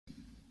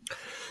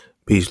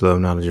Peace, love,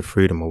 knowledge, and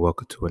freedom, and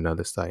welcome to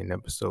another exciting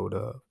episode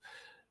of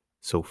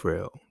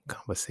Frail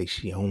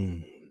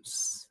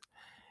Conversations.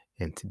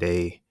 And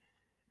today,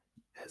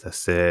 as I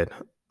said,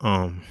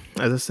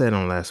 as I said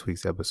on last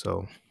week's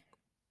episode,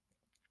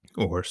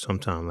 or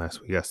sometime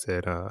last week, I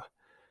said I'm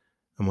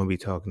gonna be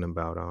talking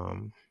about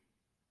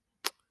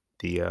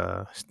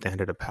the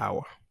standard of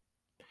power.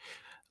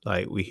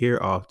 Like we hear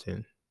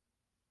often,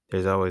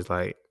 there's always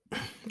like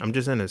I'm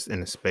just in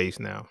a space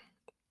now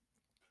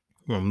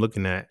where I'm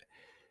looking at,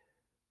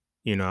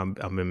 I've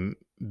been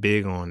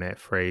big on that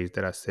phrase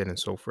that I said in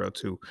Frail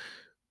too.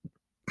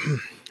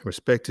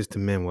 Respect is to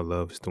men what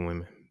love is to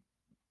women.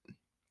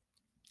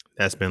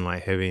 That's been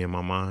like heavy in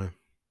my mind.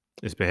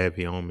 It's been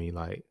heavy on me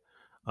like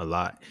a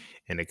lot.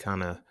 And it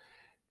kind of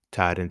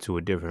tied into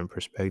a different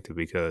perspective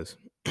because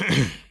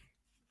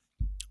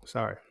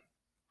sorry,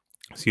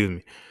 excuse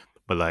me.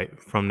 But like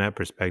from that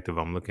perspective,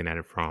 I'm looking at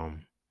it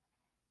from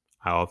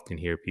I often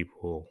hear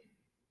people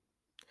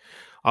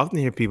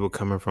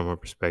coming from a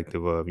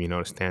perspective of,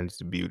 the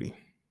standards of beauty,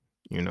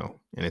 and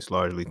it's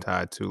largely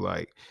tied to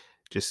like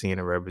just seeing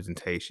a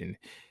representation.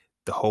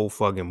 The whole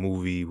fucking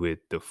movie with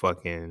the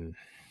fucking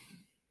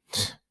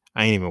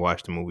I ain't even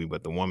watched the movie,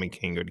 but the Woman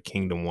King or the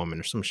Kingdom Woman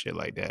or some shit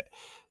like that.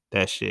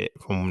 That shit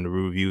from the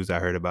reviews I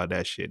heard about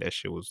that shit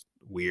was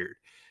weird.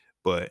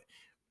 But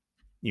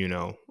you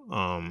know,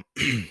 um,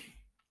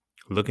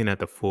 looking at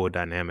the full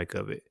dynamic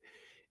of it,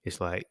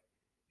 it's like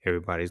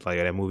everybody's like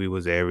that movie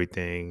was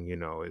everything.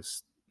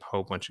 It's a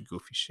whole bunch of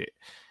goofy shit.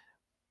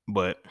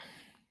 But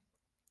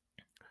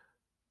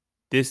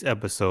this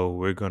episode,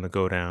 we're gonna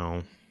go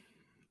down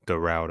the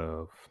route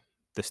of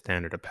the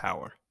standard of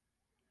power.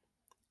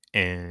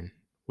 And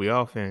we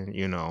often,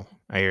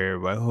 I hear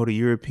everybody, oh, the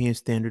European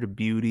standard of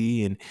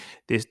beauty and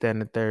this, that,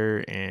 and the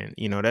third. And,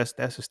 that's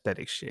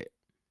aesthetic shit.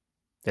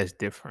 That's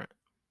different.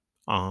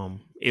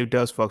 It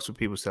does fucks with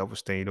people's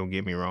self-esteem. Don't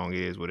get me wrong, it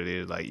is what it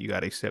is. Like you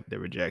gotta accept the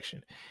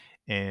rejection.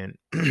 And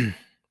this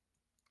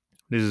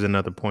is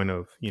another point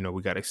of,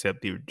 we gotta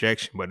accept the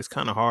rejection, but it's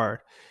kind of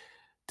hard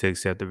to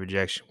accept the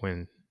rejection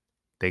when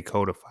they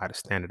codify the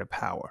standard of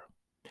power.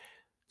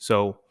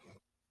 So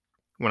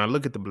when I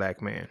look at the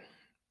black man,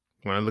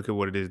 when I look at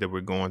what it is that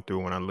we're going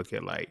through, when I look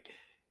at like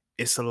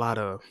it's a lot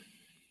of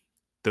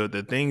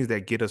the things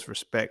that get us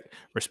respect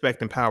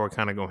and power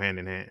kind of go hand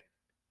in hand.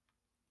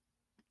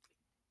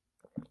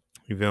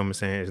 You feel what I'm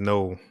saying? There's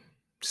no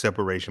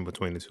separation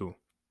between the two.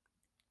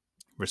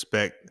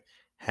 Respect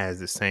has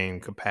the same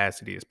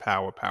capacity as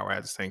power. Power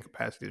has the same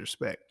capacity as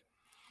respect.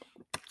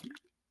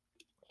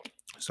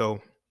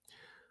 So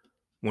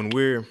when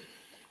we're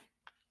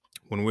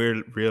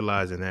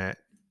realizing that,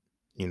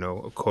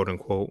 quote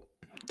unquote,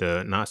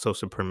 the not so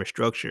supremacist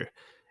structure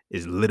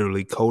is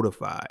literally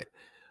codified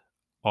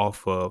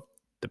off of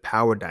the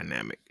power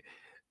dynamic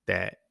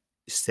that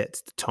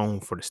sets the tone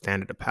for the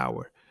standard of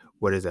power.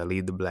 Where does that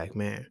leave the black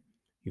man?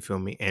 You feel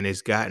me? And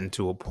it's gotten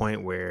to a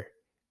point where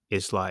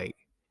it's like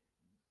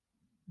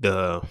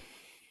the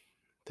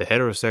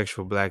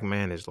heterosexual black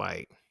man is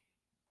like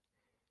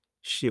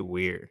shit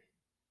weird.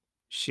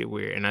 Shit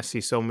weird. And I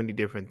see so many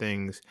different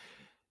things,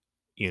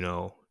 you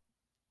know,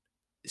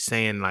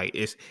 saying like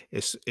it's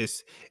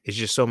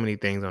just so many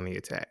things on the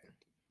attack.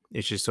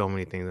 It's just so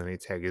many things on the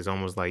attack. It's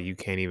almost like you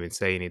can't even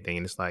say anything.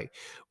 And it's like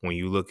when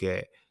you look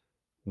at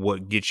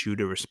what gets you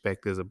to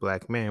respect as a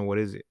black man, what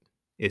is it?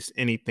 It's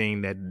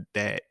anything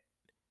that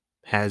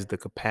has the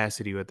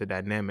capacity or the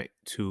dynamic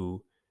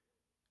to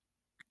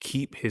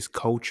keep his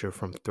culture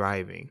from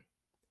thriving,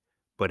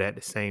 but at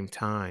the same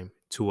time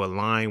to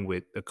align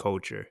with the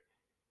culture.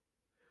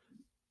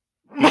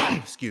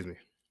 excuse me,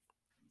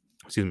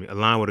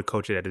 align with a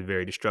culture that is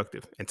very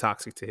destructive and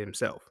toxic to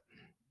himself,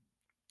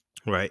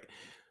 right?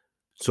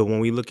 So when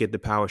we look at the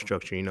power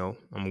structure, I'm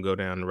gonna go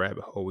down the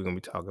rabbit hole. We're gonna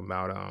be talking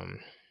about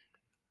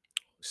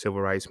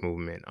civil rights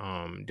movement,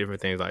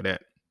 different things like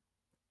that,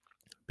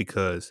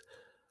 because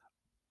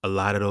a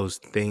lot of those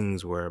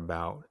things were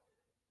about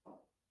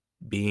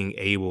being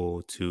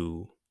able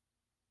to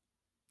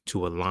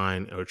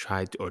align or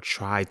try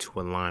to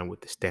align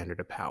with the standard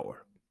of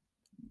power.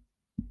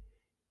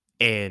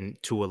 And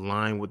to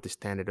align with the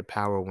standard of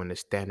power when the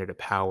standard of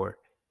power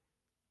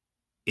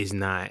is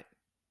not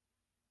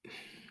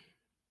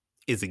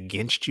is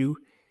against you,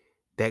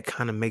 that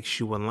kind of makes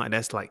you align.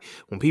 That's like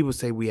when people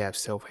say we have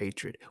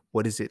self-hatred,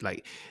 what is it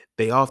like?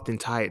 They often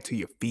tie it to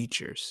your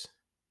features.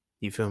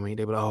 You feel me?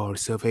 They be like, oh,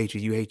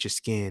 self-hatred, you hate your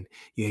skin,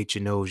 you hate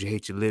your nose, you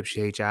hate your lips,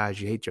 you hate your eyes,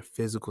 you hate your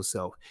physical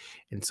self.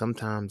 And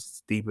sometimes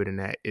it's deeper than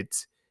that.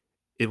 It's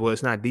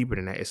not deeper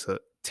than that. It's a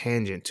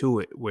tangent to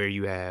it where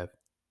you have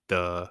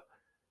the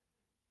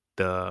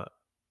the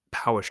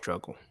power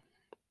struggle.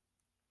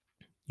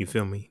 You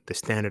feel me? The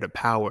standard of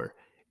power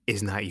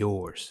is not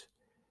yours.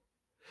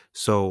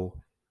 So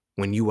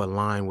when you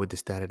align with the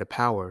standard of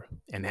power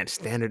and that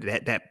standard,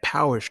 that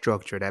power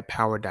structure, that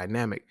power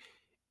dynamic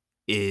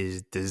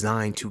is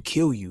designed to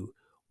kill you,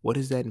 what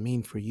does that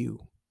mean for you?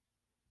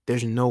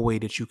 There's no way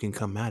that you can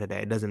come out of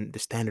that. The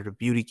standard of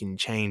beauty can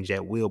change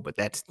at will, but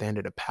that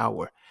standard of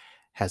power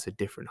has a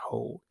different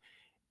hold.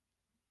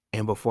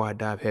 And before I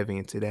dive heavy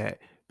into that,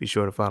 be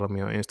sure to follow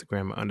me on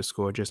Instagram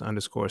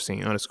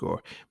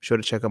 _just_scene_. Be sure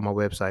to check out my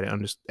website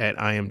at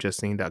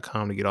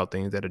IamJustScene.com to get all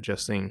things that are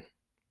just seen.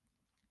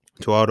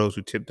 To all those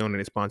who tip, donate,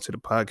 and sponsor the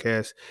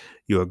podcast,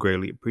 you are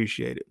greatly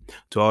appreciated.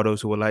 To all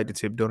those who would like to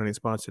tip, donate, and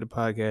sponsor the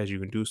podcast, you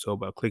can do so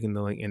by clicking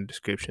the link in the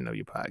description of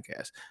your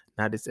podcast.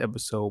 Not this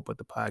episode, but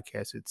the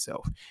podcast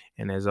itself.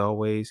 And as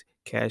always,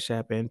 Cash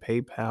App and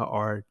PayPal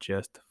are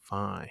just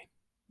fine.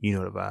 You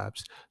know the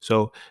vibes.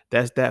 So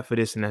that's that for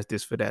this, and that's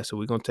this for that. So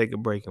we're going to take a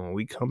break. And when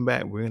we come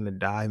back, we're going to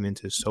dive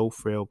into So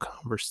Frail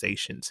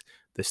Conversations,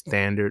 the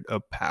standard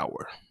of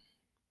power.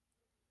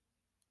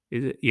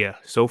 Is it? Yeah.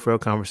 So Frail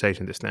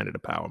Conversation, the standard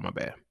of power. My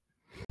bad.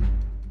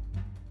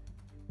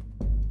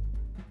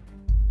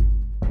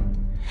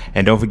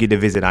 And don't forget to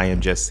visit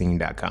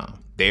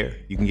IamJustScene.com. There,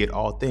 you can get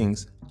all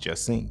things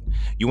Just Seen.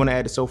 You want to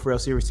add the So Frail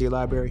series to your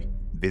library?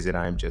 Visit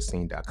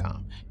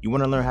IamJustScene.com. You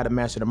want to learn how to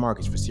master the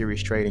markets for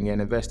serious trading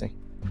and investing?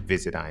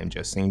 Visit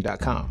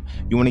IamJustScene.com.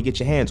 You want to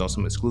get your hands on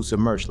some exclusive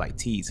merch like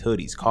tees,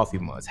 hoodies, coffee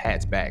mugs,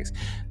 hats, bags?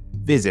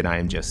 Visit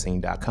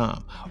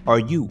IamJustScene.com. Are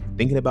you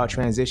thinking about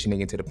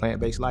transitioning into the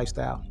plant-based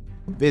lifestyle?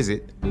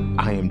 Visit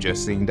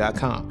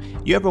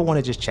IamJustScene.com. You ever want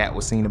to just chat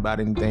with Scene about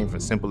anything from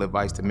simple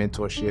advice to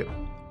mentorship?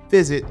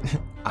 Visit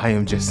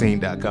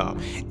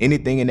IamJustScene.com.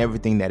 Anything and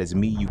everything that is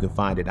me, you can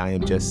find at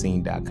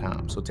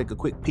IamJustScene.com. So take a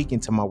quick peek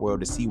into my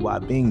world to see why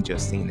being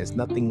just seen is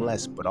nothing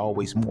less but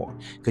always more.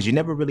 Because you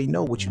never really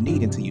know what you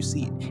need until you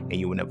see it, and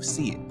you will never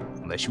see it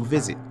unless you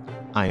visit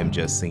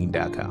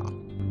IamJustScene.com.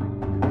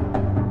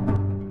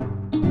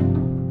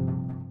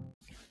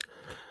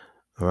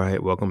 All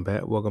right, welcome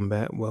back.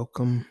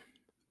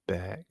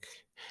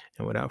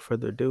 And without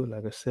further ado,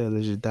 like I said,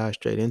 let's just dive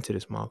straight into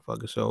this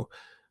motherfucker. So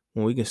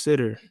when we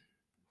consider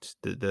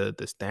the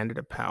standard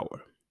of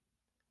power,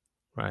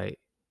 right?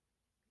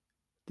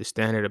 The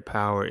standard of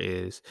power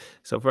is,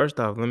 so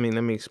first off, let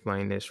me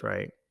explain this,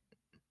 right?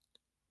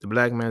 The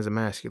black man's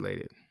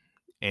emasculated.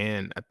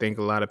 And I think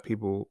a lot of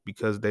people,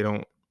 because they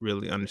don't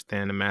really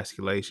understand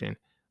emasculation,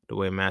 the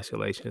way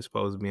emasculation is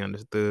supposed to be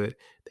understood,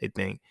 they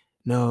think,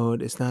 no,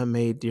 it's not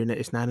made.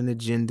 It's not an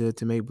agenda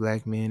to make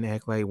black men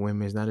act like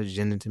women. It's not an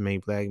agenda to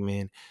make black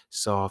men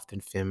soft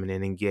and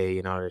feminine and gay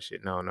and all that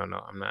shit. No. I'm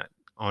not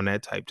on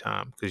that type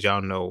time, because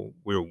y'all know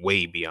we're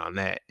way beyond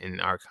that in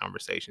our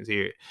conversations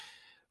here.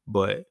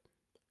 But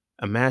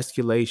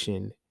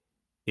emasculation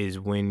is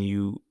when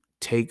you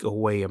take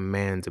away a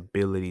man's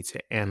ability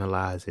to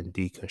analyze and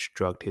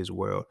deconstruct his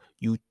world.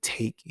 You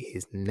take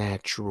his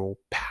natural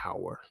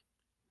power.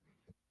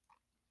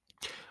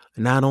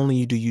 Not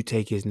only do you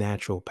take his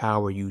natural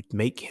power, you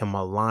make him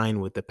align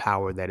with the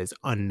power that is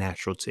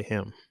unnatural to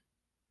him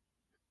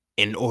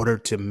in order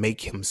to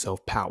make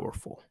himself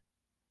powerful.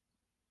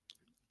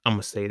 I'm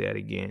going to say that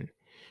again.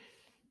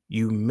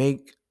 You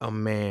make a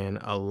man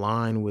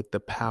align with the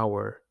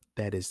power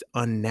that is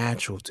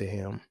unnatural to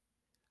him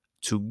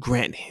to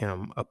grant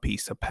him a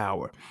piece of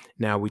power.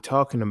 Now, we're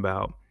talking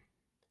about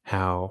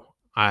how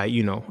I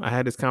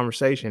had this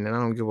conversation, and I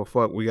don't give a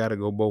fuck. We got to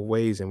go both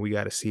ways, and we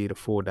got to see the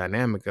full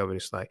dynamic of it.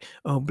 It's like,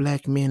 oh,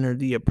 black men are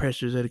the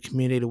oppressors of the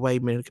community, the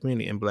white men of the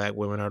community, and black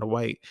women are the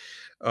white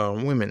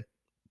women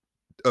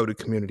of the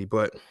community.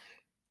 But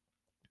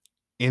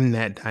in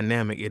that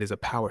dynamic, it is a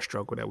power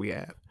struggle that we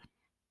have,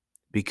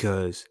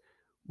 because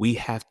we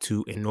have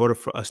to, in order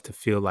for us to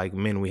feel like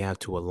men, we have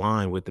to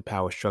align with the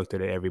power structure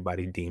that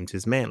everybody deems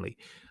as manly.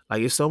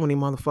 Like, there's so many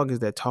motherfuckers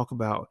that talk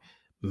about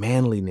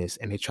manliness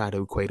and they try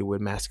to equate it with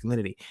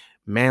masculinity.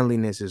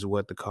 Manliness is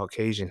what the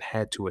Caucasian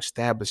had to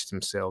establish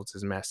themselves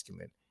as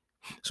masculine.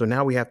 So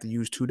now we have to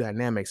use two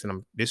dynamics.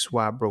 And this is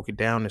why I broke it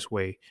down this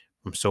way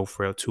from So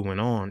Frail 2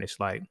 and on. It's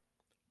like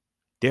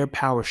their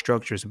power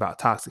structure is about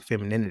toxic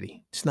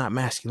femininity. It's not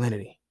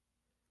masculinity.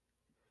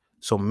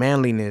 So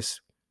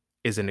manliness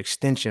is an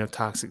extension of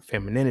toxic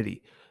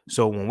femininity.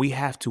 So when we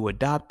have to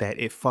adopt that,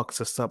 it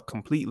fucks us up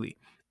completely.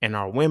 And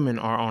our women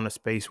are on a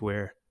space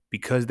where,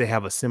 because they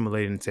have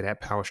assimilated into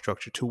that power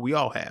structure too, we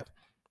all have,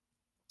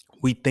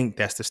 we think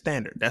that's the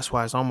standard. That's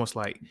why it's almost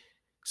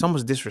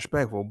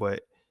disrespectful,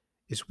 but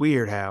it's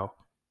weird how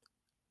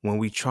when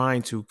we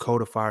trying to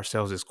codify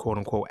ourselves as quote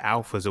unquote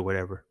alphas or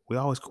whatever, we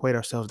always equate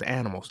ourselves to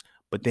animals.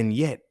 But then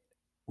yet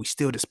we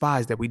still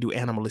despise that we do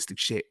animalistic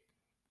shit.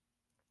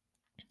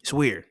 It's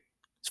weird.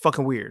 It's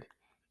fucking weird.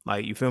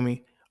 Like, you feel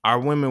me? Our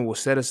women will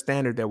set a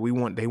standard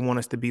that they want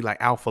us to be like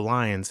alpha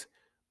lions,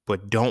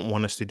 but don't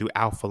want us to do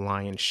alpha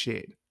lion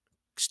shit.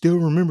 Still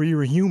remember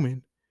you're a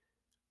human,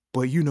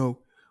 but you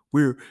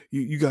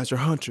guys are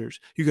hunters.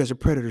 You guys are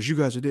predators. You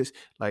guys are this.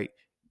 Like,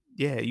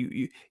 yeah,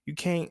 you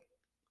can't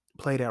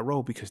play that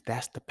role, because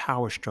that's the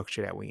power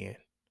structure that we in.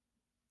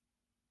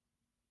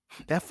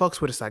 That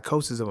fucks with the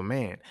psychosis of a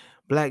man.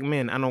 Black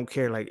men, I don't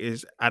care.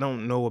 I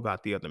don't know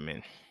about the other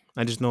men.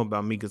 I just know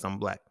about me because I'm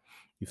black.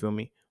 You feel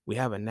me? We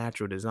have a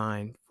natural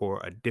design for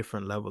a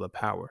different level of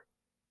power.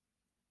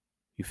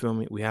 You feel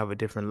me? We have a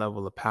different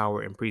level of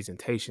power and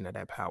presentation of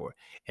that power.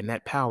 And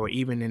that power,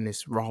 even in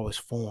its rawest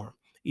form,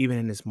 even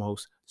in its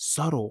most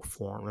subtle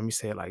form, let me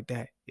say it like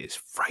that, is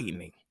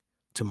frightening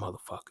to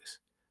motherfuckers.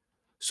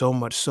 So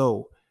much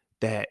so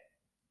that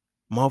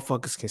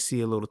motherfuckers can see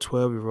a little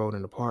 12-year-old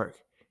in the park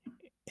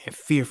and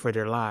fear for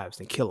their lives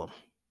and kill them.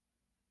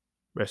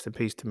 Rest in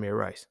peace, Tamir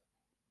Rice.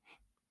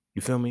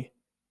 You feel me?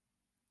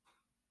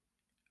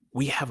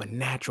 We have a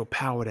natural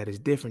power that is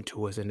different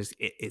to us, and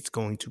it's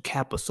going to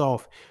cap us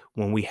off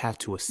when we have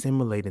to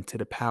assimilate into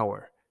the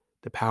power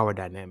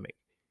dynamic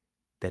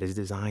that is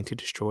designed to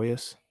destroy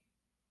us.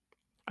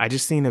 I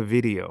just seen a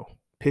video,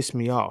 pissed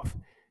me off.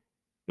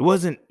 It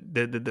wasn't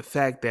the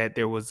fact that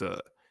there was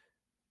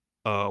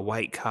a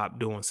white cop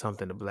doing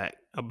something to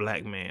a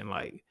black man.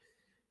 Like,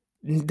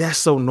 that's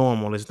so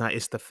normal. It's not.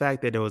 It's the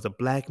fact that there was a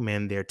black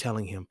man there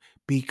telling him,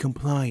 "Be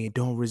compliant,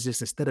 don't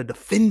resist," instead of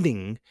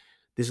defending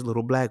this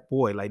little black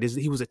boy. Like this,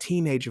 he was a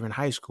teenager in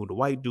high school. The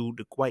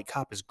white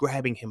cop is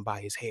grabbing him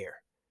by his hair.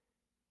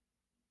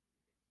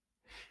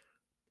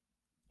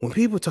 When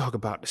people talk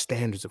about the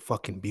standards of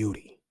fucking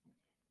beauty,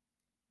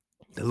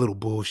 the little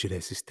bullshit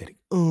that's aesthetic.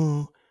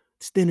 The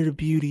standard of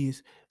beauty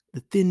is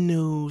the thin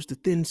nose, the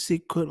thin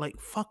sick cut. Like,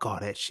 fuck all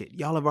that shit.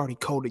 Y'all have already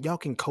coded. Y'all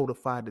can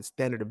codify the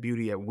standard of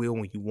beauty at will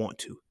when you want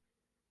to.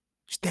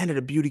 Standard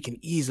of beauty can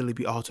easily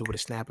be altered with a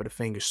snap of the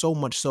finger. So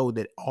much so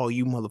that all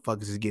you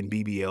motherfuckers is getting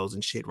BBLs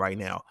and shit right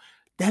now.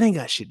 That ain't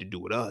got shit to do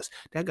with us.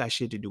 That got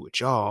shit to do with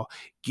y'all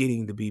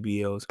getting the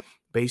BBLs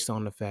based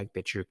on the fact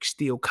that you're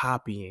still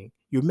copying.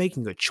 You're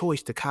making a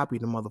choice to copy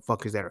the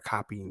motherfuckers that are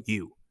copying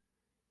you.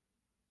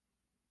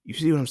 You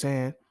see what I'm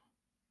saying?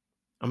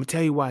 I'm gonna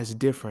tell you why it's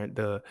different.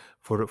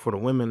 For the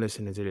women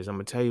listening to this, I'm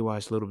gonna tell you why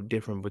it's a little bit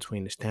different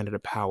between the standard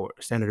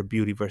of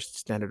beauty versus the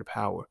standard of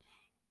power.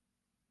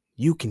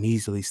 You can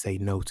easily say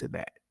no to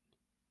that.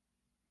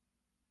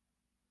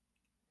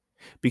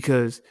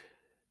 Because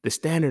the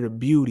standard of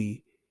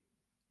beauty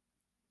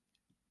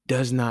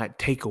does not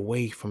take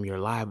away from your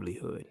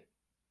livelihood.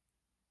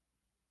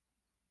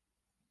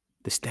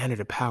 The standard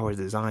of power is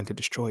designed to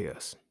destroy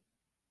us.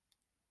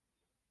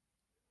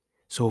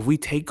 So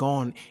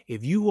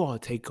if you all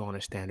take on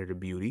a standard of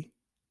beauty,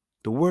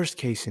 the worst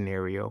case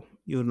scenario,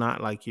 you'll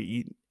not like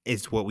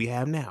it's what we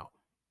have now.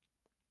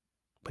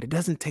 But it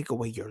doesn't take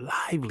away your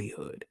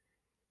livelihood.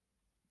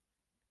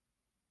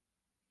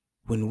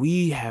 When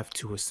we have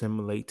to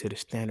assimilate to the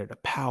standard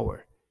of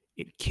power,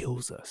 it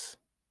kills us.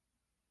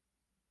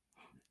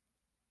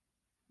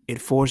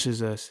 It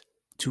forces us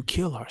to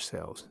kill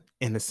ourselves,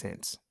 in a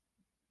sense,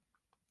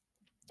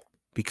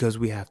 because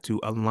we have to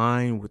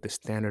align with the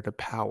standard of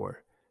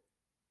power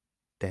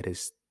that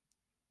is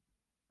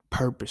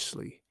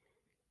purposely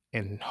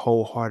and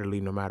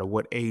wholeheartedly, no matter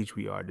what age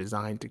we are,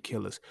 designed to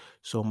kill us.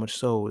 So much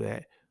so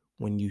that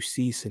when you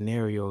see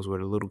scenarios where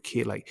the little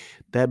kid, like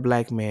that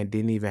black man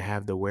didn't even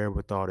have the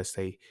wherewithal to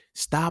say,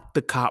 stop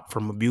the cop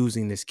from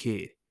abusing this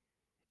kid.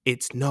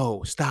 It's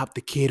no, stop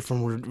the kid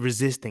from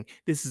resisting.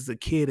 This is a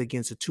kid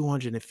against a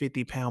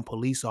 250-pound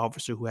police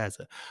officer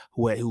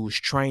who's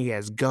trained, he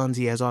has guns,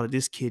 he has all of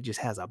this. Kid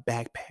just has a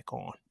backpack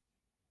on.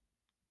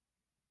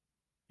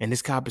 And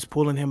this cop is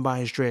pulling him by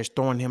his dress,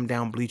 throwing him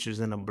down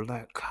bleachers, and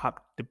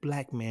the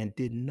black man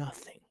did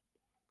nothing.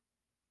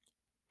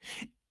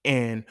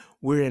 And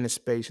we're in a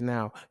space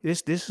now.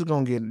 This is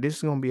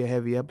gonna be a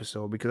heavy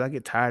episode because I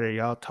get tired of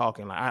y'all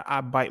talking. Like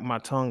I bite my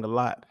tongue a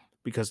lot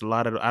because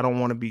I don't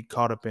want to be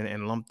caught up in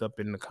and lumped up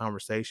in the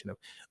conversation of,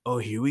 oh,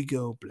 here we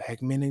go,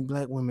 black men and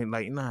black women.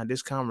 Like, nah,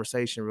 this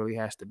conversation really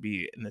has to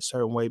be in a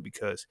certain way,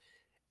 because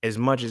as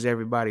much as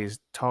everybody is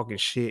talking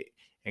shit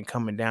and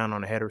coming down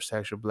on a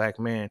heterosexual black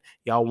man,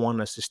 y'all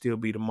want us to still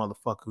be the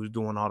motherfucker who's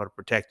doing all the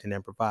protecting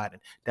and providing.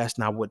 That's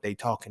not what they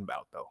talking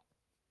about, though.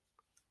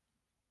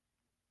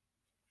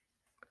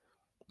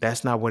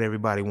 That's not what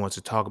everybody wants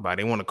to talk about.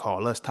 They want to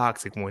call us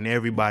toxic when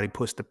everybody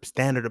puts the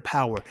standard of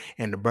power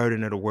and the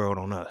burden of the world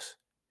on us.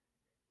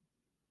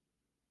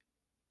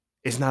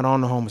 It's not on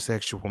the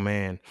homosexual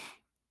man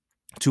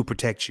to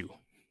protect you.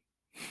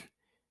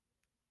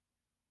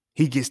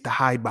 He gets to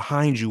hide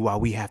behind you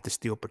while we have to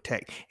still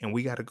protect. And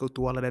we got to go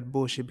through all of that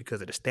bullshit because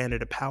of the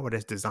standard of power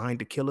that's designed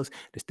to kill us.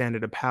 The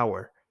standard of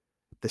power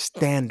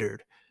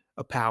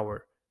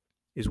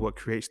is what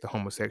creates the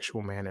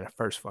homosexual man in the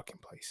first fucking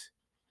place.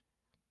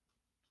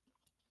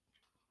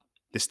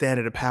 The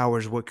standard of power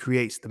is what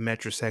creates the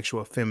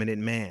metrosexual effeminate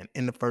man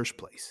in the first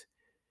place.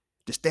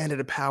 The standard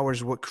of power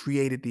is what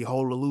created the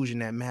whole illusion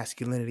that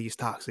masculinity is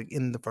toxic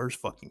in the first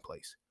fucking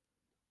place.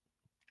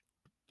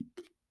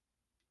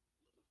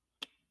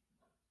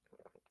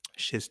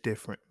 Shit's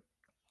different.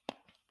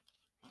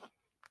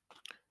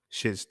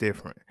 Shit's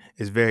different.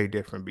 It's very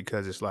different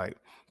because it's like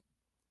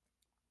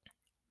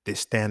this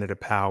standard of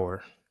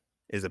power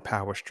is a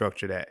power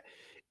structure that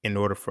in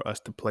order for us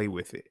to play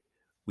with it,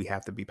 we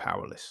have to be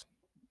powerless.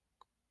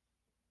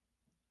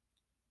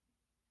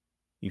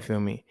 You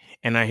feel me?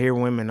 And I hear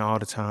women all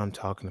the time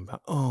talking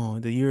about, oh,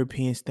 the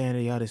European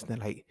standard, y'all this, that.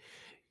 Like,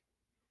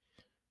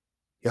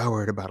 y'all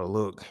worried about a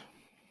look.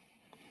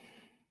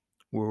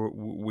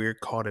 We're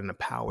caught in a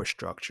power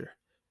structure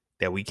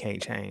that we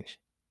can't change.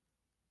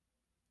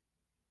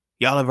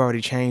 Y'all have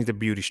already changed the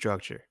beauty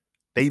structure.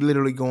 They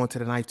literally go into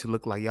the knife to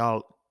look like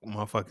y'all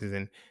motherfuckers,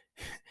 and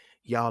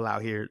y'all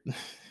out here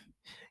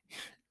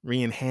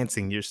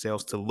re-enhancing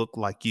yourselves to look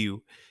like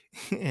you,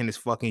 and it's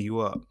fucking you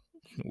up.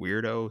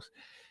 Weirdos.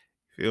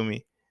 Feel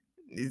me?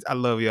 I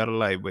love y'all to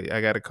life, but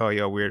I gotta call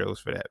y'all weirdos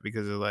for that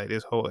because it's like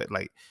this whole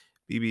like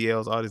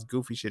BBLs, all this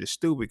goofy shit is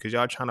stupid because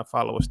y'all trying to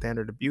follow a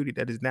standard of beauty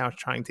that is now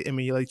trying to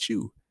emulate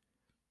you.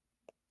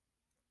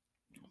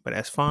 But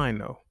that's fine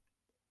though,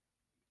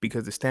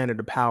 because the standard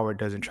of power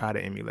doesn't try to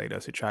emulate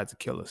us; it tries to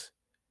kill us.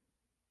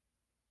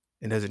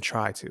 It doesn't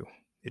try to.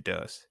 It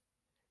does.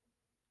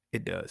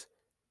 It does.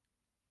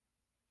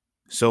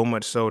 So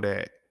much so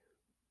that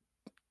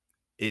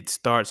it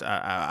starts.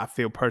 I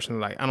feel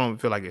personally like I don't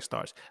feel like it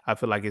starts. I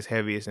feel like it's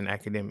heaviest in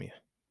academia.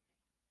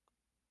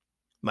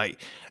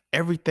 Like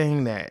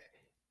everything that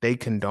they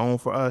condone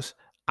for us,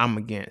 I'm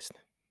against.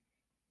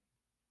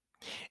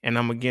 And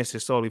I'm against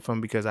it solely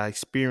from because I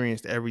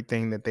experienced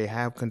everything that they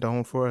have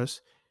condoned for us,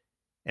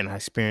 and I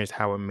experienced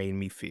how it made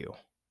me feel.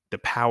 The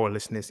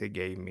powerlessness it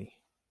gave me.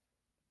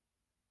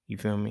 You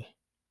feel me?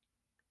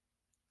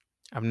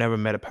 I've never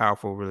met a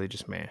powerful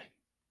religious man.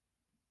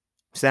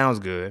 Sounds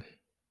good.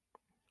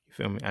 You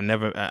feel me? Let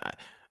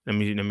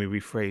me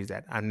rephrase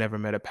that. I've never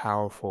met a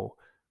powerful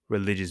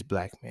religious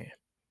black man.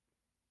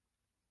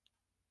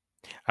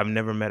 I've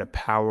never met a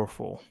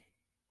powerful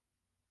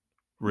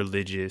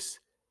religious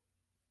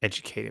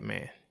educated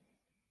man.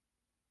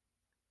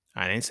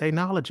 I didn't say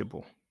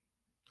knowledgeable.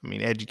 I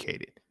mean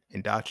educated,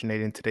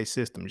 indoctrinated into their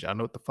systems. Y'all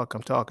know what the fuck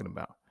I'm talking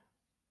about.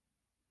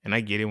 And I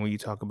get it when you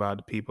talk about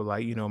the people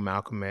like,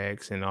 Malcolm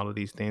X and all of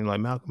these things. Like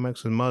Malcolm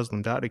X was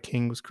Muslim, Dr.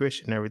 King was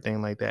Christian,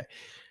 everything like that.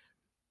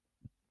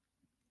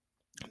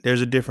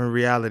 There's a different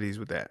realities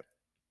with that.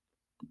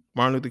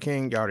 Martin Luther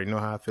King, you already know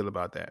how I feel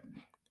about that.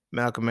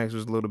 Malcolm X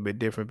was a little bit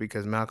different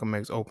because Malcolm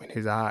X opened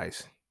his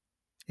eyes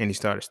and he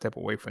started to step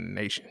away from the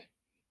nation.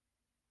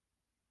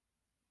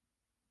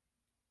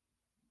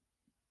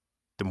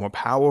 The more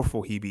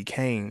powerful he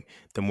became,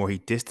 the more he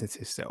distanced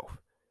himself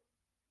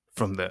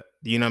from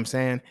you know what I'm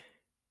saying?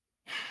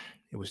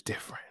 It was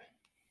different.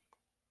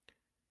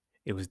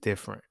 It was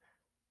different.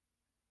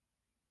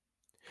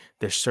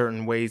 There's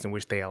certain ways in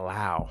which they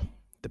allow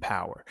the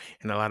power.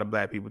 And a lot of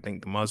black people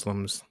think the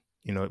Muslims,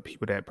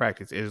 people that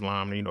practice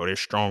Islam, they're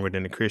stronger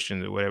than the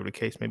Christians or whatever the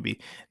case may be.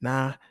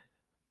 Nah,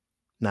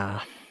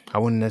 I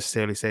wouldn't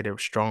necessarily say they're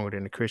stronger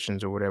than the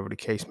Christians or whatever the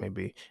case may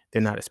be.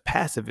 They're not as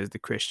passive as the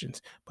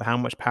Christians, but how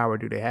much power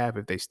do they have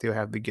if they still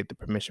have to get the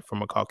permission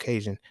from a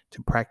Caucasian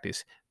to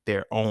practice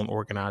their own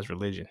organized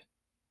religion?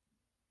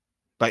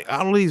 Like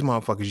all of these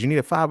motherfuckers, you need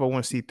a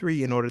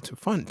 501c3 in order to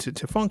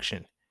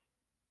function.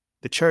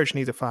 The church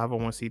needs a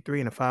 501c3,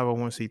 and a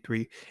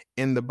 501c3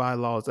 in the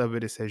bylaws of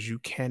it says you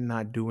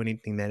cannot do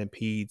anything that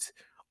impedes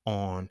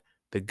on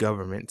the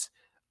government's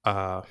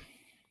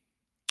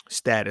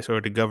status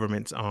or the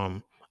government's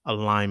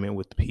alignment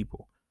with the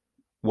people.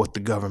 What the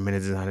government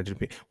is designed to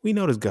do. We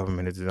know this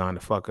government is designed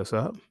to fuck us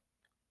up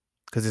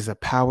because it's a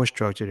power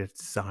structure that's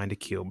designed to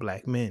kill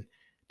black men.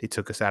 They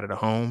took us out of the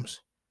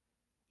homes.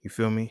 You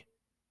feel me?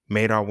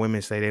 Made our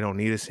women say they don't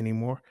need us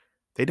anymore.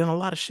 They done a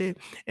lot of shit,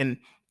 and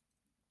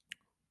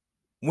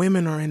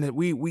women are in it.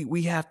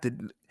 We have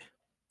to.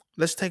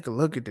 Let's take a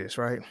look at this,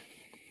 right?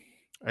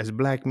 As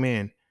black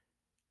men,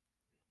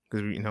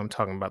 because I'm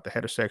talking about the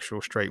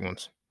heterosexual straight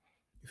ones.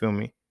 You feel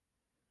me?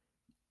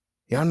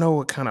 Y'all know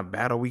what kind of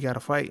battle we got to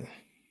fight.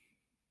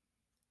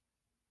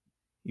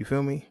 You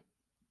feel me?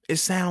 It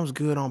sounds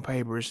good on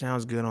paper. It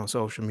sounds good on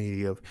social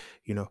media of,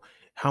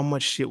 how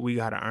much shit we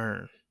got to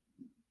earn.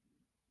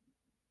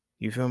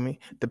 You feel me?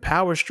 The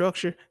power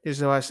structure, this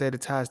is how I said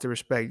it ties to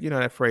respect. You know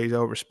that phrase,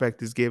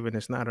 respect is given,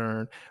 it's not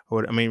earned.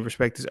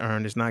 Respect is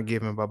earned, it's not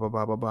given, blah, blah,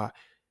 blah, blah, blah.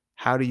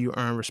 How do you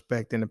earn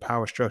respect in a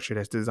power structure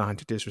that's designed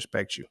to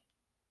disrespect you?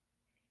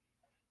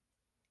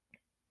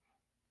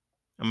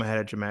 I'm going to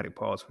have a dramatic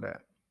pause for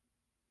that.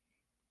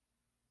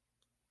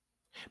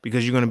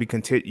 Because you're going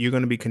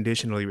to be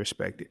conditionally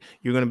respected.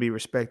 You're going to be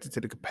respected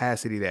to the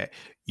capacity that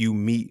you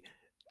meet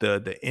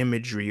the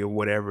imagery or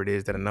whatever it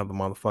is that another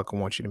motherfucker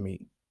wants you to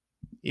meet.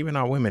 Even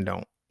our women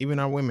don't. Even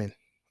our women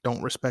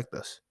don't respect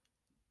us.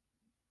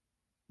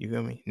 You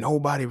feel me?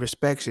 Nobody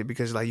respects it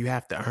because you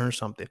have to earn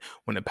something.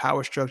 When the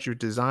power structure is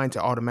designed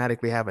to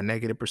automatically have a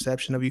negative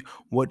perception of you,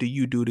 what do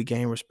you do to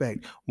gain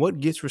respect? What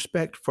gets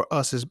respect for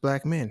us as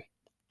black men?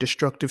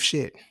 Destructive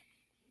shit.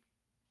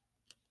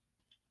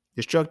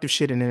 Destructive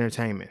shit in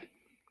entertainment.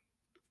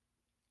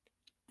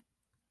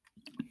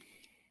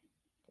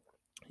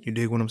 You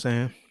dig what I'm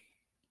saying?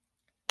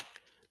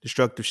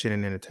 Destructive shit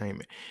in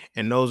entertainment.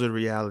 And those are the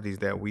realities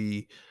that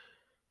we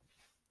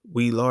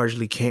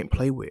largely can't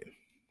play with.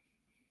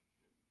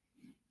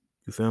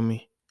 You feel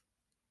me?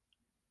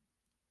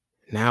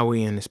 Now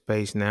we in a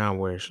space now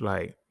where it's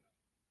like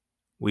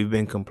we've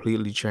been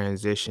completely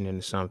transitioned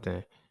into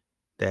something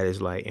that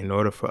is like, in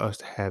order for us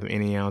to have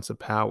any ounce of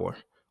power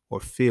or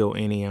feel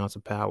any ounce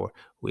of power,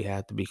 we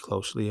have to be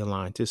closely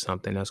aligned to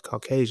something that's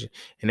Caucasian.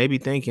 And they be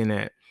thinking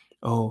that,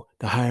 the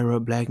higher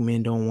up black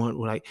men don't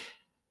want,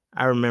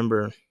 I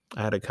remember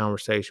I had a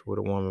conversation with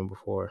a woman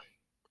before,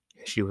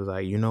 She was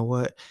like, you know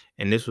what?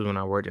 And this was when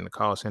I worked in the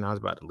call center. I was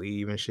about to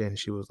leave and shit. And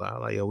she was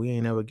like, yo, we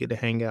ain't never get to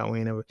hang out. We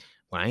ain't never.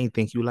 Well, I ain't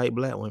think you like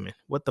black women.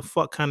 What the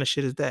fuck kind of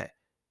shit is that?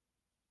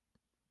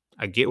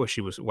 I get why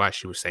she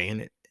was saying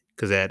it.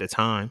 Cause at the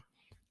time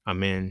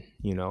I'm in,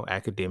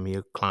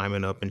 academia,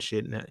 climbing up and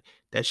shit. And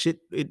that shit,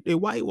 it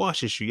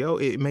whitewashes you, yo.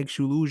 It makes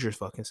you lose your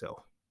fucking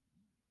self.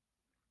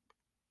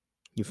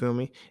 You feel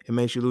me? It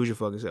makes you lose your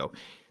fucking self.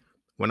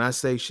 When I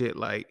say shit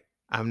like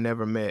I've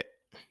never met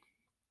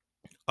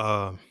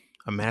uh,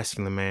 a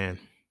masculine man,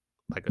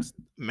 like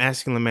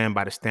masculine man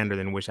by the standard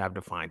in which I've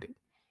defined it,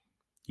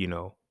 you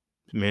know,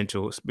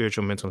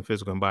 spiritual, mental, and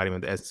physical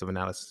embodiment, the essence of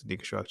analysis and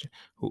deconstruction.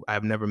 Who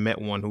I've never met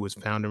one who was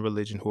found in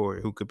religion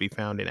who could be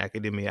found in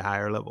academia at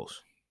higher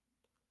levels.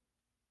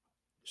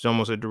 It's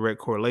almost a direct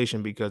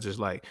correlation because it's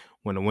like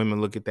when the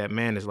women look at that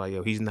man, it's like,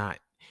 yo, he's not.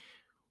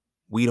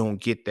 We don't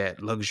get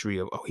that luxury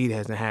of, he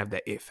doesn't have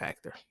that it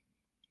factor.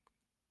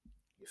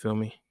 You feel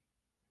me?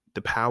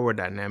 The power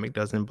dynamic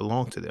doesn't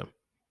belong to them.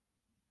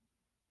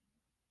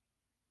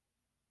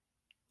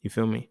 You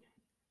feel me?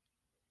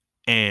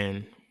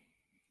 And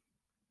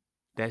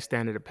that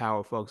standard of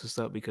power fucks us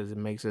up because it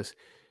makes us,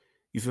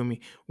 you feel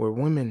me? When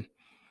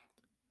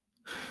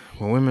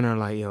women are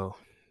like, yo,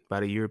 by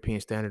the European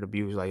standard of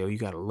beauty, like, yo, you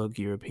gotta look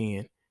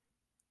European.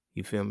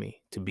 You feel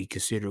me? To be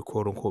considered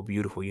quote unquote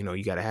beautiful,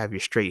 you gotta have your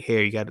straight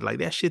hair. You gotta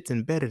that shit's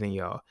embedded in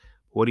y'all.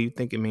 What do you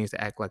think it means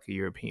to act like a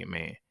European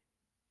man?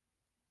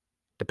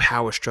 The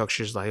power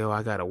structure is like, oh,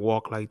 I gotta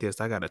walk like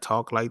this. I gotta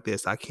talk like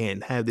this. I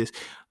can't have this.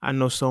 I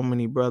know so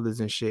many brothers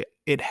and shit.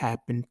 It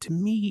happened to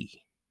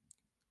me.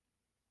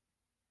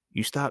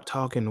 You stop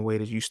talking the way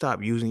that you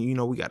stop using,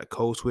 we got a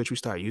code switch. We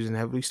start using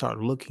that. We start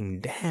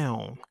looking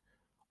down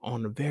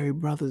on the very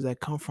brothers that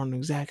come from the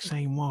exact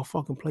same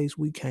motherfucking place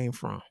we came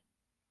from.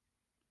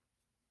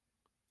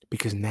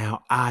 Because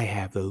now I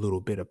have the little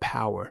bit of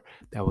power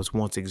that was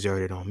once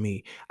exerted on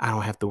me. I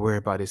don't have to worry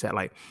about this. That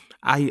like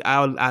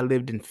I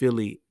lived in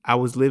Philly. I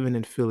was living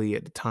in Philly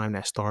at the time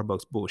that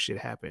Starbucks bullshit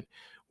happened,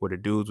 where the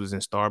dudes was in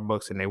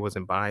Starbucks and they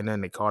wasn't buying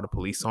nothing. They called the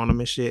police on them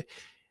and shit.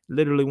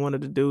 Literally one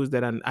of the dudes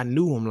that I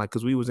knew him, like,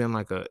 cause we was in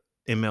like a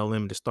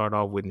MLM to start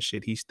off with and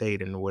shit. He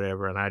stayed in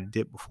whatever, and I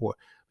did before.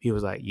 He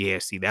was like, yeah,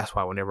 see, that's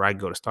why whenever I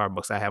go to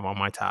Starbucks, I have on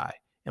my tie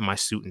and my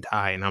suit and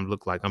tie, and I'm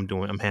look like I'm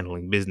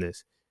handling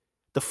business.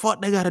 The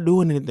fuck they got to do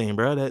with anything,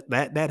 bro?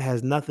 That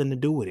has nothing to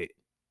do with it.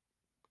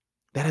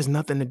 That has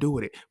nothing to do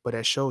with it. But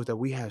that shows that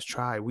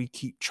we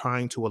keep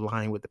trying to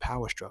align with the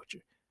power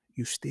structure.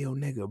 You still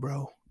nigga,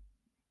 bro.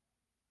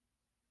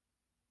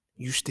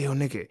 You still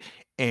nigga.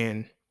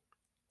 And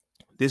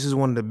this is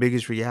one of the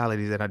biggest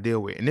realities that I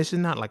deal with. And this is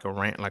not like a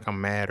rant, like I'm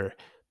mad or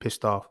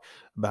pissed off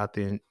about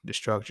the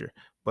structure.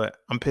 But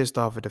I'm pissed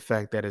off at the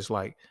fact that it's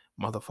like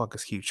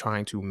motherfuckers keep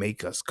trying to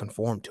make us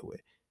conform to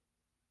it.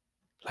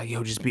 Like,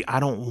 yo, I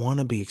don't want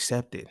to be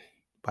accepted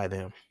by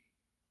them.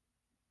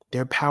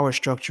 Their power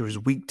structure is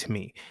weak to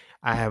me.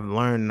 I have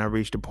learned and I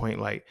reached a point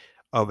like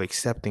of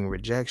accepting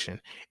rejection.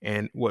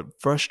 And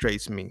what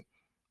frustrates me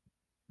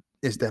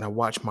is that I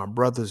watch my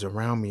brothers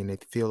around me and they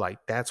feel like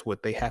that's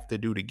what they have to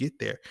do to get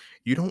there.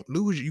 You can't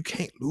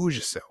lose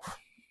yourself.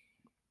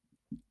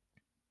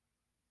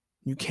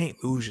 You can't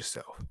lose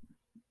yourself.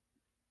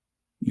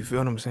 You feel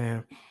what I'm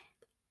saying?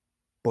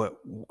 But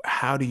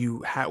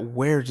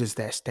where does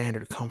that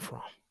standard come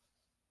from?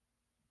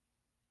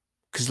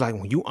 Because like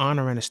when you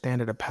honoring a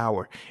standard of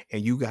power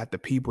and you got the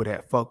people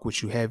that fuck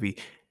with you heavy,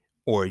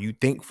 or you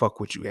think fuck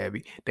with you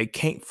heavy, they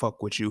can't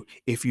fuck with you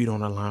if you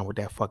don't align with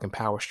that fucking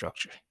power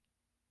structure.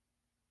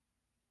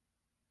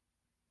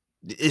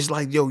 It's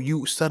like, yo,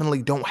 you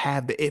suddenly don't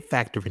have the it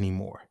factor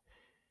anymore.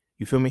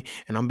 You feel me?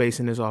 And I'm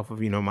basing this off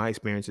of, my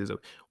experiences of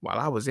while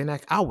I was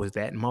I was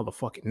that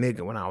motherfucking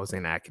nigga when I was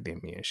in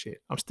academia and shit.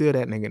 I'm still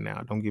that nigga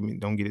now.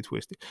 Don't get it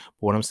twisted. But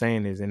what I'm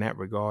saying is in that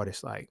regard,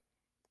 it's like,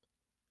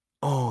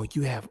 oh,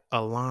 you have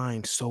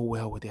aligned so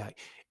well with that.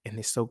 And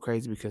it's so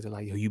crazy because they're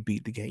like, yo, you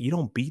beat the game. You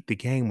don't beat the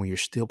game when you're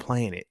still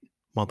playing it,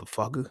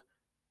 motherfucker.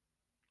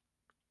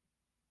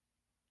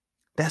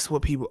 That's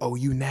what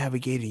you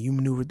navigated, you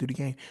maneuvered through the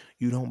game.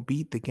 You don't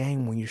beat the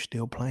game when you're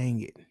still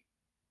playing it.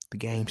 The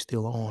game's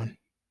still on.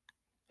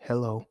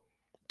 Hello.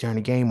 Turn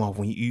the game off.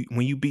 When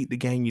you beat the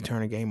game, you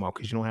turn the game off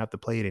because you don't have to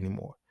play it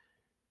anymore.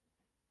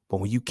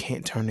 But when you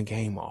can't turn the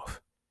game off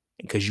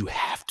because you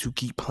have to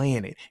keep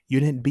playing it, you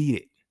didn't beat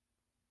it.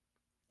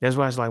 That's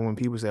why it's like when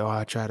people say, oh,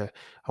 I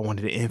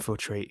wanted to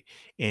infiltrate.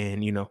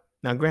 And,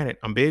 now granted,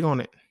 I'm big on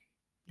it.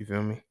 You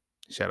feel me?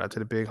 Shout out to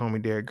the big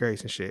homie Derek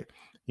Grace and shit.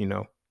 Me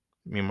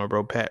and my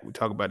bro Pat, we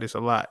talk about this a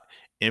lot.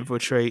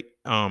 Infiltrate,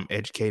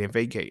 educate, and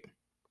vacate.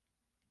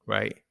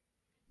 Right?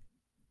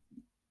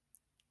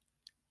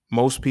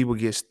 Most people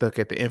get stuck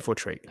at the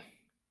infiltrate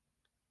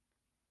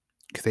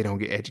because they don't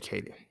get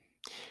educated.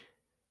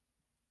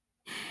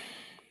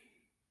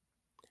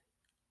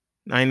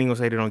 I ain't even gonna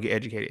say they don't get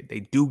educated.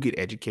 They do get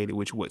educated,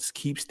 which what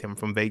keeps them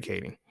from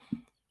vacating.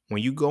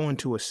 When you go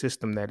into a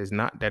system that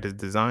is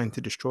designed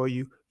to destroy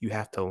you, you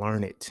have to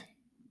learn it.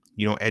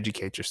 You don't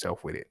educate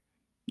yourself with it.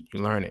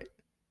 You learn it.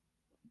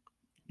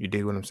 You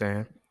dig what I'm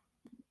saying?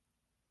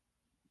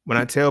 When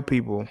I tell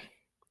people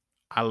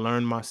I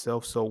learned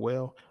myself so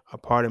well, a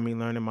part of me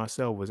learning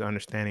myself was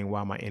understanding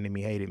why my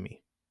enemy hated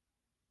me,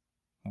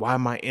 why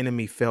my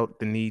enemy felt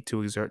the need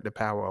to exert the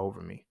power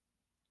over me.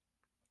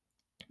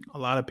 A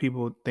lot of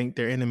people think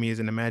their enemy is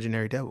an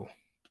imaginary devil.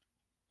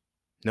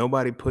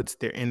 Nobody puts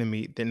the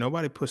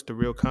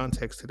real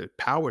context to the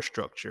power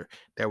structure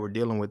that we're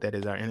dealing with that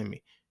is our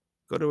enemy.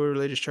 Go to a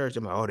religious church,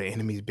 I'm like, oh, the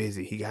enemy's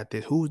busy. He got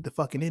this. Who's the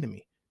fucking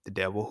enemy? The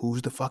devil.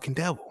 Who's the fucking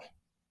devil?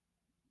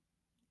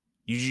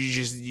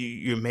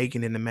 You're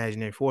making an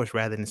imaginary force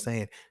rather than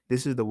saying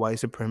this is the white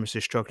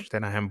supremacist structure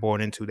that I am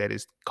born into that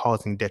is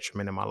causing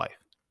detriment in my life.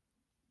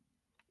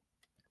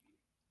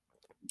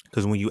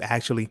 Because when you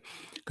actually,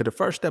 because the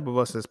first step of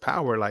us as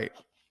power, like,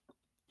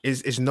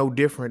 is no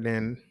different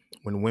than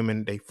when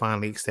women they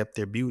finally accept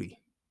their beauty.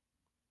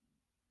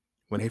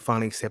 When they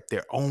finally accept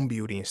their own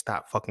beauty and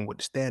stop fucking with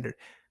the standard,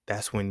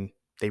 that's when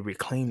they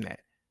reclaim that.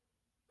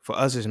 For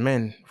us as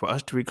men, for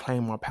us to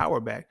reclaim our power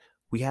back,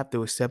 we have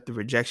to accept the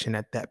rejection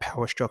that that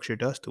power structure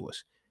does to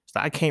us. So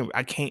I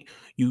can't,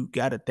 you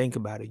got to think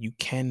about it. You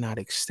cannot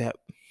accept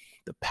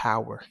the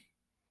power.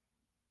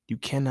 You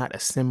cannot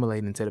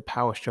assimilate into the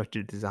power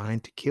structure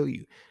designed to kill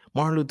you.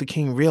 Martin Luther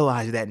King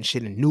realized that and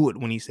shit and knew it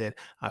when he said,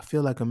 I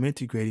feel like I'm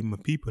integrating my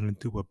people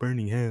into a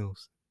burning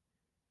house.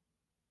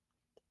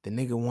 The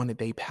nigga wanted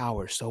their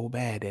power so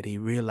bad that he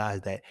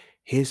realized that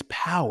his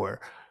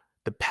power,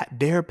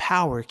 their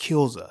power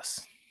kills us.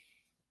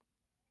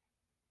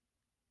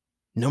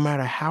 No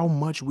matter how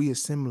much we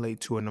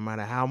assimilate to it, no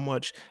matter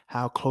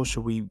how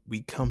closer we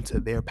come to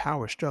their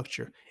power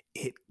structure,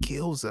 it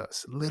kills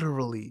us.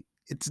 Literally,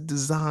 it's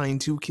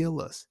designed to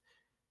kill us.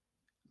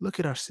 Look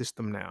at our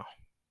system now.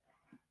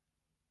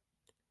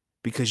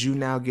 Because you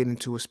now get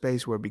into a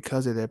space where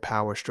because of their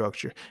power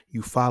structure,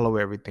 you follow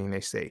everything they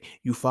say.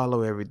 You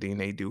follow everything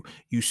they do.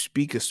 You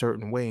speak a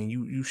certain way and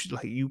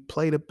you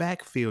play the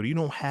backfield. You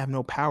don't have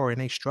no power in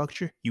a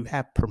structure. You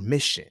have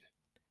permission.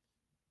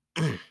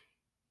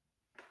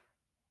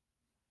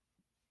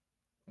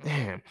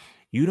 Damn,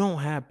 you don't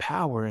have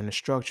power in a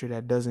structure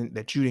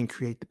that you didn't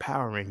create the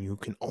power in. You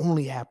can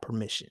only have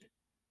permission.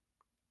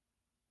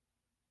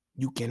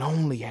 You can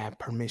only have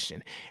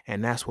permission.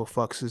 And that's what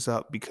fucks us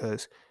up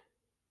because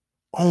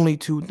only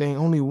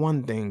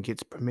one thing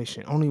gets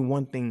permission. Only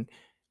one thing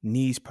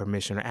needs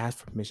permission or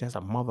asks permission. That's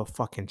a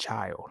motherfucking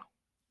child.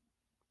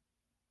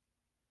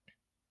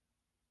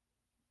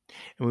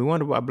 And we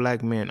wonder why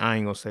black men, I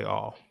ain't gonna say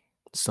all,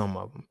 some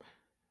of them,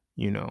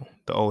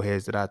 the old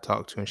heads that I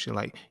talk to and shit,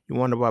 like, you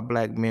wonder why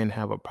black men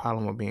have a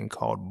problem with being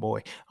called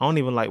boy. I don't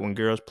even like when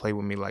girls play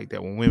with me like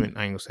that. When women,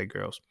 I ain't gonna say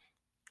girls,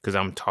 because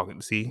I'm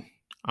talking, see,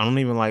 I don't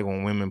even like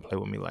when women play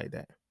with me like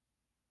that.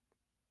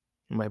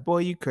 I'm like, boy,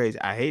 you crazy.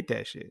 I hate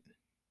that shit.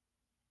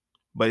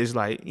 But it's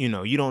like, you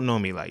don't know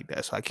me like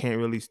that. So I can't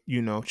really,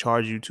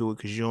 charge you to it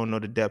because you don't know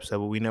the depths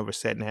of it. We never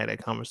sat and had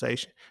that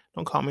conversation.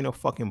 Don't call me no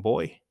fucking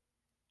boy.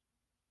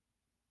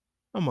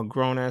 I'm a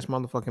grown ass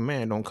motherfucking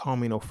man. Don't call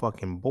me no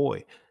fucking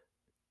boy.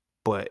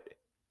 But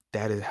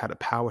that is how the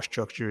power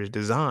structure is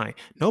designed.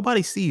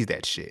 Nobody sees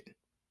that shit.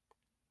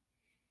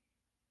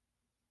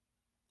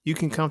 You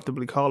can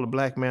comfortably call a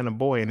black man a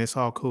boy and it's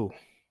all cool.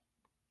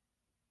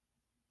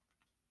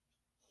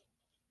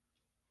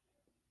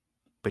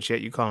 But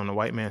yet you calling a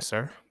white man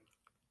sir?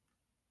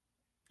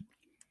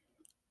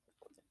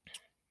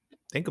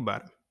 Think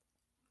about it.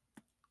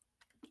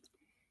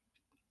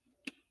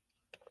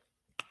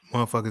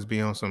 Motherfuckers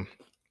be on some,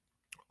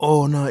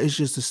 oh no, it's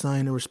just a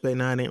sign of respect.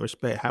 No, it ain't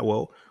respect. How,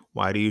 well,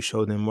 why do you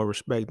show them more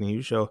respect than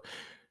you show?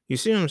 You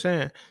see what I'm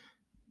saying?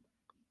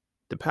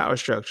 The power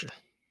structure.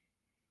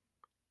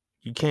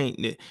 You can't,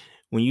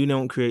 when you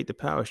don't create the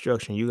power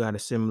structure, you got to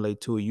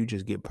assimilate to it. You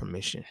just get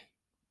permission.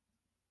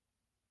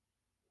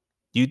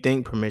 You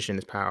think permission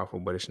is powerful,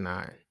 but it's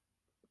not.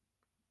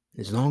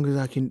 As long as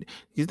I can,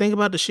 you think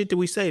about the shit that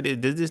we say.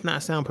 Does this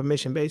not sound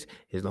permission based?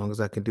 As long as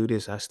I can do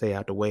this, I stay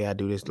out the way. I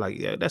do this. Like,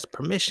 yeah, that's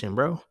permission,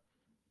 bro.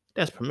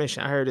 That's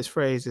permission. I heard this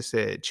phrase that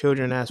said,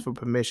 children ask for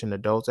permission,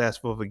 adults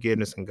ask for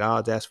forgiveness, and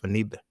gods ask for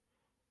neither.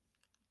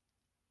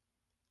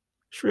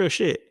 It's real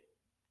shit.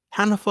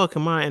 How the fuck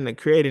am I in the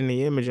creating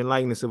the image and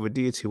likeness of a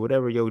deity,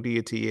 whatever your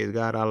deity is,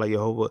 God, Allah,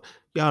 Jehovah?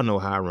 Y'all know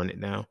how I run it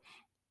down.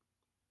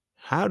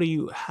 How are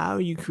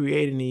you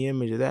creating the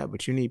image of that,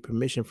 but you need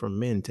permission from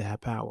men to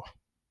have power?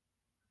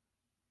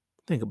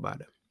 Think about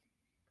it.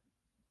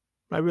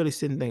 I really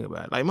sit and think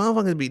about it. Like,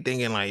 motherfuckers be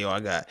thinking like, yo,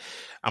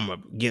 I'm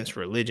against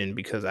religion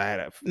because I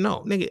had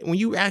no, nigga, when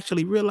you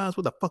actually realize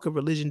what the fuck a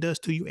religion does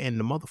to you and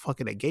the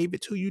motherfucker that gave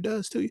it to you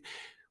does to you,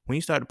 when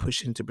you start to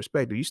push it into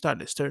perspective, you start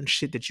to certain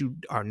shit that you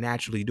are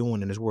naturally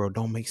doing in this world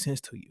don't make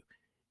sense to you.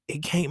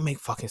 It can't make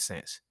fucking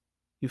sense.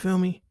 You feel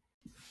me?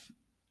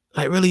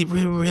 Like, really,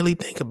 really, really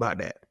think about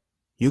that.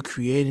 You're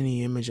creating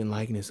the image and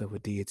likeness of a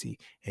deity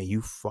and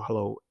you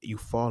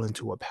fall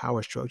into a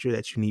power structure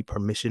that you need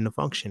permission to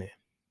function in.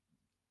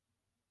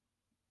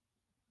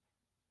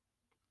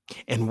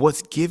 And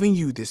what's giving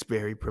you this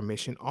very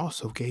permission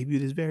also gave you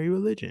this very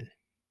religion.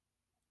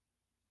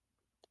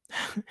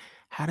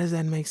 How does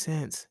that make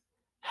sense?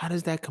 How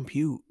does that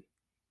compute?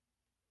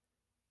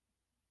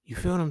 You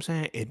feel what I'm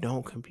saying? It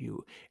don't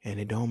compute and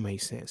it don't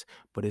make sense,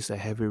 but it's a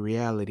heavy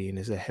reality and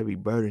it's a heavy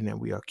burden that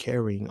we are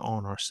carrying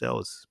on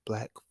ourselves as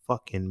black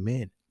fucking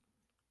men.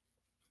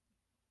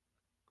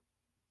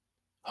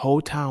 Whole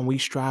time we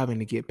striving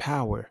to get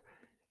power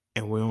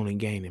and we're only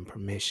gaining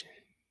permission.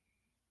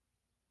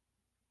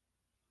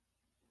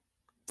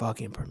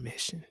 Fucking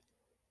permission.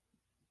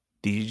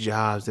 These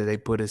jobs that they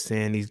put us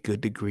in, these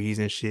good degrees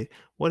and shit,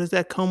 what does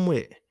that come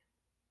with?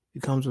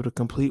 It comes with a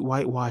complete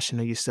whitewashing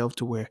of yourself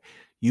to where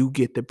you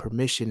get the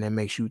permission that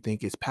makes you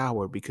think it's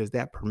power, because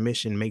that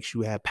permission makes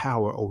you have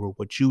power over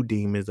what you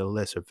deem is a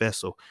lesser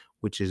vessel,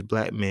 which is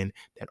black men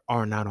that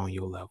are not on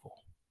your level.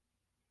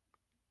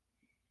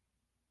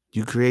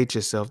 You create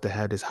yourself to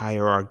have this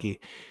hierarchy.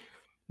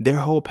 Their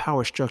whole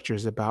power structure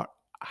is about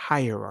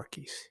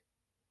hierarchies.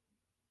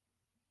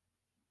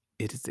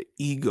 It is the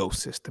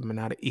ecosystem and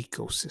not an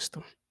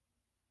ecosystem.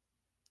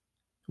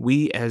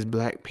 We as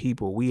black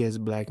people, we as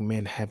black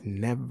men have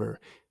never,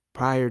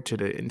 prior to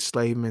the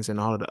enslavements and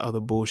all of the other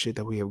bullshit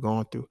that we have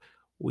gone through,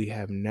 we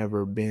have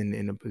never been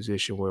in a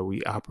position where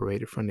we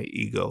operated from the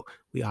ego.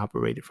 We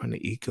operated from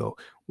the ego.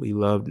 We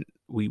loved,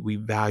 we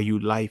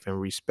valued life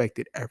and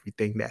respected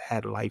everything that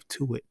had life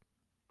to it.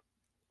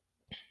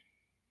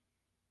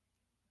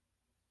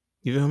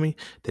 You feel me?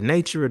 The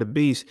nature of the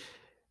beast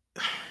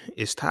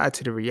is tied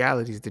to the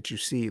realities that you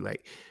see.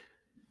 Like,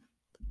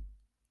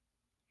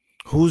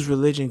 whose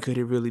religion could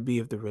it really be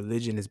if the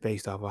religion is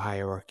based off a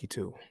hierarchy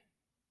too?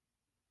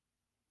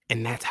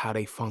 And that's how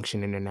they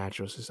function in their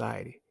natural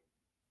society.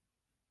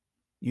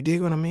 You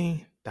dig what I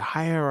mean? The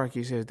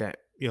hierarchy says that,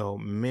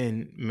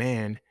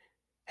 man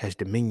has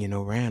dominion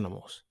over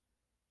animals.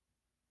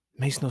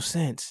 Makes no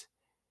sense.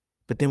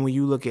 But then when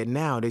you look at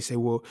now, they say,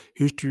 well,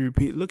 history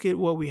repeat. Look at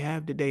what we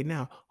have today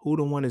now. Who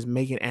the one is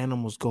making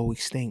animals go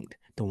extinct?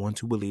 The ones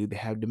who believe they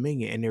have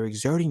dominion, and they're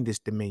exerting this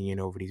dominion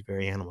over these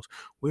very animals.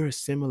 We're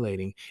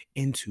assimilating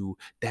into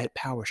that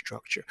power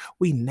structure.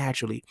 We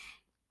naturally,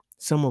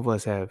 some of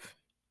us have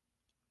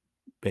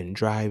been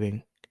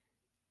driving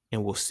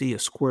and will see a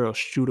squirrel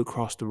shoot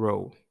across the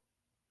road.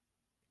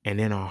 And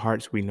in our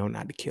hearts, we know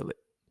not to kill it.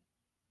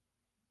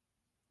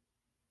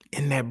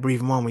 In that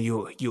brief moment,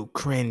 you'll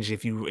cringe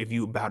if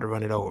you about to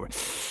run it over.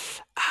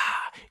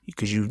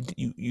 Because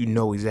you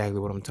know exactly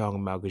what I'm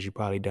talking about, because you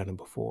probably done it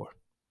before.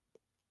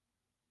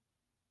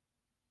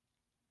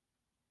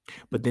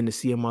 But then to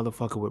see a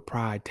motherfucker with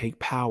pride take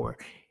power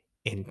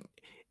and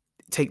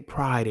take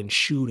pride in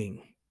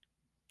shooting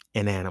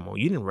an animal.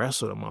 You didn't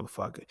wrestle the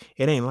motherfucker.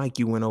 It ain't like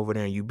you went over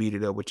there and you beat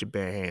it up with your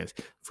bare hands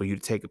for you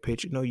to take a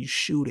picture. No, you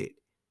shoot it.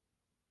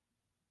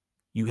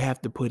 You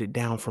have to put it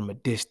down from a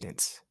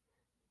distance.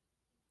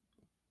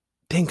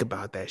 Think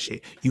about that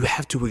shit. You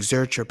have to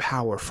exert your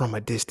power from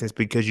a distance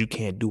because you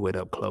can't do it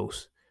up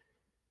close.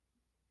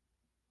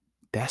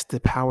 That's the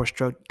power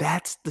structure.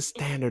 That's the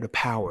standard of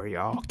power,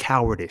 y'all.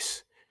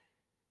 Cowardice.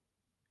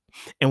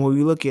 And when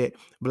we look at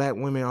black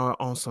women are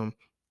on some,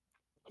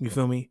 you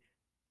feel me?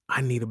 I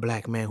need a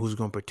black man who's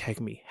going to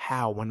protect me.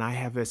 How? When I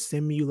have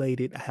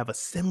assimilated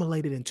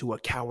into a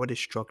cowardice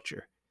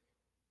structure,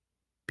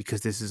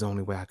 because this is the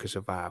only way I could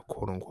survive,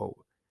 quote unquote.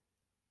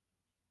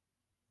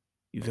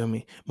 You feel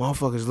me?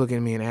 Motherfuckers look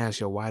at me and ask,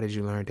 yo, why did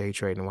you learn day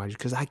trading? Why?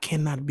 Because I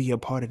cannot be a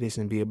part of this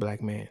and be a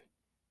black man.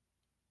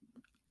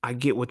 I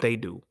get what they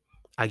do.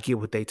 I get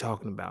what they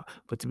talking about.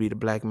 But to be the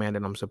black man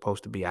that I'm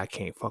supposed to be, I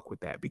can't fuck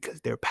with that,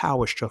 because their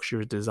power structure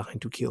is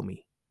designed to kill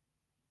me.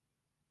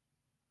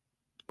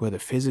 Whether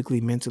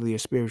physically, mentally, or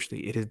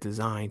spiritually, it is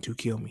designed to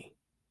kill me.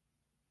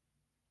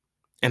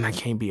 And I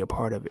can't be a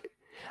part of it.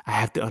 I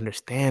have to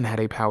understand how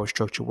their power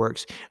structure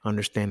works,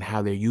 understand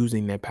how they're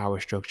using their power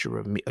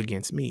structure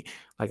against me.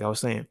 Like I was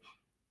saying,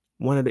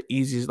 one of the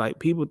easiest, like,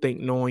 people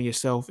think knowing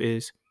yourself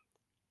is,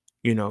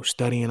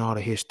 studying all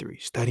the history,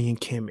 studying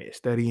chemists,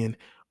 studying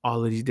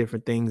all of these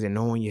different things and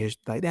knowing your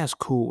history. Like, that's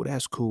cool.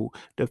 That's cool.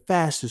 The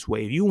fastest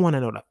way, if you want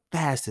to know the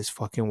fastest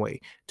fucking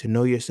way to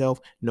know yourself,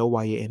 know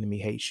why your enemy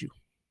hates you.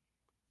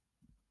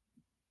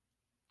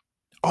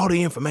 All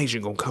the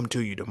information gonna come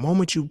to you the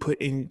moment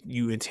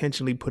you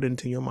intentionally put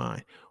into your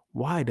mind,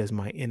 why does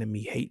my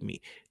enemy hate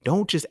me?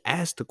 Don't just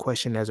ask the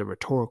question as a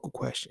rhetorical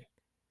question.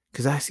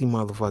 Because I see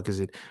motherfuckers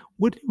that,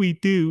 what did we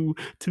do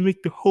to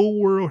make the whole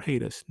world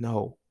hate us?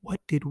 No, what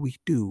did we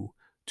do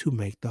to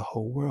make the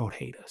whole world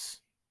hate us?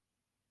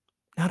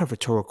 Not a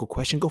rhetorical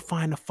question. Go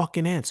find the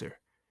fucking answer.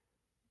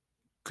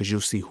 Because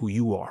you'll see who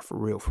you are for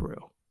real, for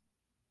real.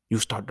 You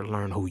start to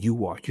learn who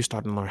you are. You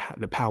start to learn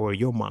the power of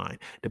your mind,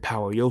 the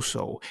power of your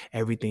soul.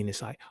 Everything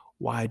is like,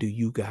 why do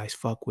you guys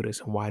fuck with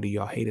us and why do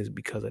y'all hate us?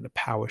 Because of the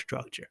power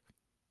structure.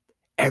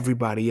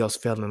 Everybody else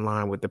fell in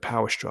line with the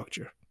power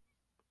structure.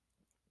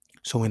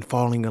 So in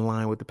falling in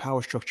line with the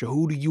power structure,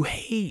 who do you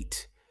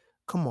hate?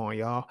 Come on,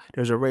 y'all.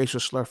 There's a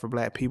racial slur for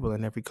black people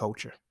in every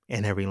culture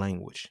and every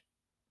language.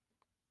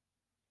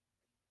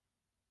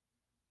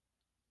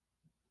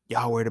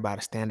 Y'all worried about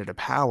a standard of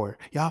power.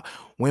 Y'all,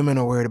 women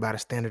are worried about a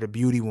standard of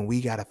beauty when we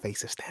got to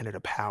face a standard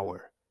of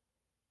power.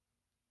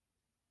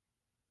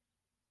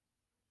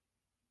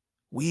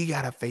 We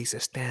got to face a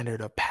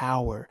standard of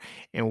power.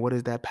 And what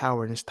is that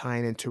power? And it's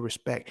tying into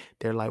respect.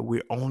 They're like,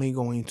 we're only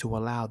going to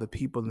allow the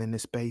people in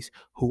this space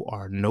who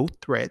are no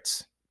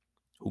threats,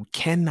 who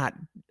cannot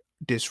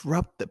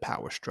disrupt the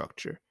power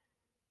structure,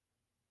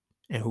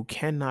 and who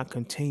cannot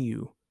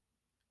continue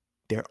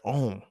their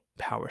own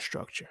power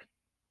structure.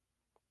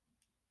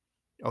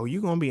 Oh,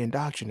 you're going to be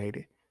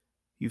indoctrinated.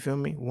 You feel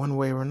me? One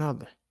way or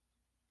another.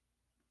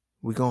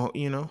 We're going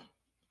to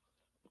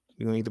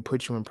either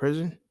put you in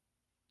prison.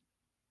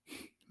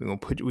 We're going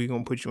to put you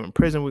in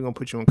prison. We're going to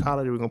put you in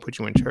college. We're going to put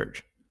you in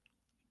church.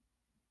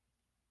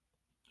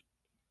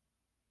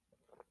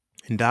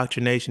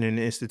 Indoctrination and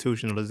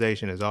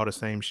institutionalization is all the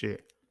same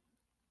shit.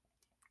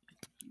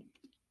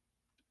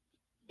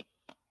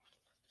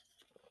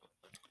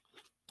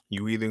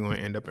 You either going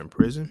to end up in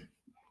prison,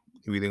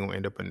 you either going to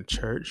end up in the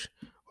church,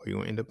 or you're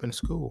going to end up in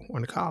school or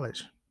in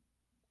college.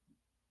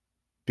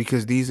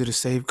 Because these are the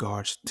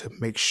safeguards to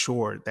make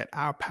sure that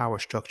our power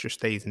structure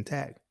stays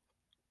intact.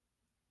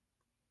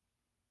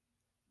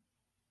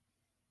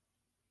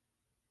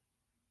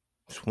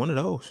 It's one of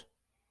those.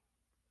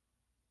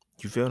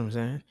 You feel what I'm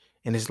saying?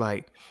 And it's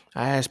like,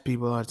 I ask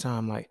people all the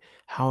time, like,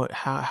 how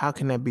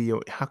can that be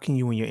how can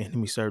you and your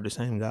enemy serve the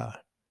same God?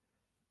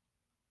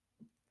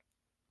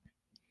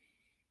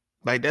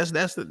 Like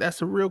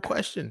that's a real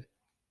question.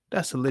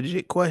 That's a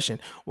legit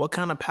question. What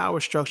kind of power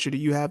structure do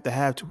you have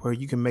to where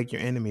you can make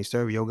your enemy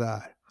serve your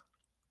God?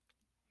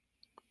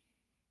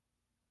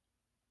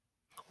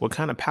 What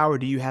kind of power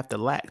do you have to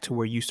lack to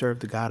where you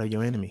serve the God of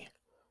your enemy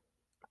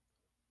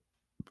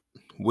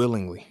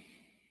willingly?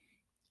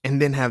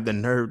 And then have the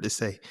nerve to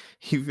say,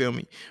 you feel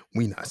me?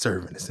 We not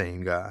serving the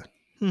same God.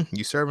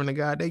 You serving the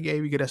God they gave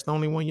you because that's the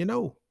only one you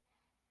know.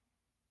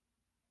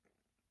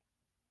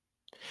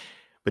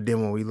 But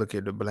then when we look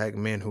at the black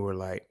men who are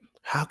like,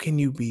 how can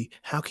you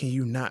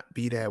not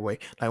be that way?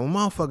 Like when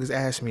motherfuckers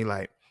ask me,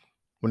 like,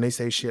 when they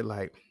say shit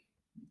like,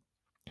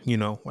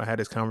 I had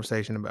this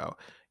conversation about,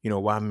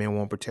 why men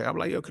won't protect. I'm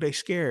like, yo, cause they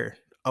scared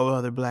of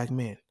other black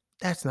men.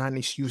 That's not an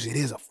excuse. It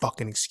is a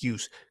fucking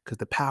excuse because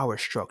the power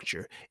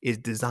structure is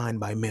designed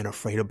by men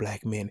afraid of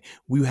black men.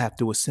 We have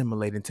to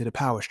assimilate into the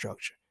power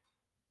structure.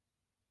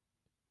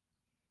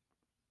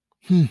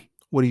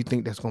 What do you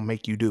think that's going to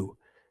make you do?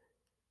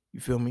 You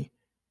feel me?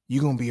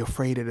 You're going to be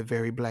afraid of the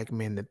very black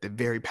men that the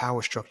very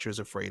power structure is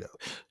afraid of.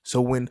 So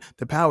when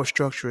the power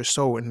structure is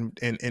so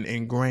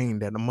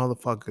ingrained that a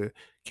motherfucker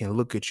can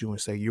look at you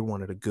and say, you're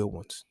one of the good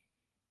ones.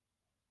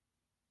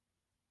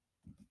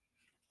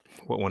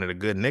 What, one of the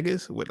good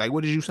niggas? What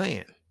are you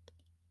saying?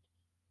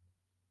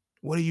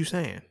 What are you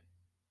saying?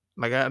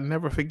 Like, I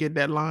never forget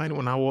that line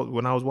when I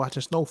was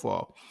watching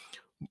Snowfall.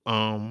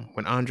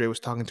 When Andre was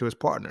talking to his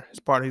partner.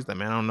 He's like,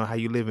 man, I don't know how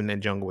you live in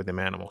that jungle with them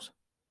animals.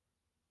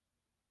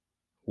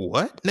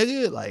 What,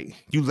 nigga? Like,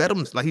 you let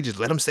him, like, he just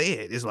let him say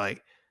it. It's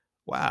like,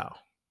 wow.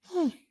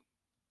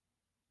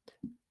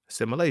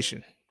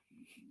 Assimilation.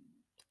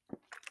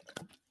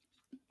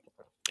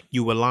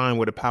 You align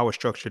with a power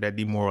structure that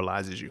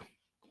demoralizes you.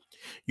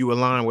 You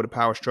align with a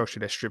power structure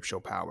that strips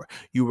your power.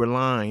 You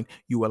align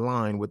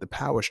with the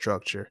power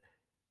structure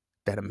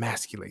that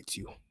emasculates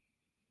you.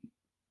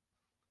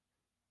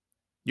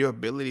 Your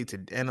ability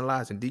to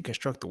analyze and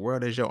deconstruct the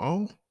world as your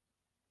own?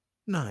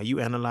 Nah, you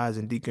analyze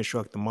and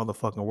deconstruct the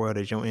motherfucking world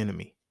as your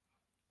enemy.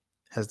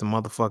 As the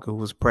motherfucker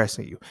who's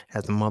oppressing you,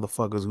 as the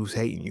motherfuckers who's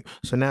hating you.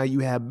 So now you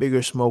have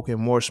bigger smoke and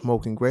more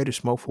smoke and greater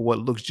smoke for what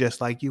looks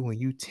just like you, and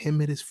you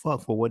timid as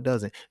fuck for what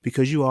doesn't,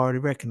 because you already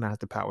recognize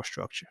the power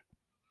structure.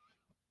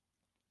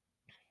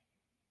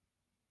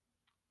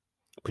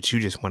 But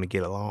you just want to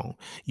get along.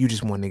 You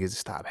just want niggas to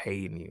stop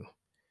hating you.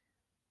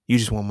 You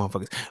just want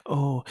motherfuckers,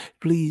 oh,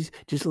 please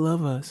just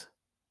love us.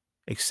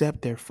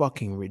 Accept their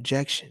fucking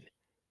rejection.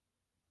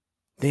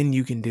 Then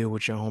you can deal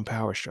with your own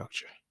power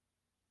structure.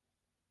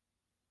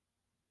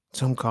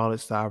 Some call it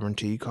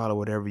sovereignty, call it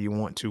whatever you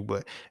want to,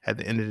 but at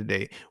the end of the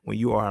day, when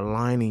you are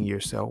aligning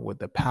yourself with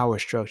the power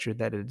structure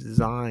that is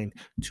designed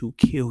to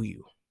kill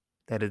you,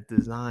 that is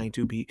designed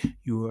to be,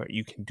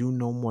 you can do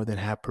no more than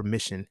have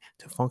permission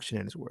to function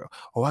in this world.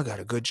 Oh, I got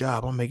a good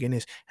job. I'm making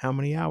this. How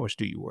many hours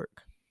do you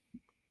work?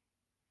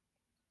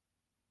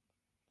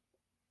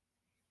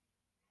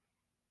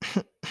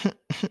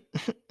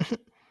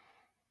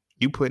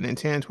 You putting in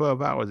 10,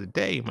 12 hours a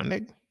day, my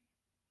nigga.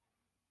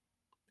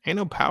 Ain't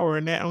no power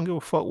in that. I don't give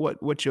a fuck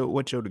what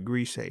your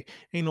degree say.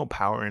 Ain't no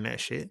power in that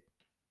shit.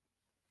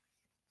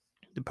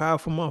 The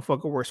powerful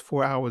motherfucker works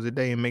 4 hours a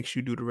day and makes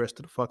you do the rest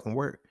of the fucking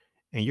work.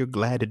 And you're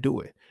glad to do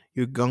it.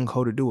 You're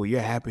gung-ho to do it. You're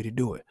happy to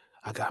do it.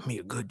 I got me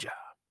a good job.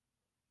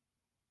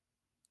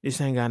 This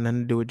ain't got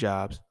nothing to do with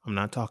jobs. I'm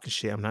not talking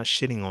shit. I'm not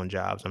shitting on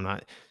jobs. I'm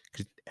not,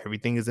 because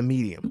everything is a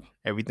medium.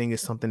 Everything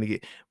is something to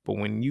get. But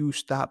when you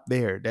stop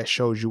there, that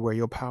shows you where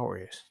your power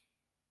is.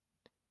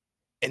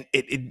 And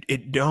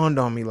it dawned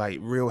on me like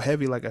real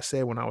heavy, like I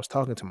said, when I was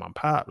talking to my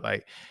pop,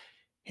 like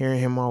hearing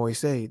him always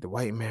say, the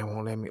white man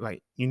won't let me,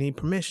 like, you need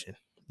permission.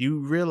 You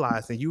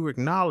realize that you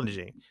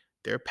acknowledging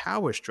their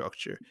power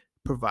structure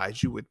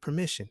provides you with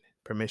permission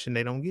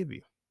they don't give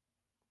you.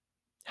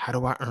 How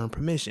do I earn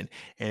permission?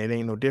 And it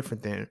ain't no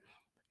different than,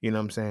 you know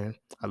what I'm saying?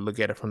 I look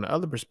at it from the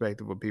other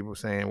perspective of people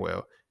saying,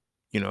 well,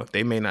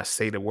 they may not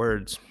say the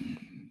words,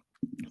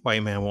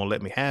 white man won't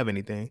let me have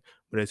anything,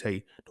 but they tell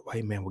you, the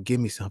white man will give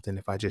me something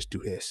if I just do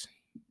this.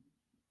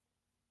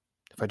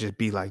 If I just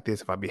be like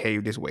this, if I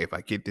behave this way, if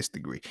I get this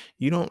degree.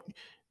 You don't,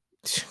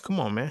 come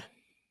on, man.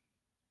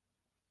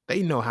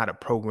 They know how to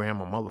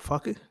program a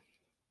motherfucker.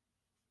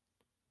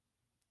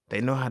 They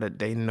know how to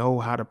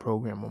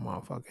program a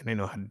motherfucker, and they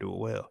know how to do it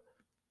well.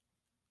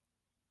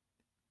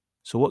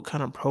 So what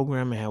kind of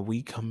programming have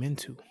we come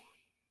into?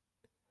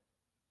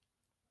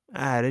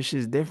 This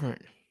shit's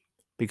different.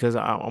 Because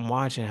I'm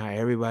watching how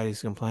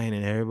everybody's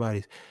complaining.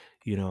 Everybody's,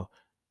 you know,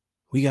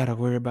 we got to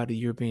worry about the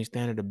European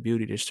standard of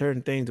beauty. There's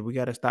certain things that we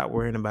got to stop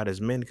worrying about as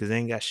men because they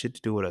ain't got shit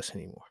to do with us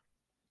anymore.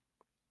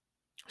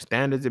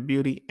 Standards of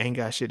beauty ain't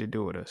got shit to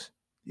do with us.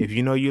 If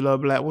you know you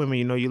love black women,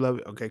 you know you love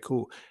it. Okay,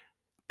 cool.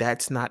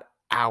 That's not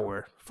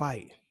our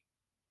fight.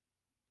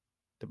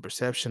 The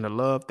perception of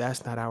love,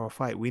 that's not our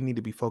fight. We need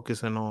to be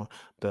focusing on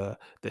the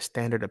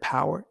standard of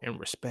power and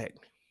respect.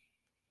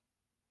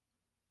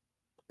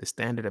 The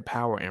standard of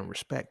power and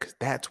respect,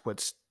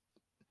 because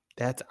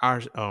that's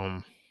our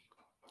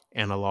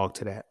analog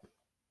to that.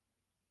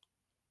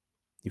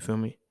 You feel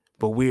me?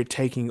 But we're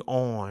taking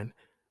on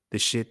the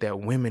shit that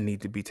women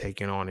need to be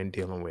taking on and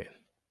dealing with.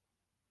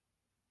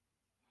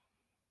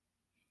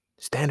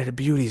 Standard of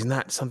beauty is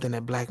not something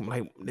that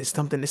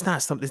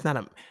it's not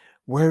a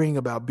worrying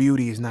about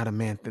beauty is not a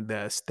man.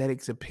 The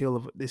aesthetics appeal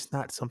of it's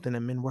not something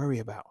that men worry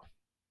about.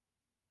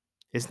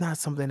 It's not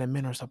something that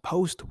men are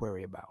supposed to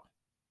worry about.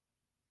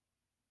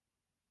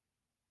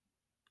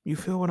 You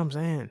feel what I'm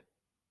saying?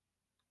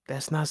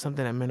 That's not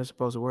something that men are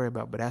supposed to worry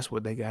about, but that's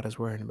what they got us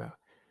worrying about.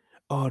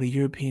 Oh, the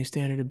European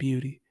standard of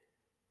beauty.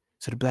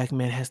 So the black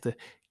man has to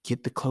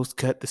get the close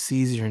cut, the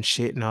Caesar and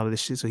shit and all of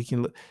this shit so he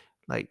can look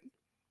like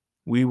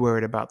we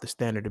worried about the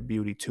standard of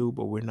beauty too,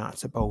 but we're not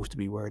supposed to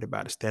be worried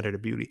about the standard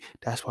of beauty.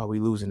 That's why we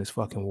losing this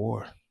fucking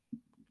war.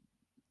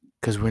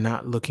 Because we're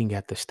not looking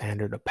at the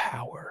standard of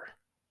power.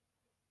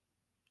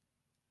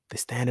 The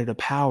standard of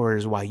power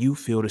is why you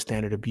feel the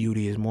standard of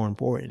beauty is more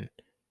important.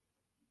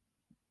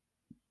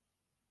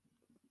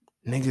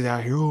 Niggas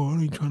out here, oh,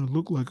 I ain't trying to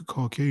look like a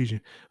Caucasian.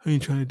 I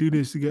ain't trying to do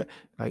this.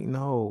 Like,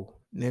 no,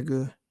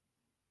 nigga.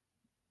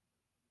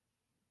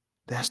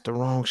 That's the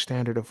wrong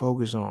standard to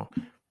focus on.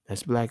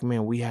 As black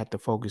men, we had to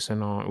focus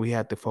on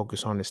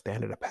the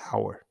standard of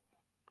power.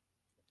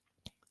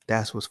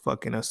 That's what's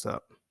fucking us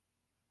up.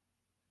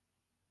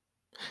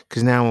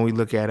 Because now when we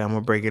look at it, I'm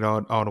going to break it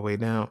all the way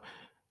down.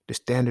 The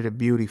standard of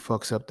beauty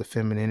fucks up the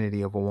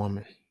femininity of a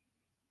woman.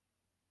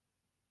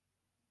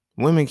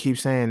 Women keep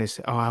saying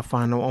this, oh, I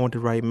want the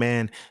right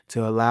man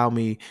to allow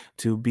me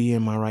to be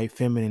in my right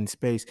feminine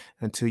space.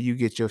 Until you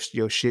get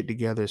your shit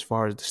together as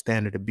far as the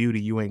standard of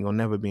beauty, you ain't gonna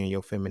never be in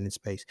your feminine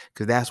space.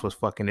 Because that's what's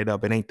fucking it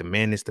up. It ain't the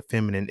men, it's the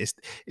feminine.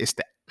 It's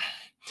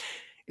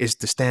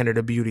the standard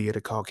of beauty of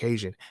the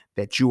Caucasian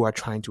that you are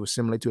trying to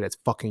assimilate to that's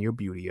fucking your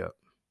beauty up.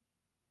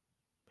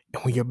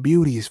 And when your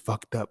beauty is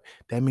fucked up,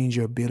 that means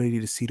your ability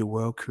to see the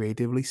world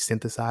creatively,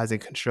 synthesize, and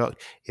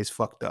construct is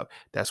fucked up.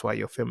 That's why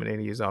your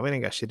femininity is off. It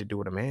ain't got shit to do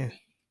with a man.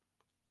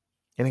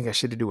 It ain't got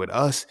shit to do with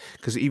us.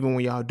 Because even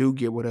when y'all do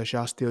get with us,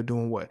 y'all still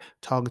doing what?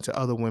 Talking to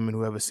other women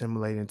who have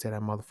assimilated into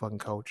that motherfucking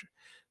culture.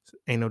 So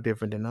ain't no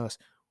different than us.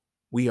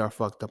 We are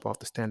fucked up off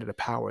the standard of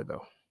power,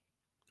 though.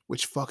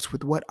 Which fucks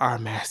with what? Our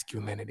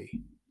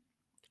masculinity.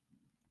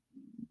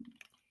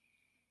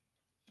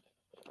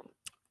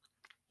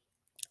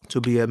 To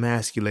be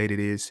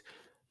emasculated is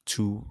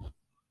to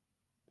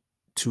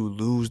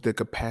lose the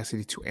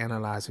capacity to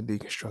analyze and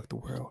deconstruct the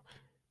world.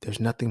 There's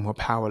nothing more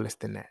powerless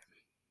than that.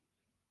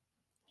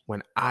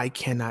 When I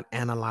cannot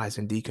analyze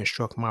and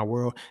deconstruct my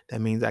world,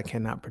 that means I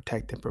cannot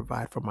protect and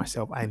provide for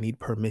myself. I need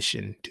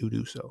permission to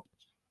do so.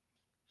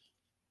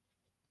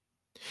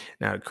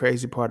 Now, the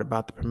crazy part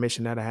about the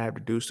permission that I have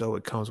to do so,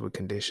 it comes with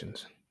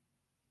conditions.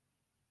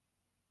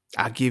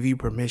 I give you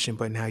permission,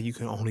 but now you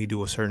can only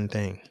do a certain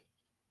thing.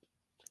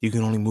 You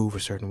can only move a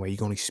certain way. You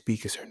can only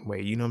speak a certain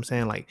way. You know what I'm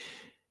saying? Like,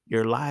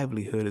 your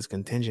livelihood is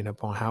contingent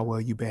upon how well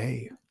you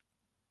behave.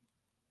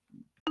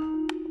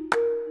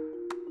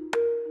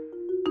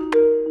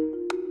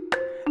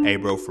 Hey,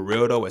 bro, for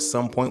real though, at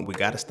some point we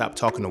gotta stop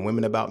talking to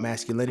women about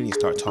masculinity and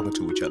start talking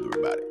to each other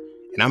about it.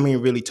 And I mean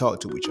really talk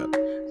to each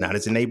other. Not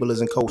as enablers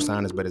and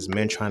co-signers, but as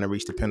men trying to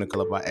reach the pinnacle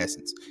of our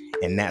essence.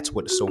 And that's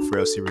what the So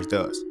Frail series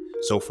does.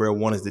 So Frail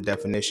 1 is the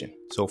definition.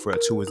 So Frail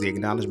 2 is the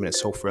acknowledgement. And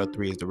So Frail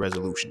 3 is the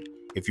resolution.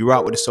 If you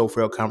rock with the So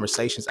Frail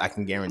conversations, I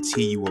can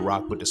guarantee you will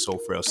rock with the So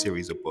Frail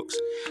series of books.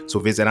 So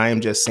visit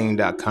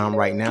IamJustSaying.com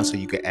right now so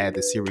you can add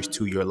the series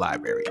to your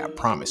library. I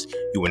promise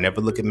you will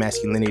never look at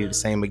masculinity the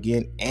same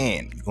again,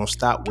 and you're going to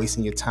stop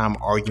wasting your time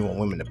arguing with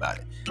women about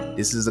it.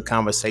 This is a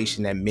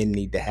conversation that men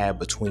need to have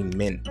between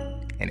men,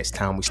 and it's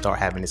time we start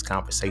having this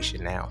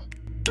conversation now.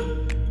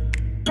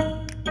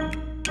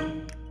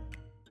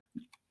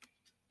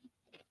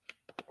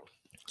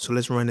 So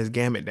let's run this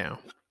gamut down.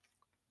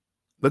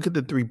 Look at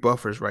the 3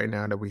 buffers right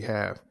now that we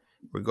have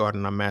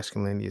regarding our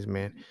masculinity as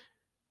men.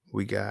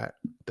 We got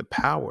the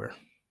power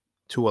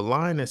to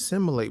align and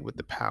assimilate with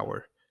the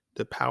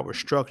power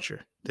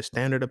structure, the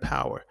standard of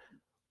power.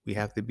 We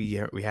have to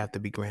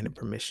be granted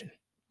permission.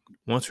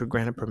 Once we're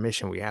granted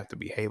permission, we have to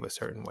behave a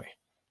certain way.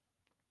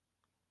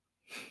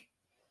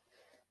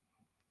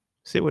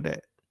 Sit with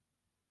that.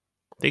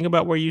 Think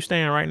about where you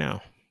stand right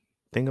now.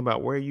 Think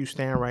about where you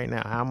stand right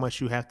now, how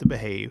much you have to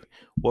behave,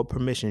 what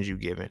permissions you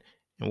given,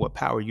 and what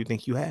power you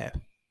think you have.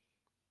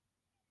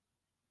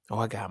 Oh,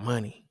 I got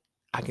money.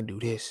 I can do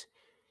this.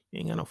 You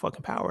ain't got no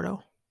fucking power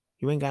though.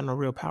 You ain't got no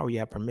real power. You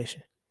have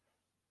permission.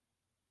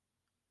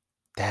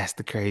 That's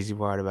the crazy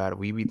part about it.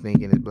 We be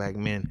thinking as black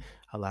men,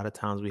 a lot of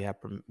times we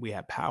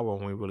have power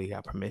when we really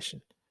got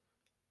permission.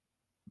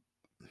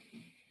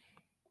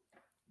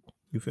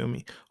 You feel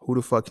me? Who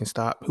the fuck can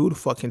stop? Who the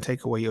fuck can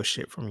take away your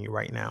shit from you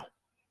right now?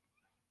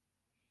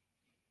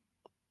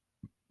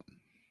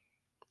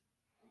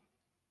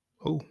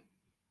 Who?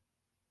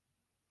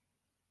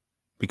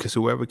 Because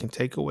whoever can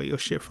take away your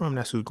shit from,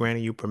 that's who's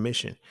granting you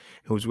permission.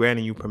 Who's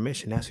granting you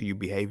permission, that's who you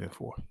behaving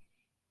for.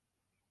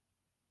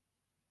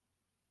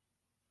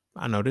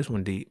 I know this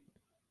one deep.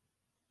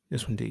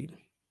 This one deep.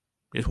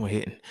 This one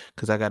hitting.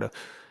 Cause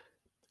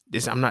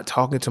I'm not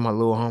talking to my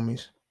little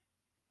homies.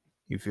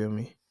 You feel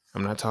me?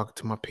 I'm not talking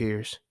to my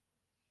peers.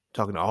 I'm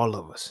talking to all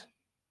of us.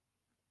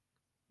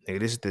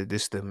 Nigga,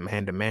 this the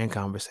man to man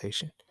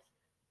conversation.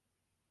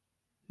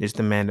 This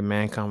the man to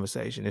man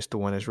conversation. It's the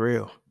one that's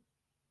real.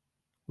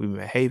 We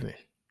behaving.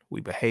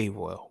 We behave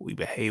well. We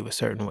behave a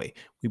certain way.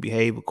 We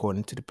behave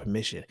according to the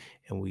permission,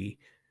 and we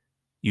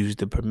use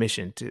the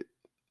permission to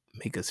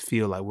make us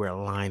feel like we're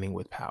aligning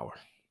with power.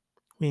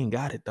 We ain't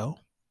got it though,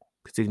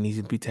 because it needs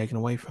to be taken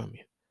away from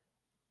you.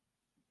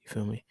 You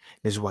feel me?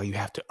 This is why you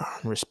have to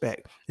earn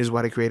respect. This is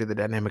why they created the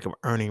dynamic of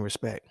earning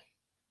respect.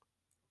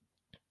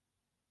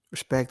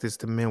 Respect is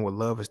the men with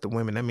love is the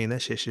women. I mean,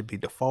 that shit should be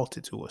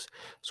defaulted to us.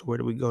 So where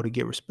do we go to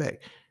get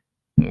respect?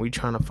 When we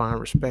trying to find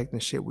respect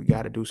and shit, we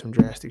got to do some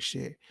drastic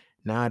shit.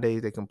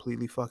 Nowadays, they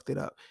completely fucked it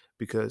up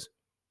because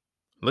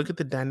look at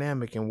the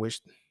dynamic in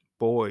which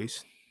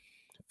boys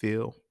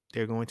feel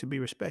they're going to be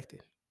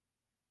respected.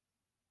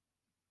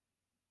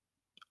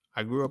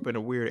 I grew up in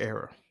a weird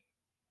era.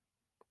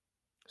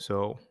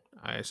 So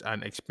I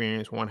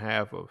experienced one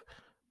half of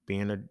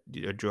being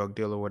a drug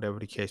dealer, whatever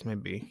the case may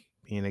be,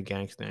 being a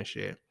gangster and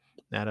shit.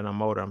 Now that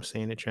I'm older, I'm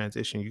seeing the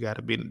transition. You got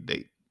to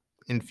they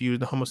infuse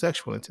the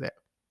homosexual into that.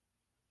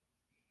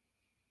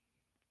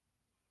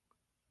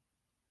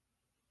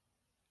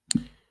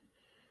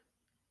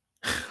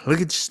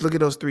 Look at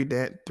those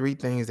three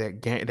things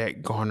that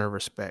garner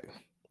respect.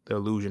 The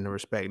illusion of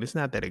respect. It's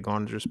not that it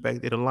garners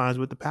respect. It aligns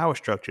with the power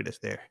structure that's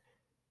there.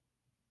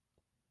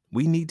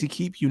 We need to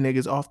keep you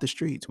niggas off the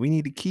streets. We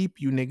need to keep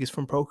you niggas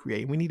from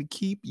procreating. We need to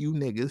keep you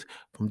niggas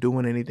from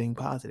doing anything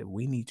positive.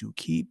 We need to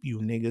keep you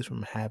niggas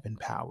from having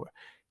power.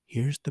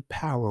 Here's the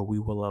power we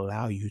will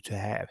allow you to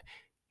have.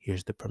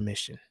 Here's the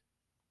permission.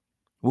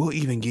 We'll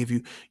even give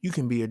you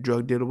can be a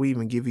drug dealer. We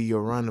even give you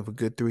your run of a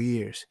good 3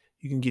 years.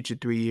 You can get your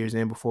 3 years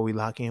in before we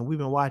lock in. We've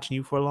been watching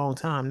you for a long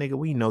time, nigga.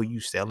 We know you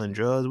selling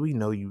drugs. We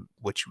know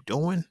what you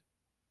doing.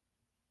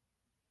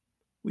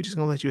 We just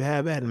gonna let you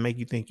have that and make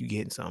you think you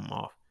getting something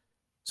off.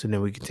 So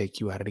then we can take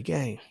you out of the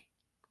game.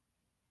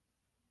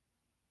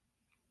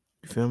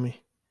 You feel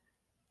me?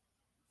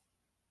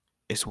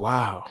 It's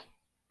wild.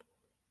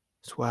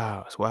 It's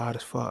wild. It's wild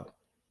as fuck.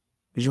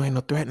 Because you ain't no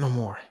threat no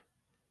more.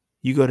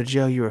 You go to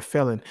jail, you're a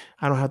felon.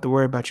 I don't have to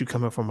worry about you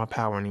coming for my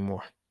power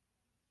anymore.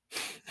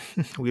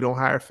 We don't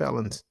hire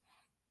felons.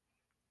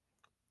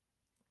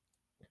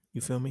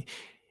 You feel me?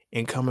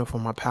 And coming for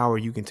my power,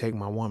 you can take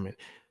my woman.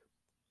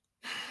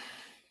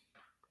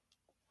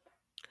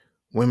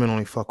 Women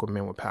only fuck with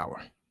men with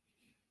power.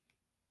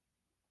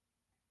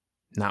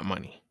 Not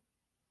money.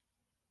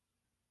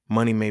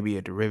 Money may be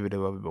a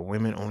derivative of it, but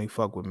women only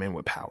fuck with men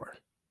with power.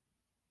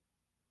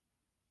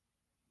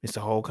 It's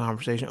the whole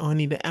conversation. Oh, I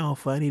need the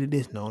alpha. I need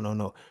this.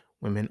 No.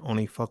 Women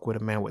only fuck with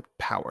a man with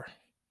power.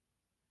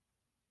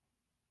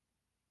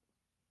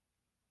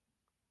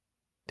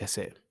 That's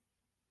it.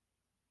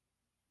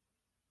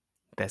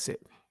 That's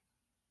it.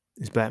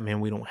 As black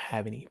men, we don't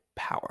have any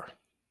power.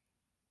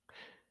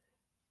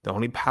 The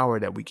only power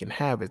that we can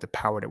have is the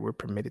power that we're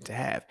permitted to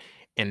have.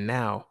 And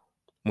now,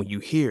 when you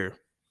hear,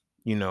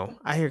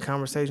 I hear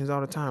conversations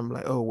all the time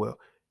like, oh, well,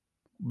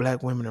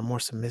 black women are more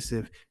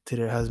submissive to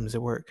their husbands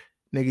at work.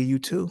 Nigga, you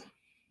too.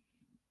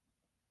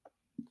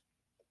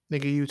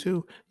 Nigga, you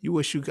too.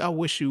 I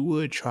wish you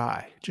would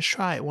try. Just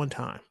try it one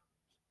time.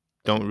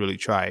 Don't really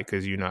try it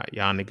because y'all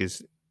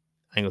niggas,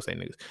 I ain't gonna say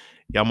niggas.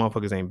 Y'all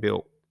motherfuckers ain't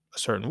built a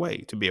certain way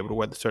to be able to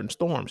weather certain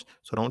storms.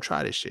 So don't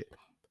try this shit.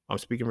 I'm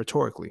speaking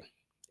rhetorically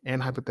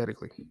and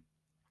hypothetically,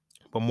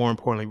 but more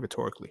importantly,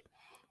 rhetorically.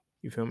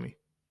 You feel me?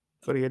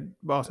 Go to your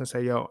boss and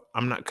say, yo,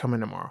 I'm not coming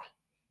tomorrow.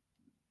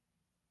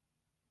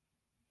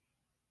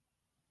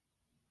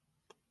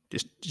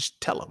 Just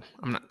tell them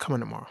I'm not coming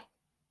tomorrow.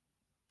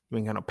 You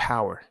ain't got no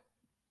power.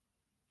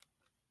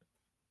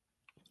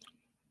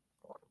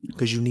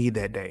 Because you need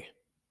that day.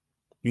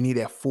 You need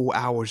that full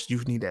hours. You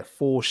need that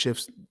full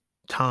shifts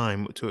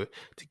time to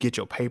get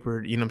your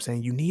paper. You know what I'm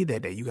saying? You need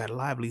that day. You got a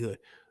livelihood.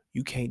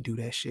 You can't do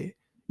that shit.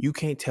 You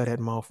can't tell that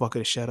motherfucker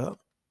to shut up.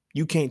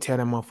 You can't tell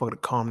that motherfucker to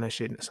calm that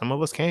shit. Some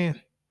of us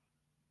can.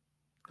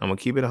 I'm gonna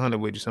keep it 100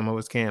 with you. Some of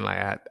us can.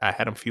 Like I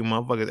had a few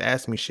motherfuckers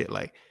ask me shit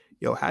like,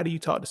 "Yo, how do you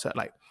talk to such?"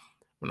 Like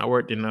when I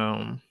worked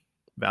in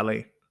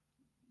valet,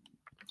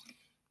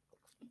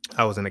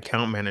 I was an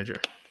account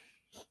manager,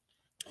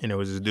 and there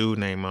was this dude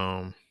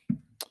named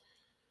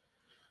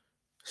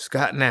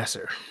Scott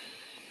Nasser.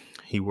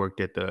 He was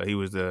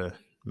the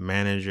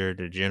manager,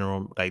 the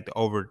general, like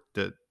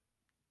the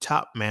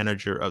top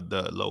manager of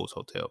the Lowe's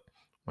Hotel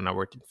when I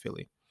worked in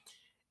Philly.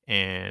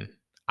 And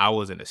I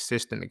was an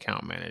assistant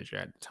account manager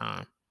at the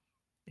time.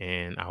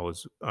 And I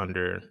was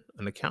under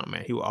an account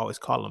man. He would always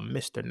call him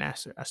Mr.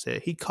 Nasser. I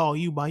said, he call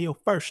you by your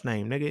first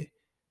name, nigga.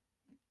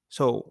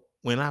 So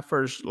when I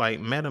first like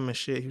met him and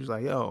shit, he was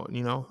like, yo,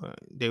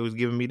 they was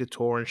giving me the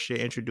tour and shit,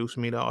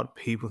 introducing me to all the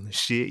people and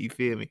shit. You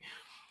feel me?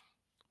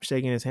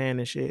 Shaking his hand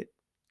and shit.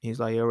 He's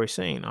like, you already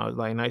seen. I was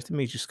like, nice to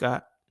meet you,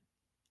 Scott.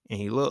 And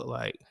he looked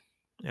like,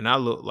 and I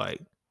looked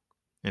like,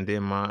 and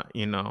then my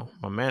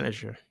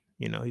manager,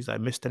 he's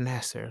like, Mr.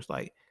 Nasser. It's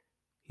like,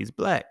 he's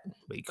black,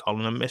 but he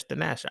calling him Mr.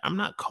 Nasser. I'm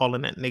not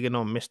calling that nigga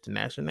no Mr.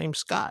 Nasser. Name's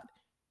Scott.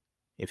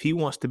 If he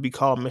wants to be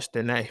called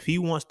Mr. Nasser, if he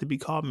wants to be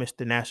called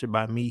Mr. Nasser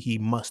by me, he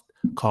must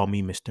call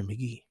me Mr.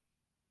 McGee.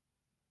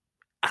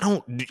 I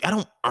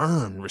don't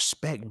earn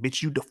respect,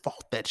 bitch. You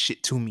default that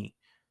shit to me.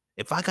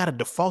 If I gotta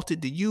default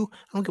it to you,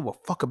 I don't give a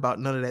fuck about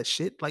none of that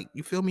shit. Like,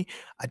 you feel me?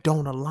 I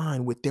don't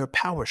align with their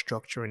power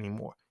structure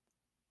anymore.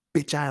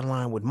 Bitch, I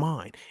align with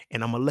mine.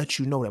 And I'm gonna let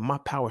you know that my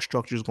power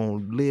structure is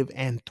gonna live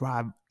and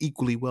thrive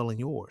equally well in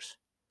yours.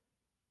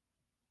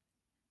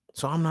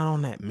 So I'm not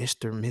on that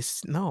Mr.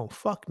 Miss. No,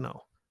 fuck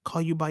no.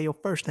 Call you by your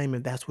first name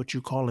if that's what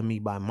you're calling me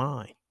by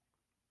mine.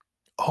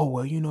 Oh,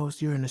 well,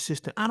 you're an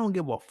assistant. I don't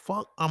give a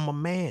fuck. I'm a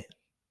man.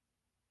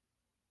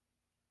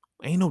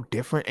 Ain't no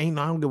different. I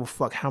don't give a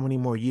fuck how many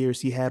more years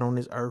he had on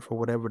this earth or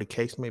whatever the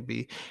case may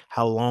be,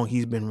 how long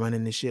he's been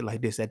running this shit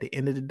like this. At the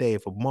end of the day,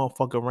 if a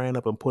motherfucker ran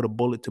up and put a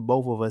bullet to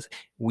both of us,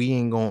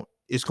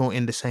 it's gonna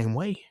end the same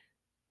way.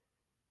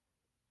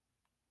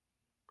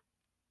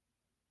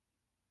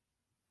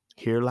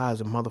 Here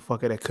lies a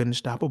motherfucker that couldn't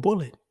stop a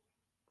bullet.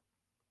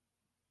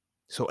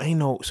 So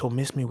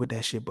miss me with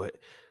that shit, but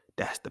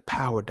that's the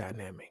power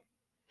dynamic.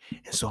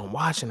 And so I'm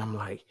watching, I'm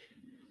like,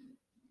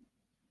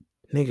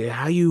 nigga,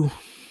 how you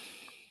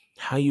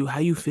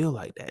feel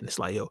like that? And it's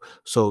like, yo,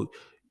 so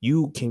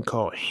you can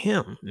call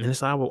him. And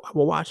it's like, I will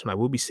watch him. Like,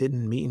 we'll be sitting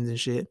in meetings and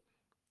shit.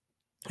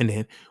 And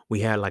then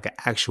we had like an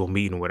actual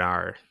meeting with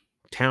our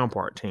town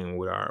park team,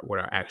 with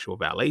our actual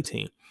valet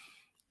team.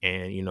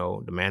 And,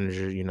 the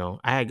manager,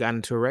 I had gotten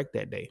into a wreck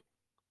that day.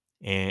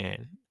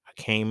 And I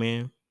came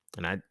in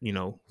and I,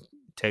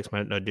 text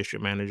my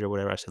district manager or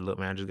whatever. I said, look,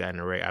 man, I just got in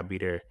a wreck. I'll be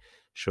there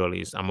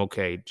shortly. I'm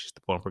okay. Just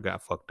the bumper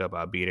got fucked up.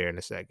 I'll be there in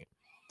a second.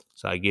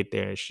 So I get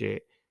there and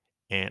shit.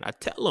 And I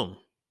tell them.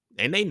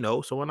 And they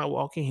know. So when I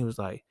walk in, he was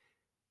like,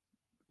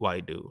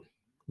 white dude.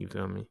 You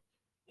feel me?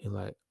 He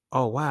like,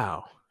 oh,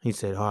 wow. He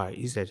said, all right.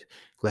 He said,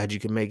 glad you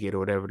can make it or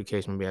whatever the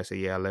case may be. I said,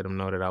 yeah, I let him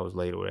know that I was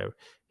late or whatever.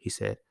 He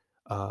said,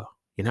 you're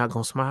not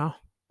going to smile?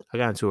 I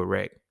got into a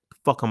wreck. The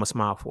fuck I'm going to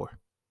smile for?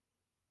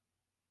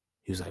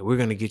 He was like, we're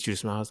going to get you to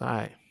smile. I was like, all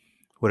right,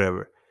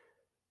 whatever.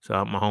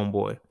 So my own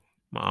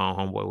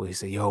homeboy, he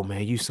said, yo,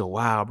 man, you so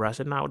wild, bro. I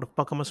said, nah, what the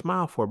fuck I'm going to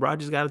smile for, bro? I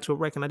just got into a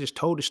wreck and I just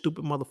told this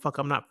stupid motherfucker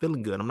I'm not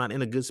feeling good. I'm not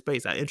in a good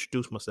space. I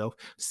introduced myself,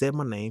 said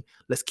my name.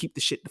 Let's keep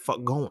the shit the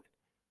fuck going.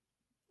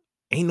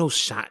 Ain't no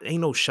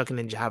shucking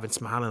and jiving,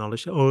 smiling, all this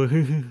shit. Oh,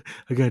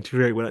 I got too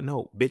right. Well,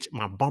 no, bitch,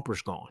 my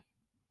bumper's gone.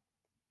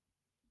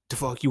 The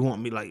fuck you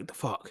want me like the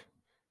fuck?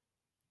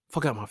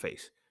 Fuck out my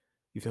face.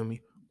 You feel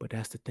me? But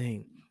that's the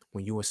thing.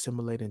 When you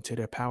assimilate into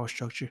their power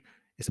structure,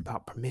 it's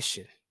about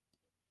permission.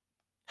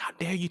 How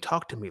dare you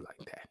talk to me like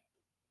that?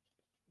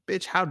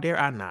 Bitch, how dare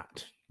I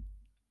not?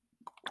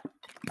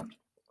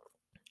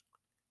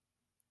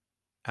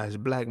 As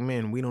black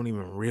men, we don't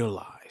even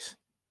realize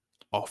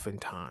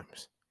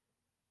oftentimes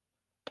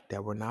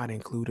that we're not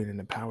included in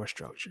the power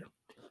structure.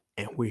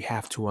 And we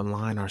have to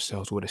align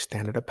ourselves with a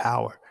standard of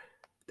power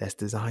that's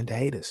designed to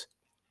hate us.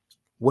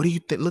 What do you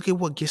think? Look at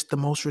what gets the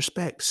most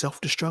respect.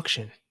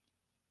 Self-destruction.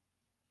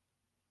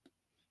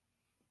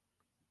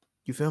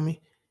 You feel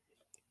me?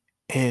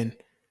 And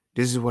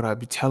this is what I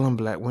be telling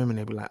black women.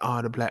 They be like,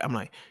 oh, the black. I'm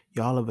like,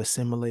 y'all have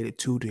assimilated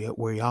too to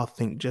where y'all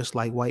think just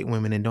like white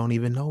women and don't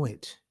even know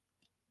it.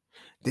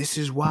 This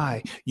is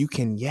why you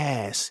can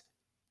yas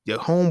your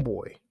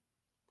homeboy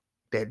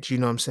that, you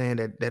know what I'm saying,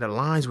 that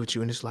aligns with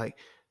you. And it's like,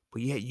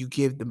 but yet you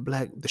give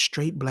the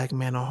straight black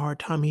man a hard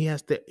time. He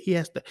has to.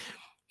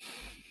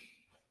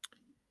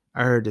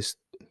 I heard this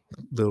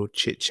little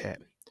chit chat.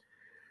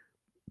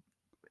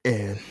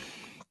 And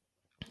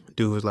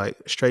dude was like,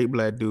 straight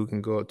black dude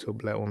can go up to a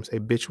black woman and say,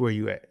 bitch, where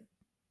you at?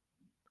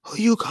 Who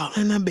you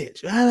calling a bitch?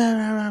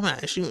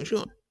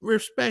 Shoot.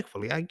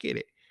 Respectfully, I get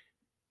it.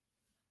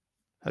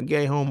 A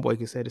gay homeboy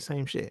can say the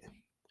same shit.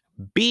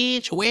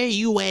 Bitch, where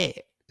you at?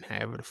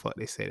 However the fuck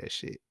they say that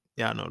shit.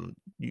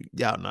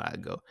 y'all know how I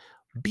go.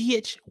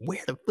 Bitch,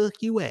 where the fuck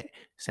you at?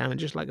 Sounded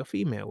just like a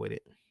female with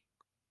it.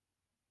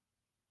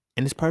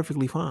 And it's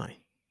perfectly fine.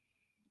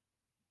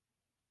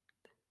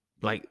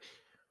 Like,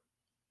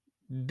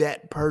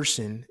 that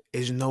person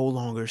is no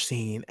longer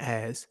seen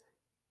as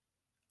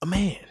a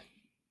man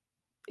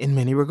in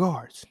many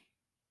regards.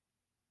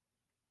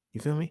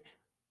 You feel me?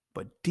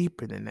 But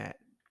deeper than that,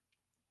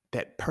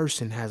 that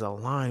person has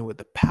aligned with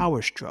the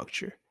power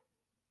structure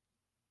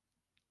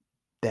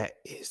that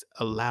is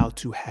allowed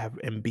to have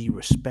and be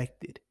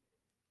respected.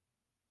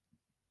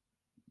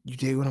 You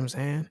dig what I'm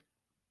saying?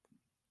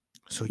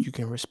 So you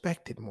can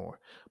respect it more.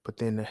 But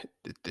then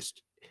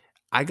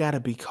I gotta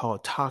be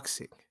called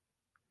toxic.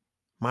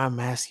 My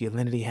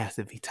masculinity has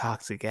to be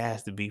toxic. It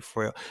has to be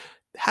frail.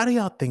 How do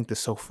y'all think the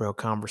So Frail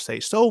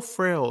conversation? So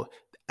Frail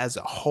as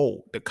a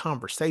whole, the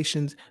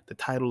conversations, the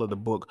title of the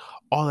book,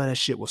 all of that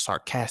shit was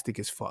sarcastic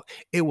as fuck.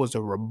 It was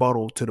a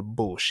rebuttal to the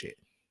bullshit.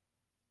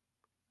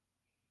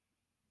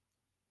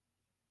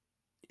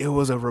 It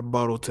was a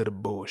rebuttal to the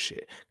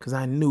bullshit. Cause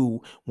I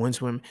knew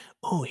once when,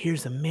 oh,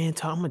 here's a man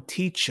talk, I'm gonna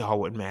teach y'all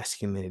what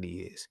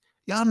masculinity is.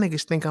 Y'all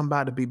niggas think I'm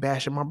about to be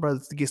bashing my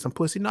brothers to get some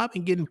pussy. No, I've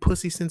been getting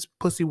pussy since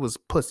pussy was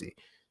pussy.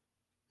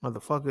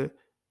 Motherfucker.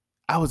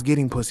 I was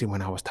getting pussy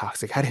when I was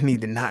toxic. I didn't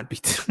need to not be.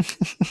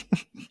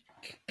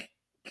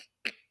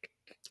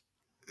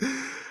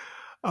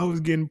 I was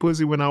getting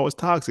pussy when I was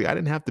toxic. I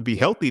didn't have to be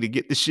healthy to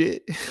get the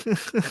shit.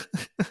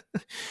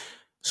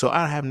 So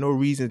I have no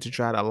reason to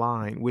try to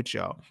align with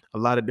y'all.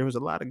 There was a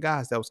lot of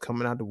guys that was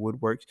coming out the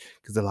woodwork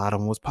because a lot of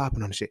them was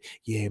popping on the shit.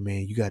 Yeah,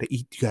 man, you gotta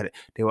eat. You gotta.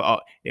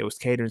 They was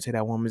catering to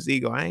that woman's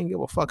ego. I ain't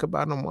give a fuck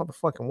about no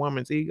motherfucking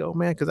woman's ego,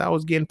 man, because I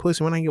was getting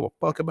pussy when I didn't give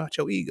a fuck about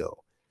your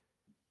ego.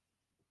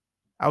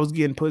 I was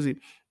getting pussy.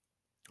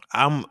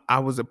 I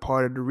was a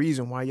part of the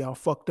reason why y'all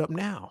fucked up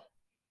now.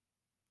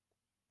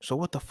 So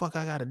what the fuck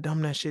I gotta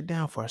dumb that shit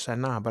down for? I said,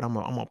 nah, but I'm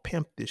gonna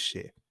pimp this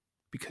shit.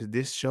 Because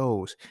this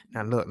shows.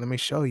 Now look, let me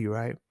show you,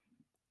 right?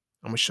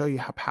 I'm gonna show you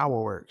how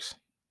power works.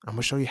 I'm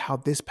gonna show you how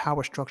this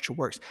power structure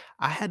works.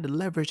 I had to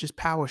leverage this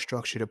power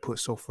structure to put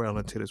So Frail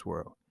into this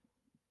world.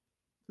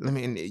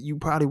 And you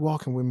probably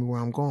walking with me where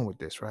I'm going with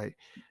this, right?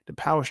 The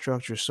power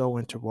structure is so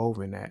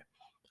interwoven that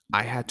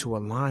I had to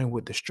align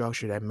with the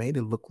structure that made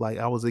it look like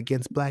I was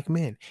against black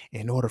men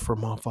in order for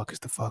motherfuckers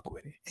to fuck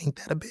with it. Ain't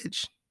that a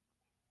bitch?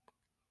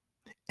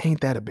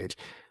 Ain't that a bitch?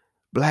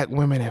 Black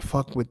women that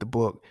fucked with the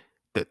book,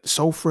 the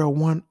So Frail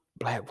one,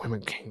 black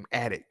women came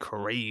at it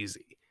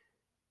crazy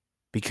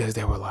because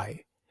they were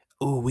like,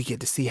 oh, we get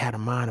to see how the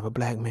mind of a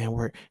black man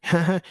work.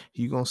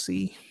 You gonna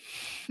see?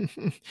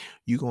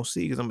 You gonna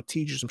see, because I'm gonna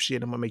teach you some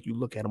shit. I'm gonna make you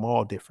look at them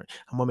all different.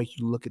 I'm gonna make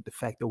you look at the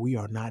fact that we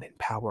are not in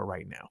power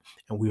right now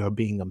and we are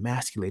being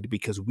emasculated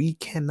because we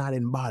cannot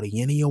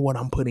embody any of what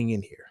I'm putting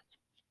in here.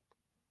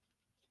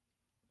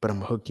 But I'm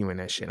gonna hook you in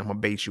that shit. I'm gonna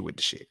bait you with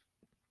the shit.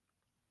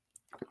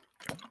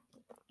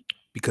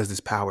 Because this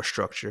power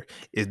structure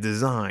is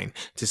designed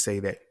to say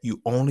that you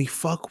only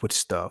fuck with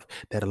stuff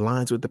that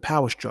aligns with the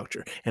power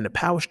structure. And the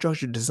power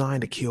structure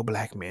designed to kill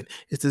black men.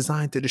 It's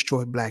designed to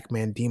destroy black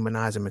men,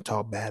 demonize them, and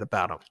talk bad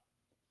about them.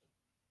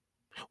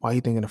 Why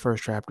you think in the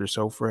first chapter is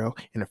So Frail?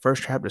 In the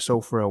first chapter,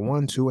 So Frail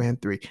 1, 2, and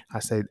 3, I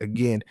said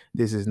again,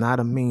 this is not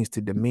a means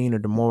to demean or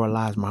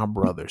demoralize my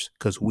brothers,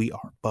 because we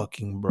are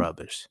fucking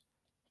brothers.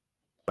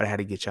 But I had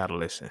to get y'all to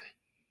listen.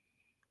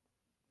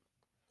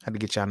 I had to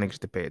get y'all niggas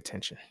to pay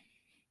attention.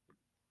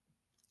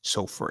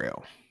 So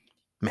Frail.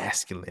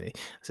 Masculinity. I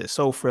said,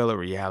 So Frail, a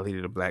reality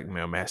to the black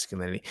male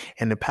masculinity.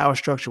 And the power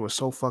structure was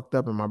so fucked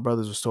up and my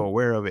brothers were so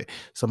aware of it.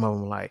 Some of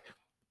them were like,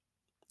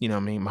 you know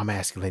what I mean? My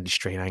masculinity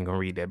straight. I ain't gonna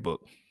read that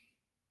book.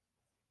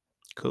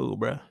 Cool,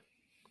 bruh.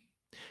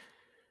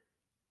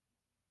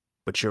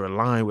 But you're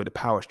aligned with the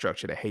power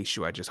structure that hates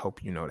you. I just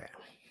hope you know that.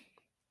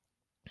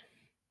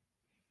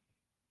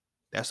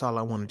 That's all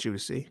I wanted you to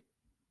see.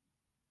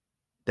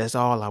 That's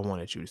all I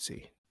wanted you to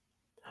see.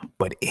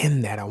 But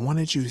in that, I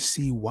wanted you to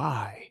see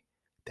why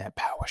that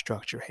power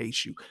structure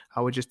hates you.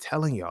 I was just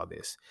telling y'all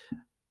this.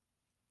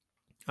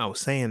 I was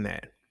saying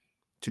that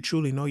to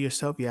truly know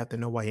yourself, you have to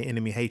know why your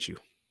enemy hates you.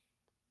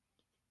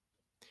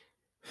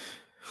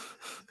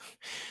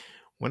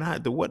 When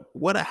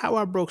how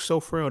I broke So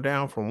Frail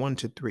down from 1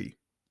 to 3,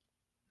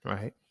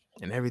 right?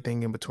 And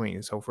everything in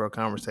between, So Frail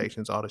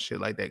conversations, all the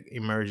shit like that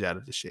emerged out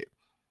of the shit.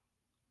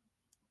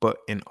 But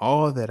in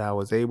all that I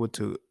was able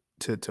to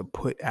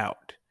put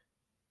out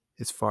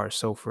as far as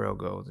So Frail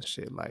goes and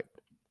shit, like,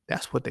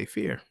 that's what they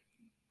fear.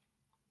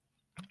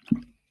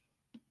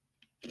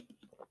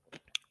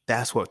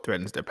 That's what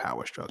threatens their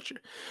power structure.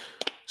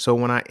 So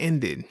when I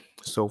ended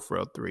So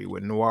Frail 3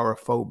 with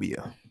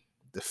noiriphobia,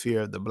 the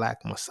fear of the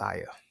black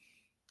messiah,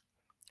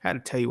 I had to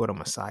tell you what a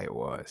messiah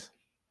was.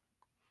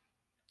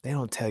 They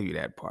don't tell you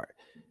that part.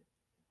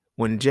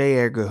 When J.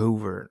 Edgar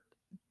Hoover,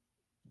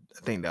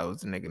 I think that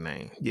was the nigga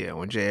name. Yeah,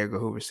 when J. Edgar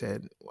Hoover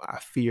said, I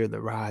fear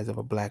the rise of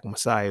a black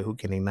messiah who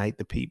can ignite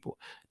the people.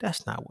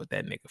 That's not what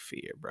that nigga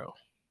feared, bro.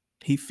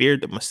 He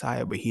feared the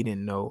messiah, but he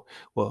didn't know.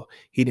 Well,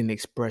 he didn't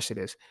express it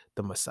as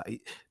the messiah.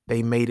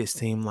 They made it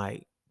seem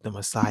like the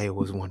messiah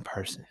was one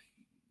person.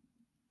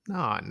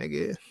 Nah,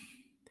 nigga.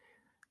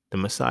 The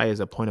Messiah is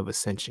a point of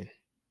ascension.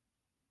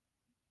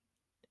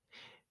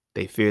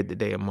 They feared the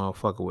day a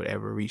motherfucker would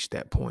ever reach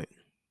that point.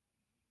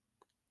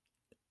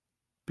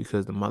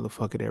 Because the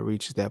motherfucker that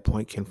reaches that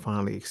point can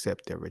finally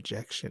accept their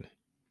rejection.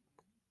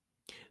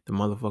 The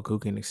motherfucker who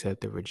can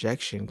accept their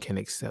rejection can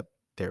accept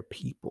their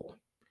people.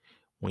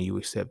 When you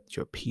accept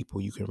your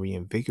people, you can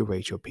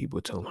reinvigorate your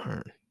people to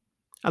learn.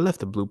 I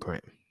left the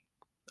blueprint.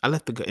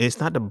 It's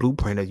not the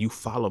blueprint that you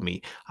follow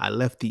me. I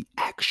left the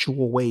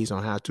actual ways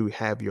on how to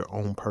have your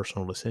own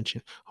personal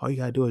ascension. All you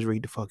gotta do is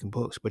read the fucking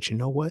books. But you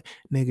know what?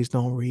 Niggas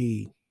don't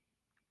read.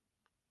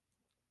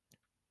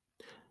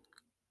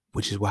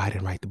 Which is why I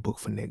didn't write the book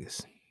for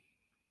niggas.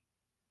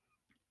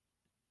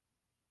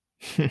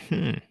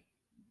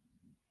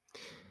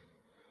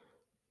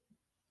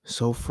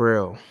 So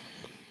Frail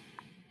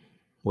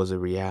was a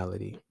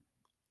reality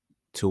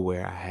to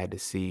where I had to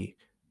see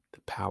the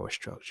power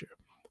structure.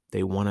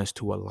 They want us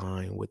to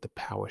align with the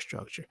power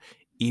structure.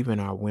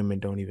 Even our women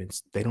don't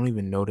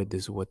even know that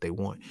this is what they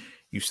want.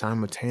 You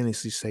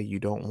simultaneously say you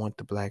don't want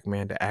the black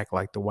man to act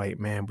like the white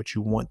man, but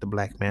you want the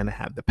black man to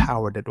have the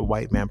power that the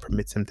white man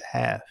permits him to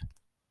have.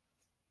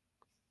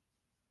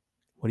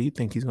 What do you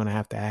think he's going to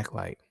have to act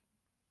like?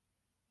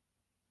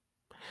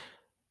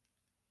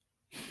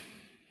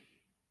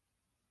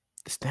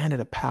 The standard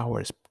of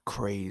power is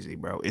crazy,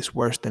 bro. It's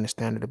worse than the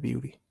standard of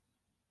beauty.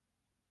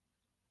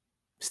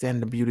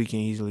 Standard of beauty can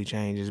easily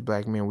change. As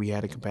black men, we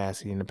had the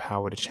capacity and the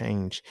power to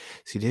change.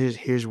 See,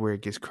 here's where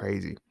it gets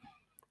crazy.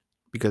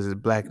 Because as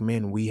black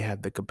men, we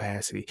have the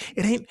capacity.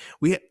 I'm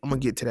gonna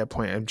get to that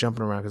point. I'm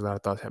jumping around because a lot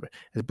of thoughts happen.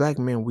 As black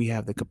men, we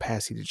have the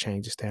capacity to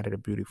change the standard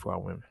of beauty for our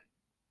women.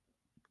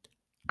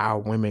 Our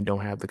women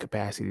don't have the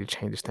capacity to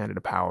change the standard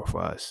of power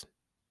for us.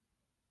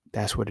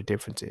 That's where the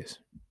difference is.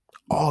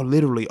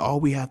 Literally, all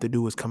we have to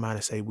do is come out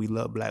and say we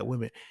love black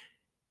women.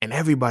 And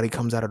everybody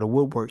comes out of the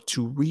woodwork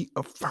to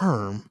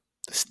reaffirm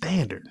the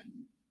standard.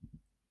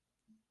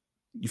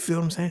 You feel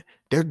what I'm saying?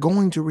 They're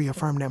going to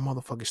reaffirm that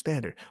motherfucking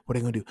standard. What are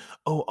they going to do?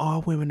 Oh,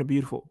 all women are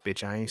beautiful.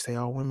 Bitch, I ain't say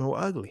all women were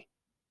ugly.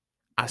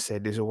 I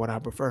said, this is what I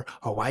prefer.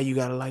 Oh, why you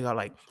gotta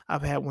like,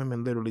 I've had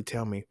women literally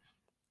tell me,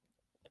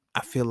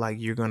 I feel like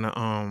you're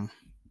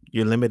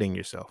limiting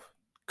yourself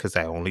because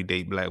I only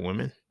date black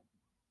women.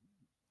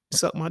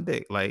 Suck my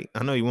dick. Like,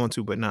 I know you want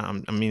to, but nah,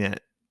 I mean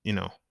that,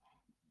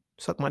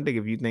 suck my dick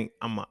if you think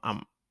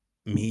I'm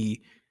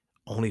me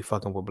only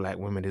fucking with black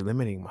women is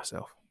limiting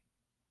myself.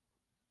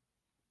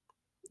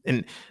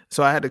 And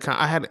so I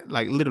had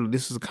like literally,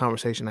 this is a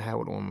conversation I had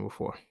with a woman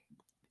before.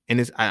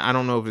 And I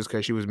don't know if it's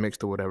because she was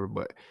mixed or whatever,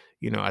 but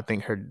I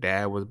think her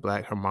dad was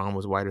black, her mom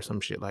was white or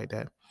some shit like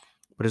that.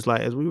 But it's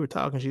like, as we were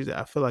talking, she said,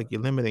 I feel like you're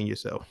limiting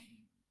yourself.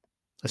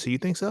 I said, you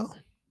think so?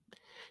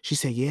 She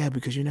said, yeah,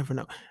 because you never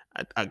know.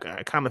 I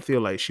kind of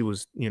feel like she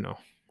was, in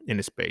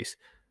the space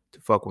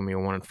to fuck with me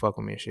or wanted to fuck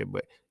with me and shit,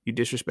 but you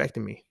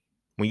disrespecting me.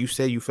 When you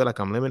say you feel like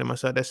I'm limiting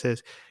myself, that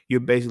says you're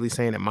basically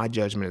saying that my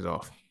judgment is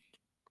off.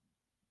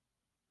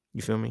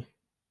 You feel me?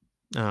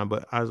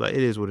 But I was like,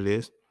 it is what it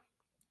is.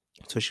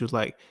 So she was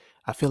like,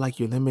 I feel like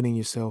you're limiting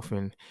yourself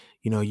and,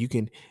 you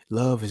can,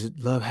 love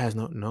has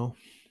no.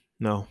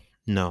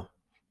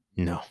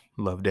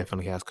 Love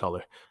definitely has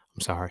color.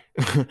 I'm sorry.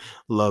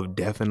 Love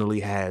definitely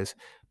has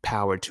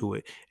power to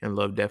it. And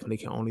love definitely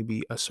can only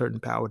be a certain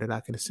power that I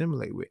can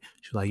assimilate with.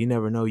 She's like, you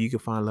never know. You can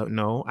find love.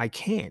 No, I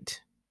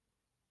can't.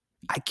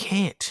 I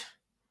can't.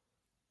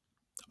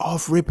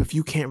 Off rip, if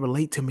you can't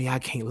relate to me, I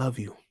can't love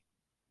you.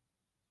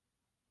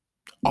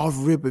 Off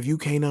rip, if you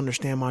can't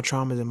understand my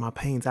traumas and my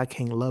pains, I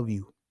can't love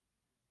you.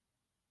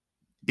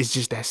 It's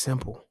just that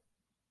simple.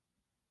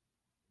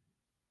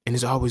 And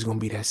it's always going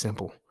to be that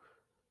simple.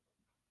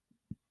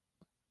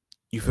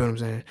 You feel what I'm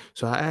saying?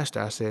 So I asked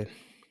her, I said,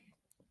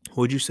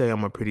 would you say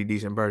I'm a pretty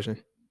decent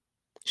person?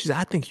 She said,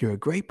 I think you're a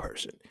great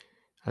person.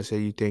 I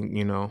said, you think,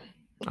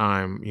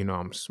 I'm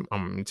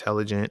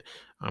intelligent.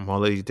 I'm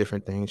all of these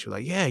different things. She's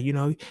like, yeah,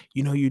 you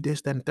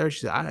this, that, and the third. She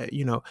said,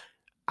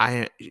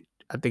 I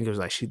think it was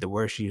like the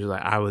word she was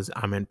like,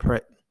 I'm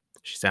impressed.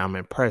 She said, I'm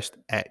impressed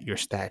at your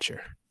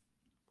stature.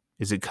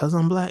 Is it because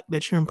I'm black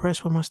that you're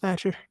impressed with my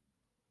stature?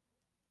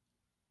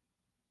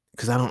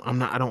 Because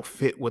I don't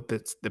fit what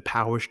the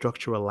power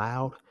structure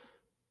allowed.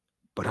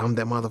 But I'm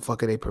that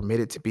motherfucker they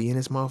permitted to be in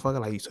this motherfucker.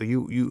 Like, so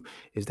you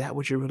is that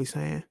what you're really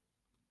saying?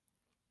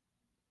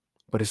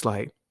 But it's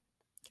like,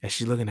 as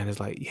she's looking at it, it's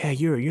like, yeah,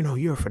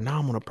 you're a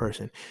phenomenal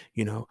person.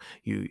 You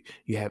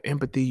have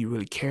empathy, you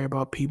really care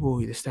about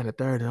people, you stand a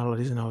third and all of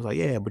this. And I was like,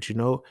 yeah, but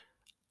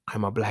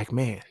I'm a black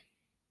man.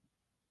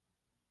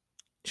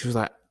 She was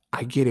like,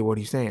 I get it, what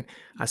are you saying?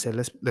 I said,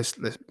 let's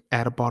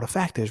add up all the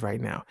factors right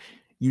now.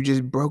 You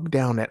just broke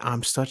down that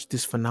I'm such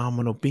this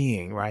phenomenal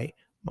being, right?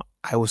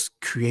 I was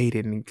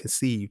created and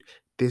conceived.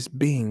 This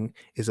being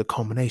is a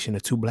culmination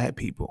of two black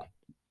people.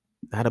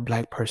 Not a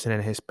black person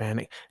and a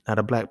Hispanic, not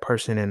a black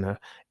person and a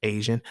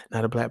Asian,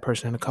 not a black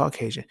person and a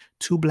Caucasian.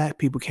 Two black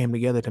people came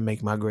together to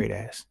make my great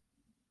ass.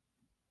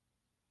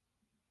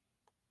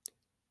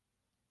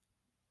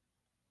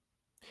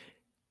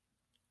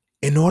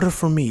 In order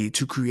for me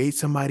to create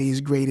somebody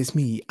as great as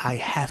me, I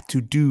have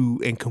to do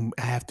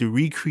I have to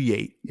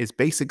recreate. It's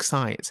basic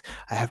science.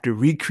 I have to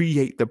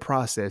recreate the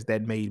process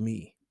that made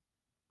me.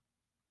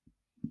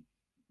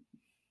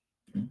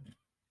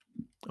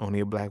 Only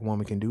a black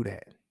woman can do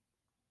that.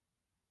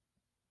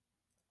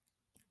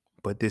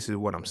 But this is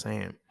what I'm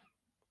saying.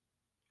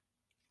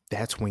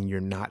 That's when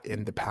you're not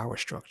in the power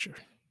structure.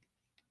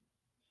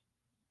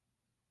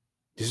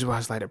 This is why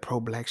it's like the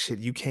pro-black shit.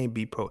 You can't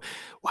be pro.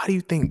 Why do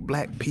you think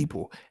black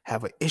people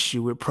have an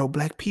issue with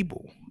pro-black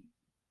people?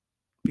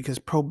 Because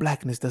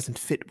pro-blackness doesn't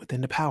fit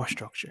within the power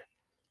structure.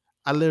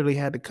 I literally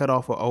had to cut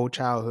off an old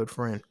childhood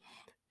friend.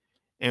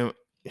 And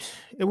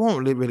it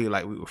won't really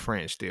like we were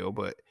friends still,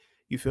 but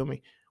you feel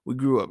me? We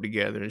grew up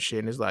together and shit.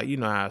 And it's like, you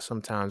know how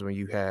sometimes when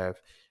you have,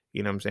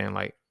 you know what I'm saying,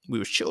 like we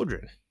was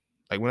children.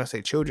 Like when I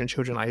say children,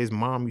 like his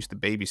mom used to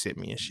babysit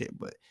me and shit.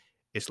 But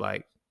it's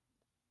like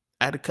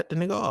I had to cut the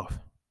nigga off.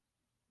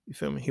 You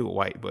feel me? He was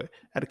white, but I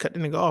had to cut the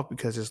nigga off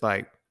because it's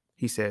like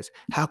he says,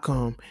 how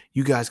come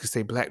you guys can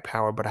say black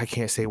power, but I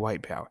can't say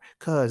white power?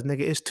 Cause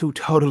nigga, it's two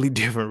totally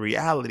different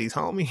realities,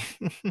 homie.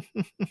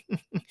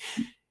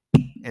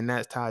 And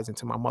that ties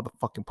into my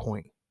motherfucking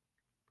point.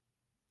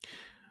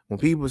 When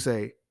people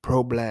say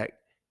pro-black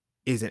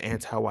isn't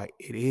anti-white,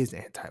 it is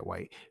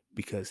anti-white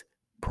because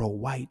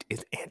pro-white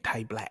is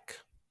anti-black.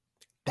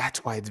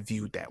 That's why it's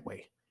viewed that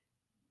way.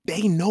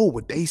 They know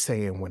what they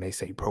saying when they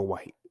say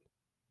pro-white.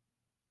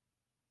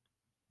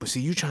 But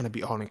see, you trying to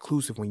be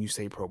all-inclusive when you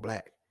say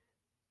pro-black.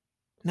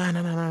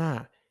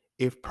 Nah.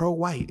 If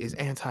pro-white is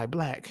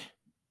anti-black,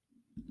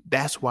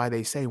 that's why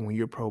they say when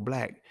you're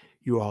pro-black,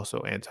 you're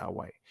also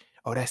anti-white.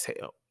 Oh, that's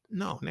hell.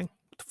 No, nigga.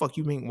 What the fuck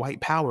you mean white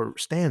power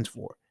stands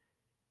for?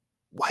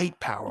 White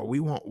power.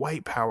 We want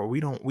white power.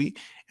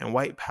 And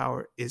white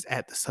power is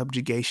at the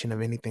subjugation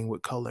of anything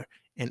with color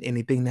and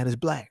anything that is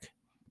black.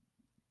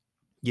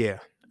 Yeah,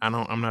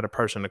 I'm not a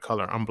person of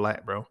color. I'm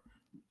black, bro.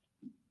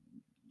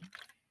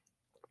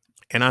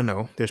 And I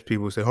know there's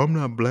people who say, I'm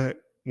not black.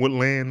 What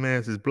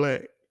landmass is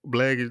black?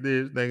 Black is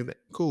this, that.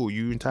 Cool.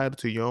 You entitled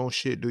to your own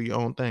shit, do your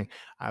own thing.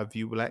 I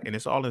view black, and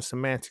it's all in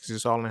semantics.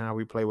 It's all in how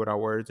we play with our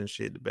words and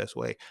shit the best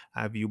way.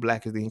 I view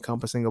black as the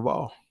encompassing of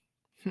all.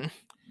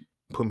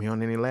 Put me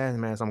on any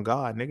landmass, I'm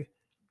God, nigga.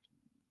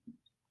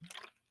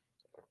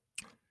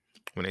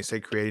 When they say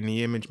creating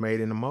the image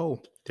made in the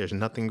mold, there's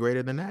nothing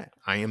greater than that.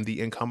 I am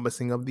the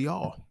encompassing of the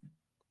all.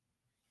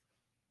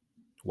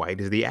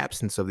 White is the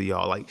absence of the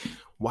all. Like,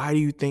 why do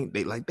you think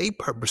they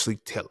purposely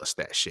tell us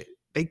that shit?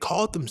 They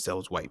called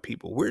themselves white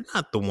people. We're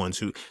not the ones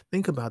who,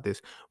 think about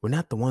this. We're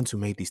not the ones who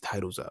made these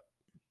titles up.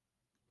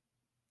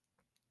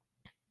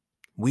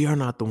 We are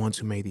not the ones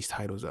who made these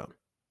titles up.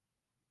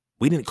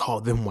 We didn't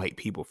call them white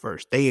people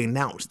first. They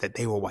announced that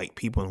they were white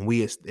people,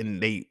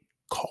 and they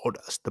called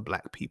us the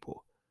black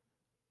people.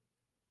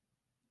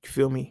 You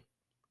feel me?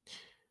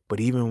 But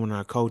even when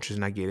our cultures,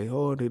 and I get it,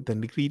 the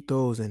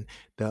Negritos and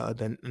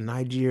the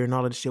Niger and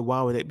all of this shit,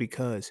 why would it?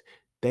 Because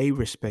they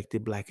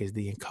respected black as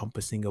the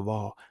encompassing of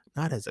all,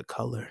 not as a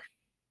color.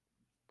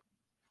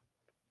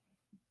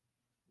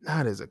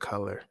 Not as a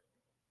color.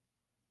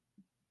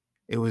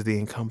 It was the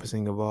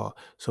encompassing of all.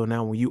 So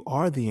now when you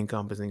are the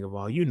encompassing of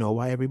all, you know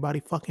why everybody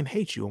fucking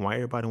hates you and why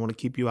everybody want to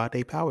keep you out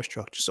their power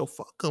structure. So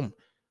fuck them.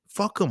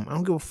 Fuck them. I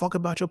don't give a fuck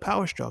about your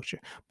power structure.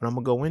 But I'm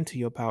going to go into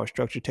your power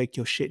structure, take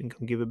your shit, and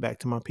come give it back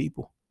to my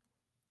people.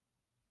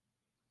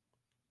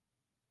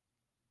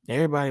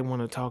 Everybody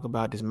want to talk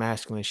about this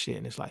masculine shit.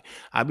 And it's like,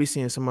 I be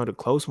seeing some of the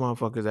close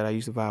motherfuckers that I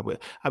used to vibe with.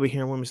 I be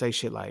hearing women say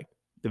shit like,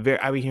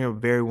 I be hearing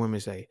very women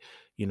say,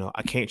 you know,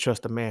 I can't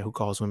trust a man who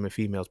calls women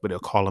females, but he'll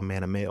call a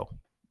man a male.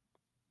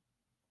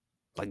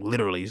 Like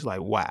literally, it's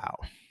like, wow.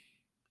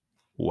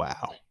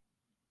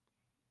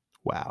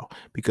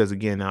 Because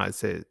again, now it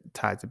says,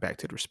 ties it back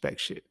to the respect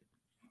shit.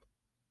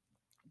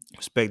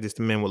 Respect is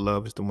the men, what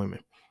love is the women.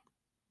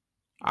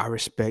 Our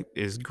respect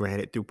is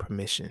granted through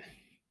permission.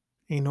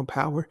 Ain't no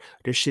power.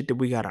 There's shit that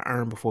we got to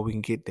earn before we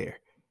can get there.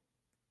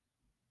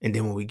 And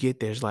then when we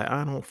get there, it's like,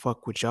 I don't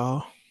fuck with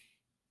y'all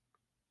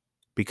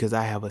because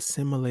I have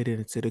assimilated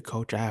into the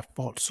culture. I have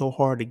fought so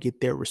hard to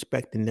get their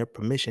respect and their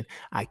permission.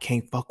 I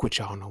can't fuck with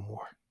y'all no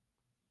more.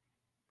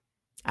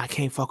 I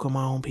can't fuck with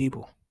my own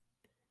people.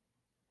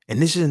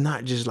 And this is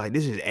not just like,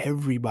 this is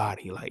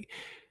everybody. Like,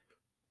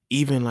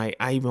 even like,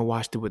 I even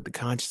watched it with the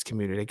conscious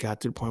community. They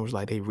got to the point where it's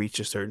like they reached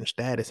a certain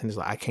status and it's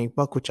like, I can't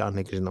fuck with y'all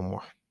niggas no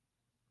more.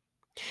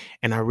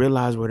 And I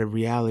realized where the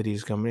reality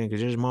is coming in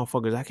because there's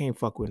motherfuckers I can't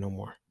fuck with no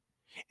more.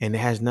 And it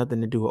has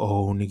nothing to do with,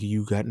 oh, nigga,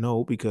 you got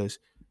no, because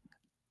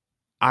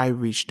I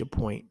reached a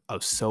point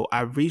of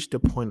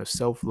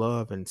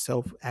self-love and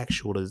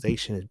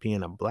self-actualization as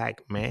being a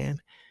black man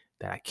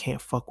that I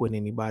can't fuck with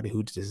anybody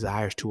who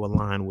desires to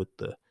align with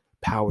the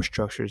power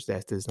structures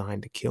that's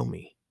designed to kill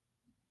me.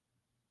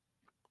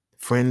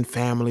 Friend,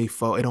 family,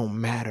 foe, it don't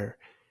matter.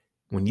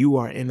 When you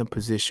are in a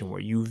position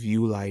where you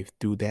view life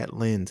through that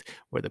lens,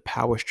 where the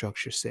power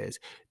structure says,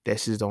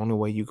 this is the only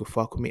way you can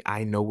fuck with me,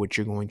 I know what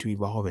you're going to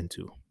evolve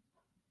into.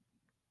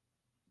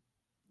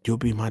 You'll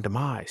be my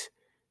demise.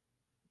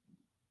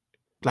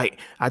 Like,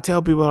 I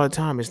tell people all the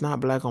time, it's not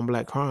black on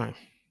black crime.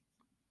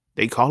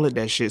 They call it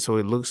that shit so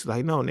it looks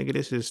like, no, nigga,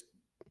 this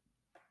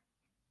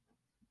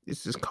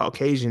is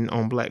Caucasian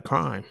on black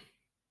crime.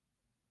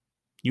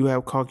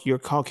 You're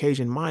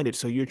Caucasian minded,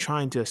 so you're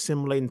trying to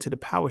assimilate into the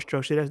power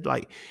structure. That's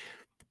like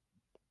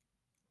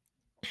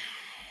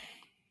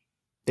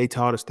they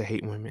taught us to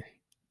hate women.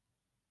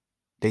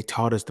 They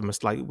taught us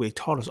they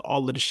taught us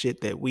all of the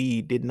shit that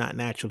we did not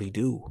naturally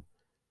do.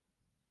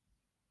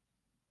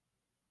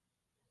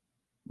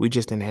 We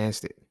just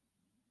enhanced it.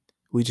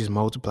 We just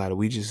multiplied it.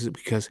 We just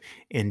because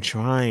in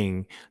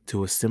trying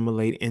to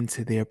assimilate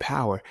into their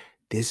power,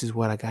 this is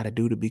what I gotta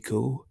do to be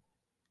cool.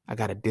 I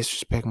gotta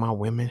disrespect my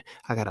women.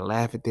 I gotta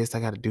laugh at this. I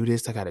gotta do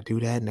this. I gotta do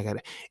that.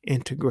 And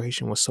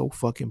integration was so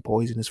fucking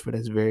poisonous for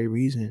this very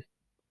reason.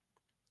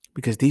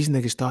 Because these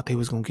niggas thought they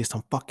was gonna get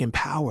some fucking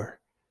power.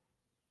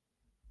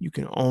 You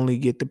can only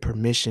get the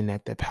permission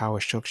that the power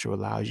structure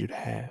allows you to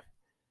have.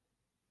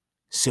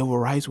 Civil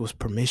rights was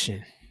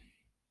permission.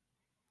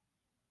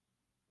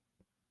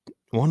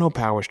 Wasn't no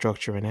power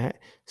structure in that.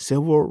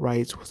 Civil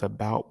rights was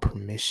about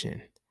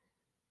permission.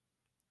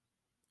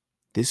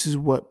 This is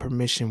what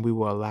permission we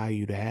will allow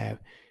you to have.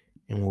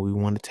 And when we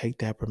want to take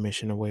that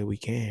permission away, we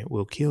can.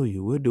 We'll kill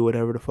you. We'll do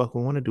whatever the fuck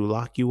we want to do.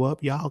 Lock you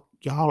up. Y'all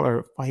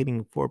are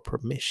fighting for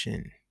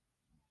permission.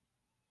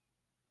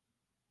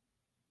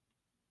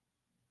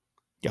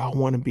 Y'all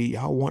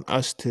want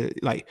us to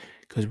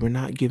because we're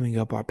not giving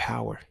up our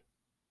power.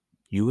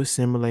 You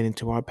assimilate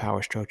into our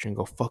power structure and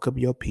go fuck up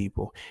your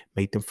people,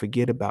 make them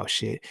forget about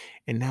shit.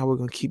 And now we're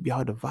going to keep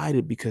y'all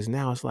divided because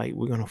now it's like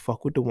we're going to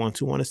fuck with the ones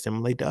who want to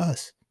assimilate to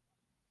us.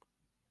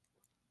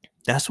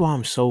 That's why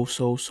I'm so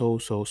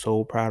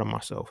proud of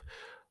myself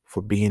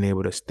for being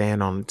able to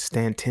stand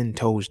 10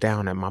 toes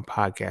down at my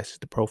podcast. It's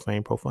the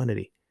Profane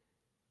Profanity.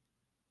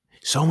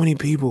 So many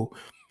people,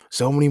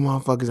 so many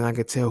motherfuckers, and I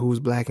can tell who's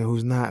black and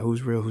who's not,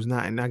 who's real, who's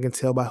not. And I can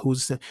tell by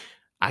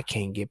I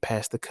can't get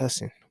past the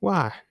cussing.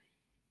 Why?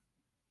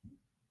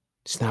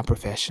 It's not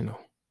professional.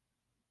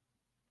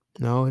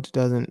 No, it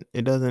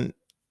doesn't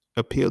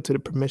appeal to the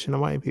permission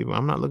of white people.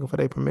 I'm not looking for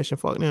their permission.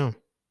 Fuck them.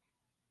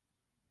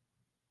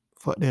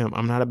 Fuck them.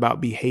 I'm not about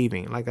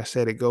behaving. Like I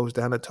said, it goes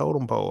down a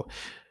totem pole.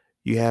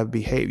 You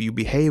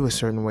behave a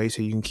certain way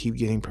so you can keep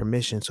getting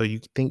permission. So you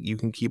think you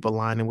can keep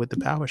aligning with the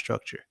power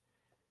structure.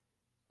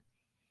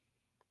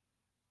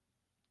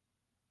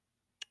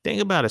 Think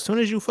about it. As soon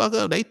as you fuck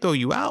up, they throw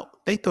you out.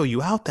 They throw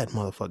you out that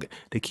motherfucker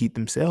to keep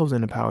themselves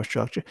in the power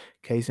structure.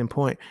 Case in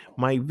point,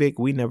 Mike Vick,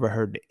 we never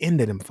heard the end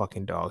of them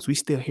fucking dogs. We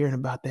still hearing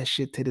about that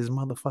shit to this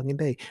motherfucking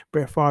day.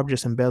 Brett Favre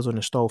just embezzled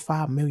and stole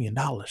 $5 million.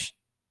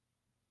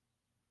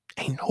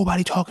 Ain't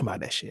nobody talking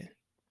about that shit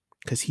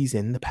because he's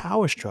in the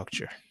power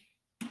structure.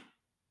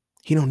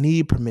 He don't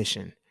need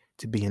permission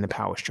to be in the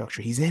power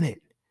structure. He's in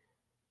it.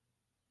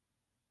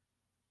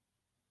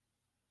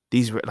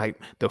 These were like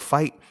the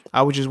fight.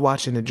 I was just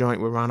watching the joint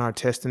with Ron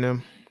Artest and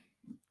them,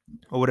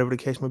 or whatever the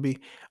case may be.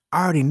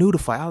 I already knew the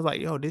fight. I was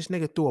like, yo, this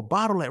nigga threw a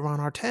bottle at Ron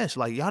Artest.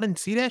 Like, y'all didn't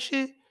see that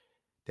shit?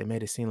 They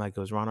made it seem like it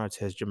was Ron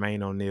Artest,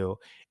 Jermaine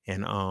O'Neal,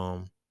 and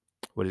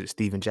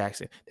Steven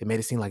Jackson. They made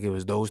it seem like it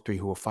was those three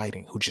who were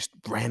fighting, who just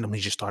randomly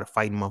just started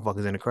fighting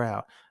motherfuckers in the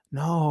crowd.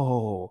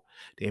 No.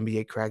 The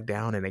NBA cracked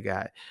down and they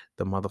got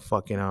the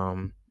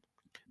motherfucking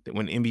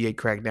when the NBA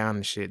cracked down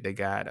and shit, they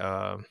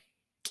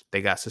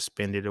got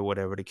suspended or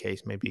whatever the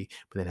case may be.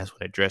 But then that's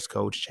when the dress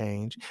codes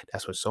changed.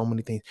 That's when so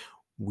many things.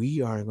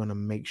 We are going to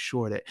make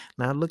sure that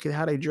now look at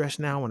how they dress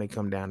now when they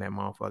come down that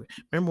motherfucker.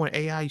 Remember when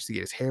AI used to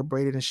get his hair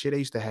braided and shit? They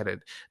used to have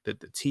the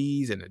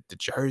tees and the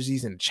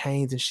jerseys and the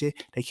chains and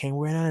shit. They can't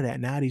wear none of that.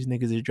 Now these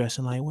niggas are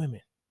dressing like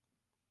women.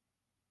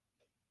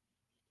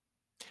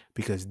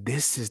 Because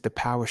this is the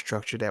power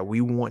structure that we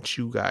want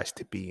you guys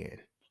to be in.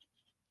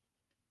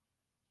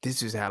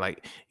 This is how,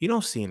 you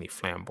don't see any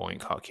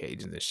flamboyant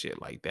Caucasians and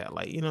shit like that.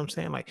 Like, you know what I'm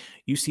saying? Like,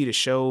 you see the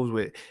shows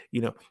with,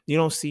 you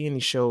don't see any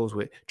shows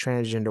with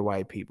transgender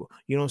white people.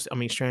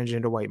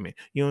 Transgender white men.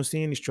 You don't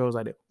see any shows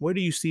like that. Where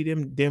do you see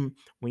them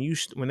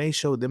when they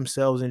show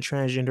themselves in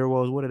transgender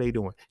roles? What are they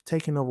doing?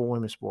 Taking over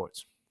women's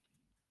sports.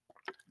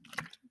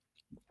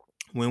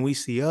 When we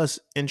see us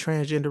in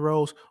transgender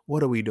roles,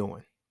 what are we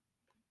doing?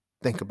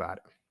 Think about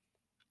it.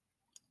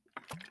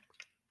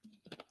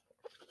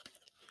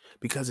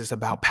 Because it's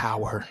about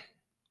power.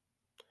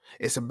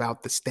 It's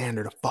about the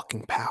standard of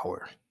fucking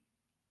power.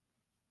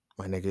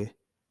 My nigga.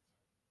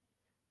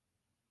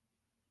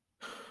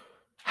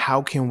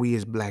 How can we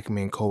as black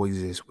men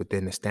coexist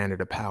within the standard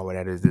of power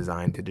that is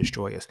designed to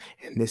destroy us?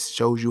 And this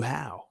shows you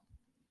how.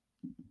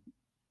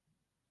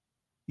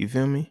 You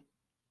feel me?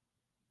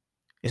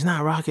 It's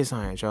not rocket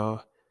science,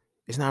 y'all.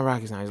 It's not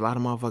rocket science. A lot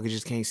of motherfuckers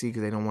just can't see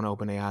because they don't want to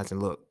open their eyes and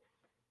look.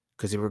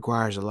 Because it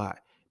requires a lot.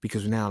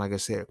 Because now, like I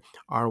said,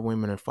 our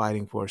women are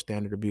fighting for a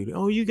standard of beauty.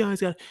 Oh, you guys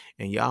got,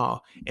 and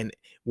y'all, and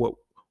what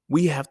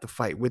we have to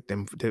fight with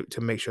them to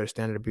make sure the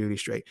standard of beauty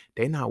is straight.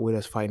 They're not with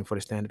us fighting for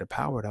the standard of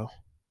power, though.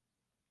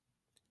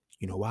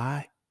 You know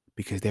why?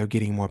 Because they're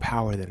getting more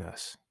power than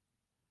us.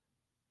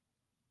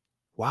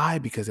 Why?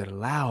 Because it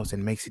allows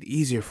and makes it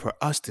easier for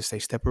us to stay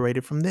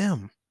separated from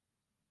them.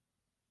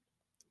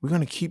 We're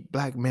going to keep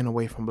black men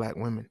away from black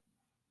women.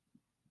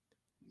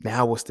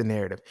 Now what's the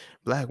narrative?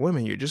 Black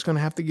women, you're just going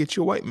to have to get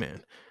you a white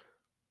man.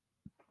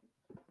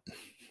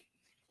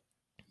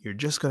 You're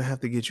just going to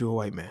have to get you a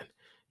white man.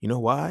 You know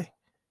why?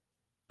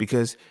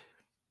 Because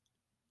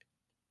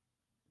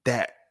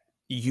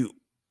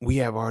we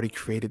have already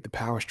created the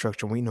power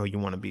structure and we know you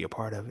want to be a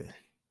part of it.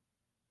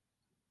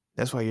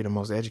 That's why you're the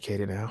most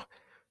educated now.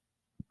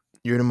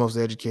 You're the most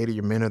educated,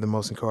 your men are the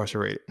most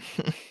incarcerated.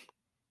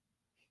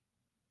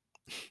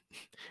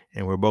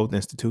 And we're both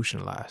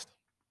institutionalized.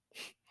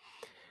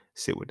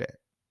 Sit with that.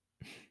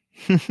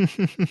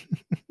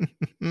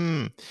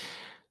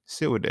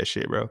 Sit with that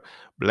shit, bro.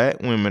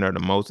 Black women are the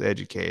most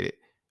educated.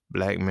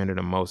 Black men are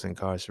the most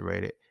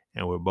incarcerated.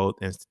 And we're both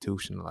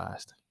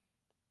institutionalized.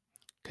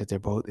 Because they're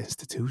both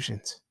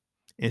institutions.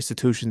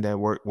 Institutions that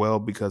work well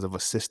because of a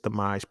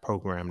systemized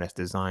program that's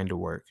designed to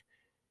work.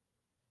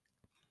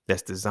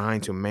 That's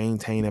designed to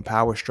maintain a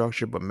power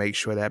structure, but make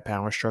sure that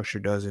power structure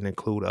doesn't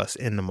include us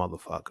in the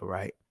motherfucker,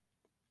 right?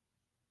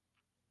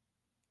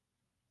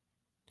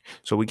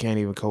 So we can't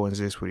even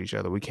coexist with each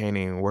other. We can't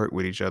even work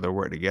with each other,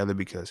 work together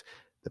because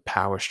the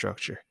power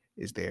structure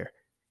is there.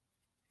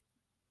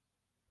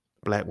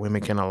 Black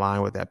women can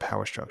align with that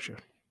power structure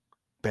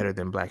better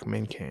than black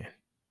men can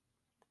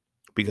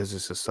because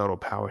it's a subtle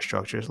power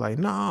structure. It's like,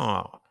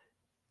 no,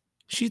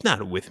 she's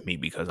not with me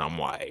because I'm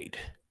white.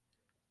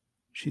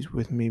 She's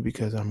with me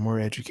because I'm more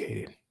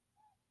educated,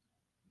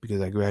 because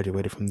I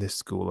graduated from this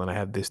school and I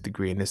have this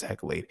degree and this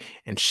accolade,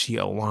 and she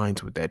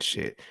aligns with that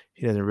shit.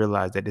 She doesn't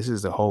realize that this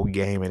is a whole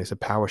game and it's a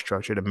power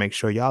structure to make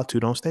sure y'all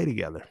two don't stay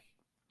together.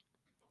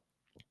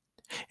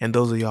 And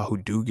those of y'all who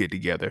do get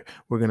together,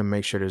 we're going to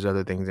make sure there's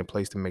other things in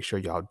place to make sure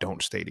y'all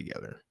don't stay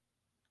together.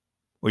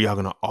 Or y'all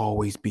going to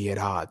always be at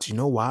odds. You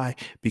know why?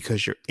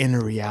 Because your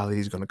inner reality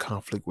is going to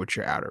conflict with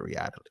your outer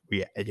reality.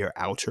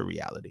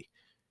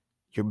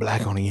 You're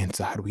black on the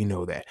inside. We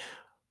know that.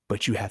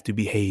 But you have to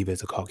behave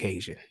as a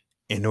Caucasian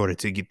in order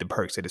to get the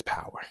perks of this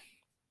power.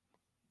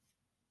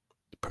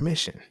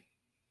 Permission.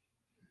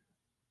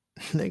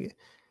 Nigga,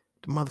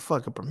 the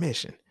motherfucker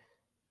permission.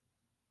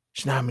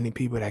 There's not many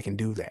people that can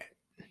do that.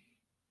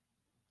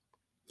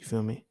 You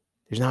feel me?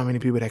 There's not many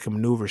people that can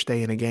maneuver,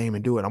 stay in the game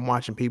and do it. I'm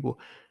watching people.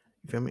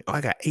 You feel me? Oh,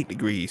 I got 8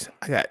 degrees.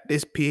 I got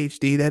this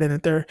PhD, that, and the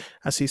third.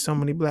 I see so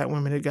many black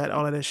women that got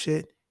all of that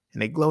shit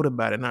and they gloat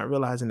about it, not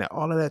realizing that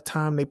all of that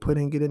time they put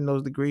in getting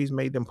those degrees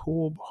made them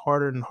pull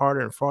harder and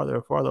harder and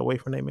farther away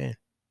from their man.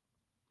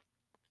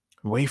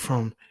 Away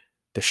from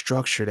the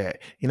structure that,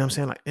 you know what I'm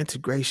saying? Like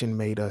integration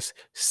made us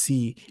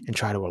see and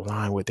try to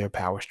align with their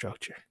power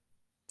structure.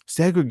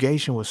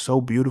 Segregation was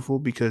so beautiful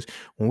because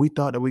when we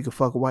thought that we could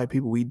fuck with white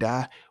people, we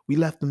die. We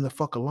left them the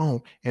fuck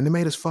alone and they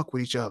made us fuck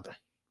with each other.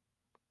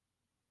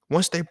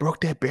 Once they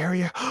broke that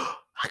barrier,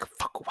 I could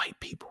fuck with white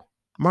people.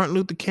 Martin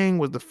Luther King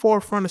was the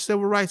forefront of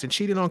civil rights and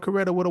cheated on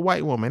Coretta with a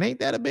white woman. Ain't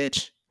that a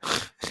bitch?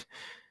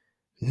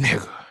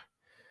 Nigga.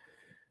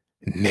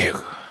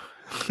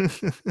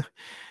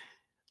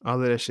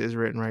 All of that shit is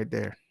written right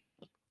there.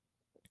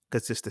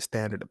 Because it's the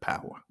standard of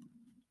power.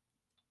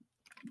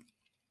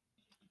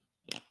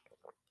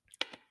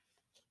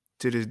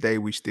 To this day,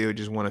 we still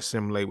just want to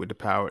assimilate with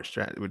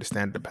with the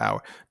standard of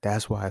power.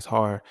 That's why it's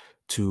hard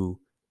to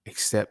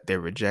accept their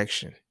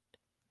rejection.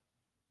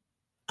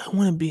 I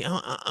want to be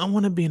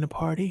in the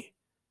party.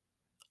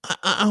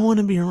 I want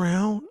to be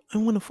around. I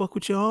want to fuck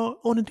with y'all.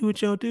 I want to do what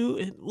y'all do.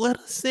 And let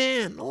us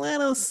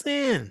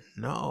in.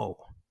 No.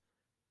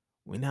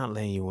 We're not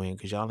letting you in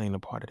because y'all ain't a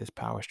part of this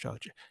power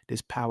structure.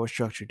 This power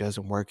structure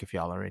doesn't work if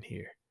y'all are in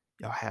here.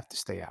 Y'all have to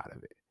stay out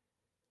of it.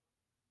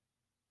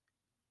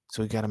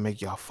 So we got to make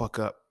y'all fuck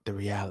up the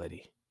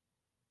reality.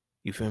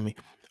 You feel me?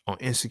 On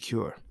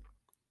Insecure,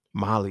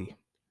 Molly,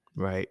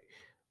 right?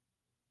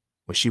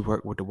 When she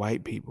worked with the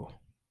white people,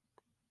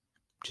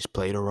 just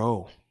played a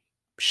role.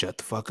 Shut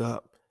the fuck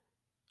up.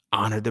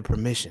 Honored the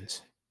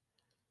permissions.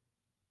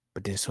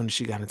 But then as soon as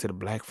she got into the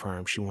black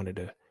firm, she wanted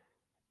to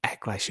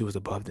act like she was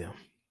above them.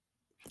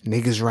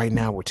 Niggas right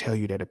now will tell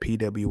you that a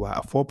PWI,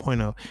 a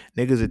 4.0,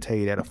 niggas will tell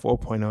you that a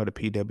 4.0 to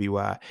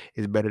PWI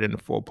is better than a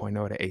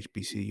 4.0 to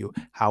HBCU.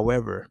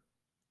 However,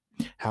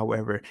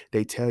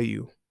 they tell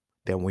you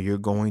that when you're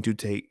going to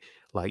take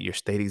like your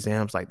state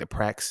exams, like the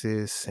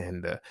Praxis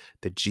and the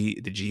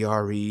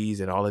GREs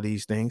and all of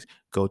these things,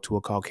 go to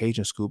a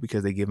Caucasian school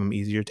because they give them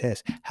easier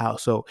tests. How?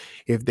 So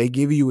if they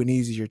give you an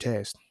easier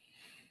test,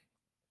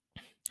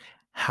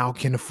 how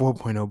can a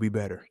 4.0 be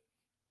better?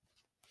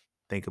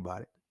 Think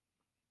about it.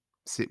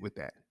 Sit with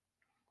that.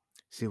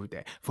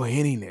 For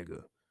any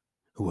nigga,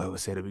 whoever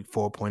said it be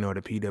 4.0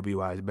 to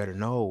PWI is better.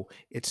 No,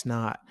 it's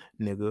not,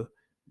 nigga.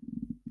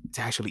 It's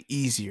actually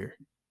easier.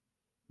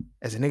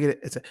 As a nigga,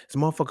 it's a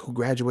motherfucker who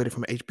graduated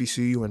from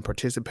HBCU and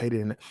participated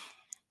in it.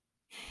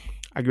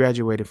 I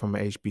graduated from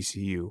an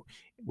HBCU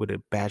with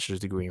a bachelor's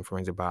degree in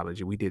forensic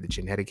biology. We did the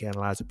genetic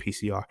analyzer,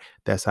 PCR.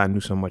 That's how I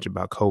knew so much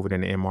about COVID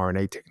and the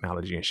mRNA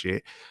technology and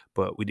shit.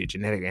 But we did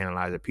genetic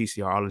analyzer,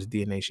 PCR, all this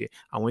DNA shit.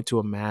 I went to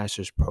a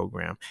master's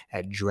program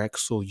at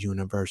Drexel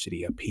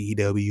University, a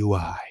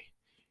PWI.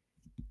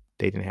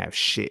 They didn't have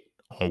shit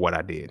on what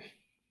I did.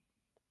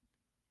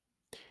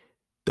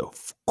 The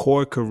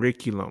core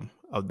curriculum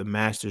of the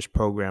master's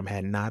program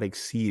had not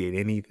exceeded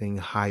anything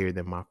higher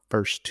than my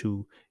first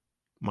two,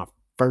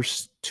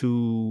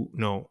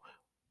 no,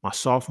 my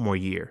sophomore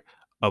year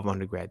of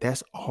undergrad.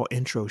 That's all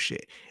intro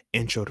shit.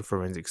 Intro to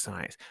forensic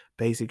science,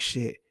 basic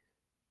shit.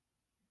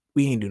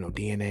 We ain't do no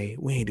DNA.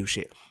 We ain't do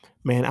shit.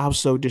 Man, I was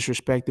so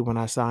disrespected when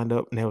I signed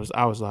up, and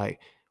I was like,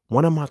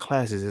 one of my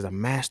classes is a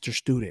master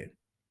student,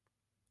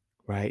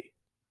 right?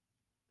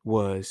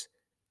 Was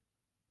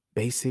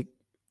basic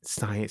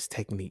science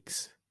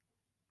techniques,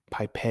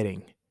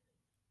 pipetting,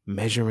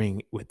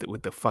 measuring with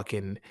the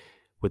fucking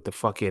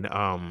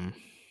the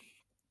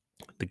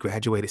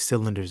graduated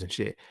cylinders and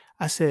shit.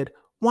 I said,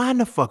 why in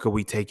the fuck are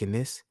we taking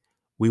this?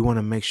 We want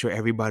to make sure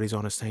everybody's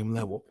on the same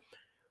level.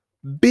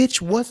 Bitch,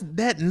 was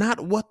that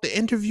not what the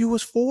interview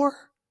was for?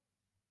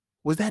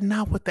 Was that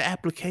not what the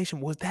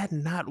application was? That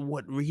not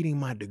what reading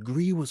my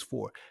degree was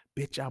for?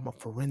 Bitch, I'm a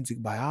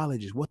forensic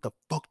biologist. What the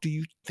fuck do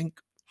you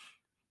think?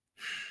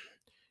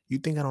 You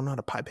think I don't know how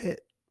to pipette?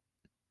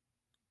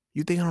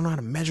 You think I don't know how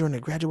to measure in a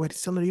graduated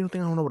cylinder? You don't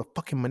think I don't know what a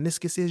fucking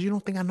meniscus is? You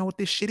don't think I know what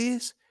this shit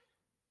is?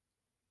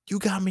 You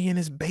got me in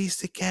this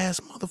basic ass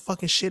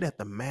motherfucking shit at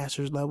the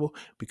master's level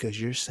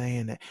because you're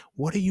saying that.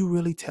 What are you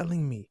really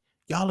telling me?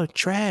 Y'all are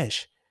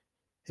trash.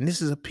 And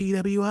this is a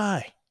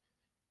PWI.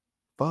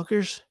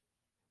 Fuckers.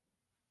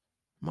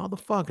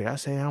 Motherfucker. I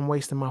say I'm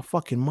wasting my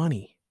fucking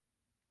money.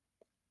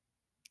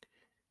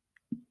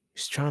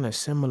 He's trying to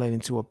assimilate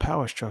into a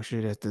power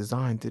structure that's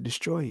designed to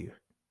destroy you.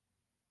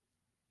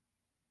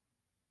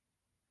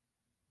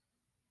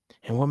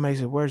 And what makes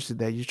it worse is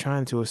that you're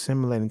trying to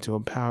assimilate into a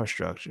power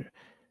structure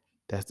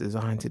that's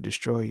designed to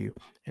destroy you.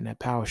 And that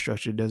power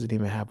structure doesn't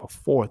even have a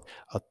fourth,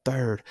 a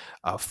third,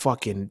 a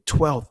fucking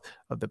 12th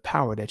of the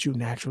power that you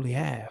naturally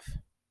have.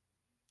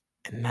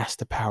 And that's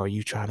the power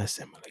you trying to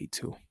assimilate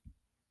to.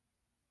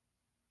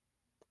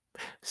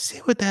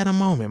 Sit with that a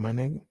moment, my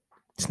nigga.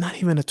 It's not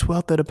even a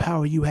 12th of the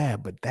power you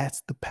have, but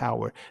that's the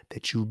power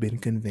that you've been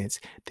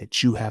convinced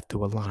that you have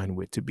to align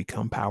with to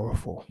become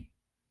powerful.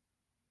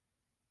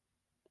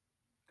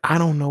 I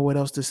don't know what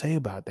else to say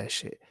about that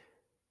shit.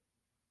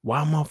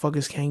 Why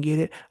motherfuckers can't get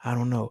it, I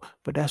don't know.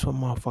 But that's what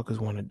motherfuckers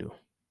want to do.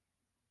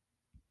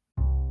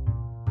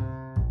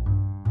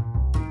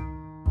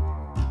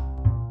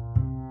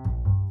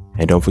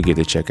 And don't forget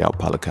to check out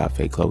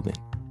Polycafe Clothing,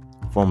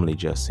 formerly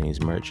Just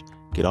Scenes merch.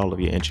 Get all of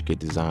your intricate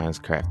designs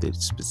crafted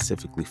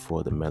specifically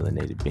for the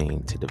melanated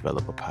being to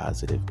develop a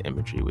positive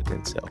imagery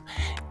within self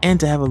and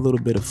to have a little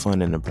bit of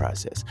fun in the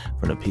process.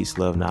 From the peace,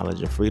 love,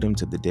 knowledge, and freedom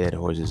to the dead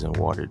horses and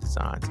water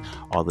designs,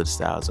 all of the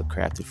styles are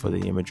crafted for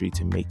the imagery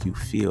to make you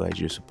feel as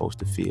you're supposed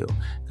to feel.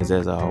 Because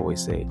as I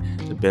always say,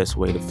 the best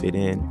way to fit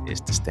in is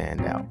to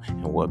stand out.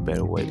 And what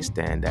better way to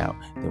stand out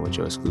than with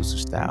your exclusive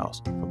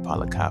styles from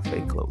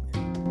Polycafe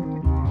Clothing.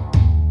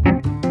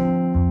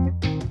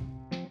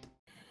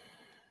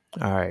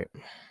 All right,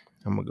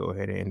 I'm going to go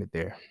ahead and end it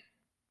there.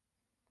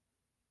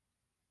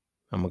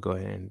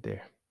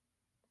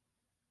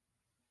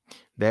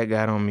 That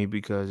got on me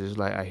because it's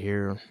like I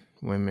hear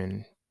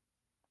women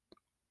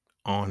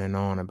on and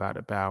on about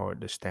the power,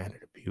 the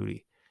standard of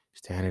beauty.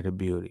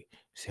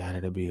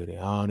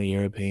 Oh, the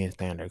European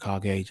standard,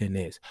 Caucasian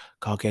this,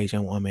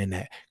 Caucasian woman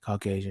that,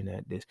 Caucasian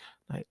that, this.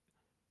 Like,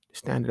 the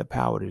standard of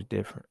power is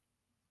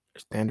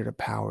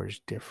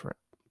different.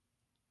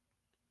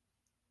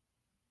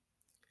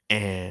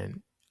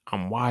 And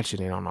I'm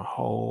watching it on a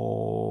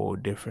whole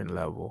different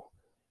level.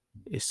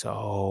 It's a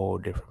whole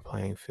different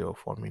playing field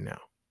for me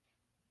now.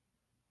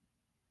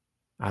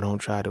 I don't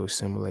try to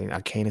assimilate.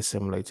 I can't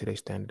assimilate to their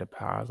standard of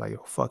power. I was like,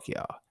 yo, fuck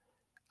y'all.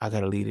 I got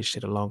to leave this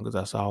shit alone because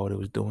I saw what it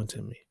was doing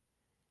to me.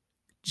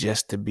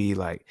 Just to be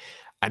like,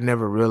 I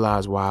never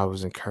realized why I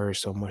was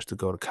encouraged so much to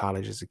go to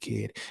college as a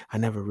kid. I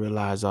never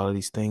realized all of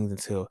these things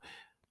until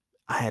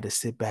I had to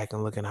sit back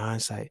and look in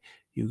hindsight.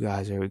 You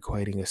guys are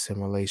equating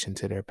assimilation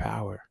to their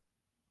power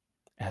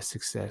as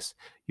success.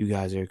 You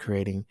guys are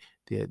creating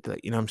the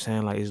you know what I'm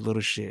saying? Like, it's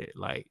little shit.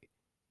 Like,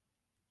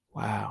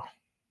 wow.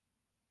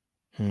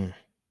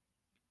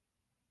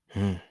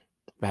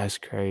 That's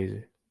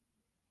crazy.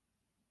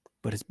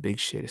 But it's big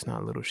shit. It's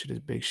not little shit. It's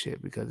big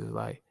shit because it's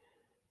like,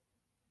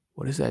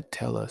 what does that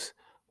tell us?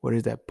 Where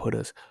does that put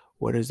us?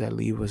 Where does that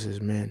leave us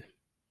as men?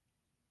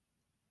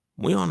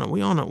 We on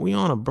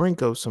a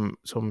brink of some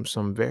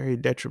very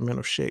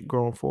detrimental shit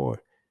growing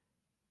forward.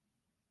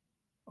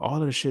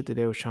 All of the shit that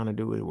they was trying to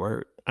do, it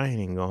worked. I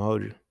ain't even gonna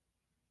hold you.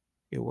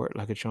 It worked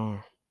like a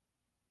charm.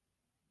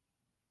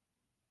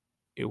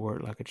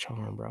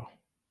 Bro.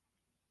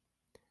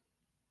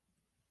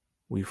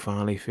 We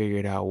finally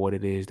figured out what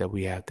it is that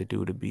we have to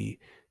do to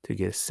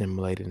get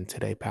assimilated into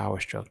their power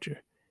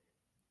structure.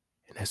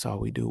 And that's all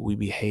we do. We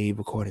behave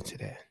according to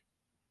that.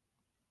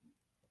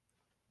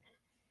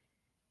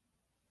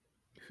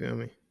 You feel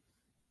me?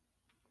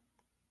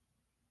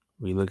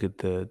 We look at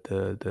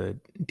the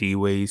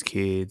D-Ways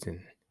kids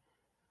and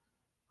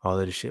all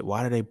of the shit.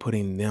 Why are they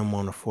putting them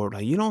on the floor?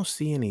 Like, you don't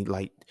see any,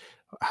 like,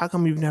 How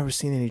come you've never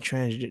seen any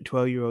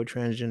 12-year-old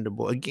transgender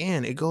boy?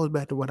 Again, it goes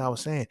back to what I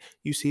was saying.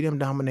 You see them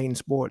dominating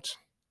sports.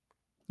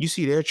 You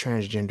see their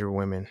transgender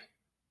women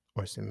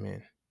or some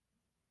men.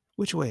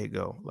 Which way it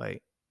go?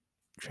 Like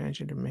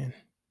transgender men.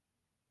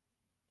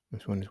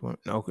 This one is one.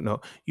 No,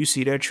 no. You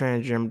see their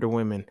transgender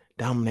women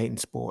dominating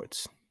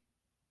sports.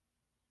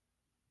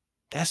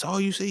 That's all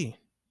you see.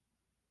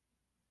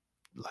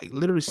 Like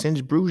literally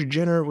since Bruce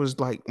Jenner was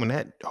like when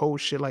that whole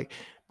shit like,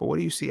 but what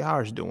do you see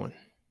ours doing?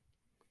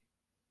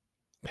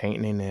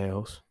 Painting their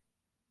nails.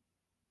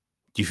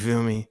 You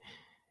feel me?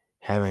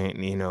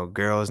 Having,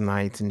 girls'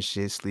 nights and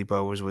shit,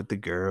 sleepovers with the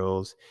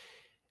girls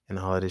and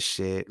all of this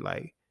shit.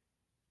 Like,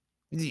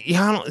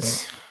 y'all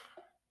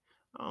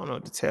I don't know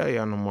what to tell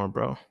y'all no more,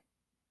 bro.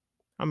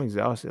 I'm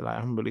exhausted. Like,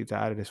 I'm really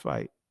tired of this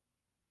fight.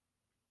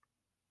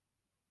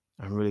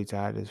 I'm really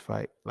tired of this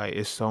fight. Like,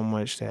 it's so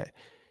much that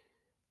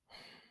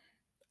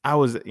I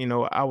was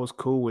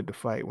cool with the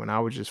fight when I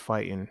was just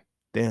fighting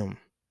them.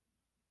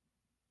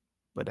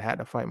 But I had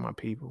to fight my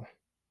people.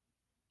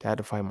 I had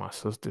to fight my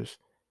sisters.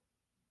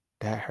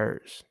 That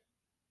hurts.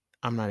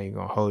 I'm not even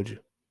gonna hold you.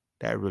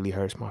 That really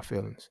hurts my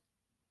feelings.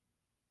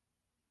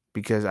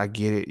 Because I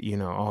get it,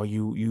 oh,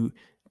 you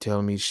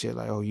tell me shit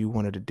like, oh, you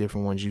one of the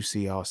different ones, you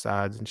see all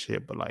sides and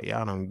shit, but like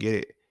y'all don't get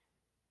it.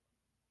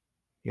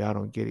 Y'all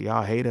don't get it.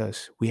 Y'all hate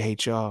us. We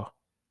hate y'all.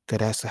 Cause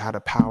that's how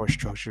the power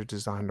structure is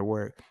designed to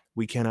work.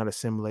 We cannot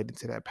assimilate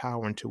into that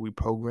power until we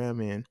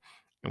program in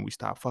and we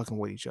stop fucking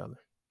with each other.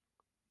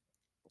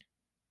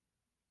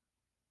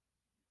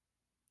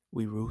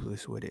 We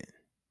ruthless with it.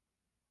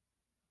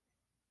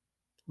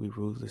 We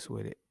ruthless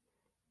with it.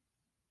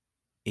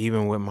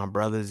 Even with my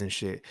brothers and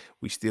shit,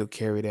 we still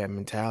carry that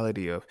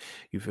mentality of,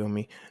 you feel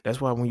me?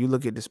 That's why when you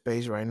look at the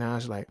space right now,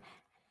 it's like,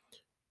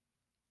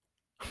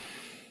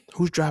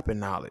 who's dropping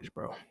knowledge,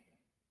 bro?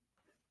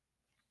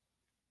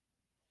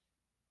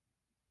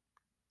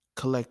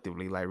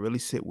 Collectively, like really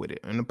sit with it.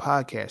 In the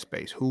podcast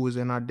space, who is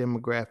in our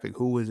demographic,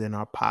 who is in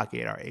our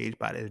pocket, our age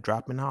body is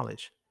dropping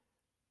knowledge?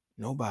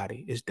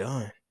 Nobody. It's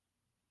done.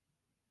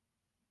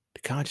 The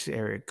conscious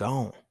area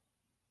gone.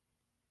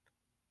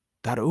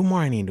 Dr.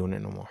 Umar ain't doing it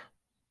no more.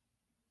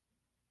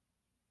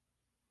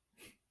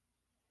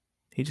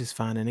 He just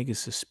find a nigga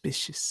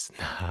suspicious.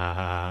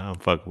 I'm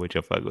fucking with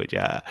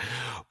y'all.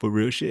 But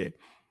real shit.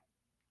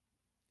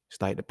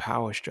 It's like the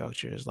power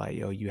structure is like,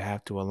 yo, you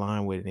have to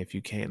align with it. And if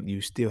you can't,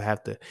 you still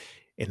have to,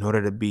 in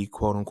order to be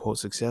quote unquote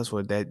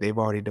successful, that they've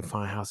already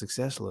defined how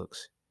success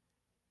looks.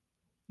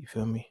 You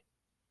feel me?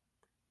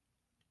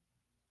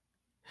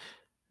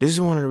 This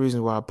is one of the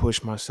reasons why I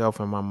push myself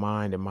and my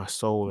mind and my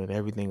soul and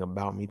everything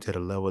about me to the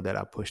level that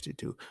I pushed it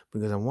to.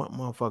 Because I want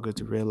motherfuckers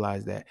to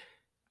realize that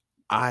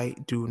I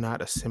do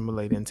not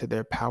assimilate into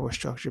their power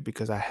structure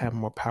because I have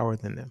more power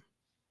than them.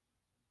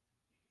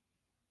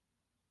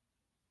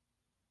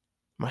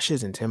 My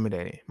shit's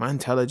intimidating. My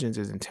intelligence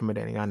is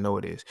intimidating. I know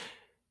it is.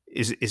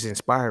 It's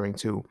inspiring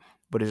too,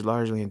 but it's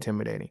largely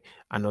intimidating.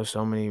 I know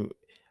so many.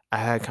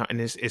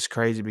 And it's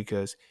crazy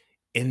because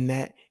in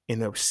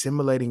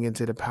assimilating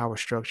into the power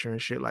structure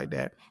and shit like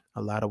that,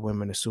 a lot of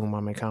women assume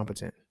I'm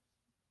incompetent.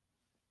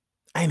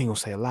 I ain't even gonna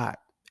say a lot,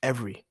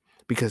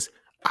 because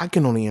I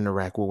can only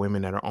interact with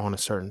women that are on a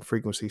certain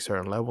frequency,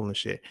 certain level and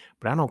shit.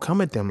 But I don't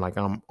come at them like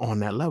I'm on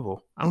that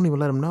level. I don't even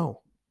let them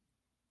know.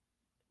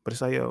 But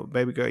it's like, yo,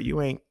 baby girl,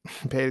 you ain't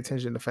paid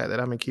attention to the fact that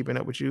I've been keeping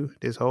up with you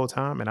this whole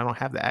time and I don't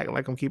have to act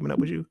like I'm keeping up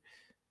with you.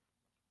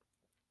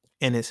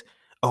 And it's,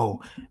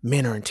 oh,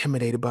 men are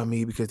intimidated by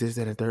me because this,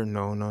 that, and third.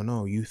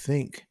 No. You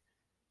think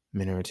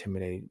men are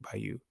intimidated by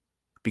you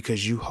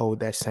because you hold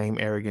that same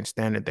arrogant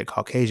standard that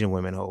Caucasian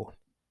women hold.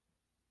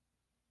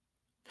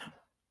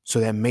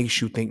 So that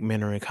makes you think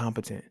men are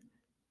incompetent.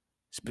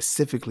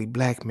 Specifically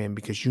black men,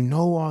 because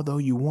although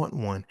you want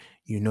one,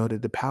 you know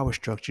that the power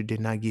structure did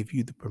not give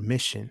you the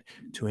permission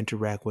to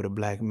interact with a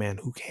black man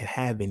who can't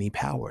have any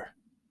power,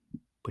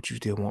 but you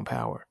still want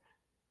power.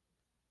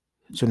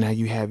 So now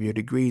you have your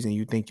degrees and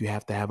you think you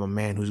have to have a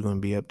man who's going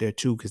to be up there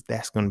too, because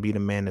that's going to be the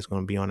man that's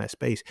going to be on that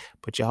space.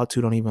 But y'all two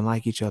don't even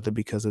like each other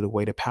because of the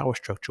way the power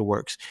structure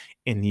works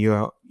in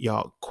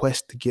y'all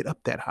quest to get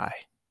up that high.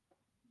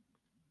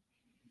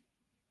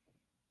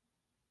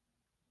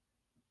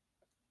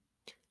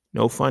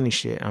 No funny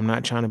shit. I'm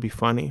not trying to be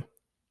funny.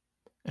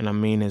 And I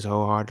mean this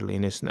wholeheartedly.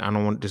 And I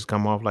don't want this to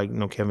come off like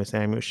no Kevin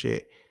Samuel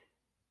shit.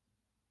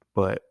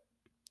 But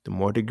the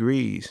more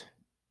degrees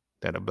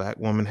that a black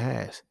woman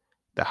has,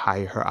 the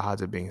higher her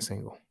odds of being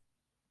single.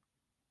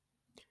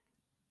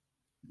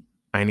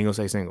 I ain't even gonna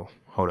say single.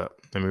 Hold up.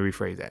 Let me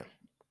rephrase that.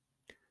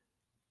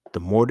 The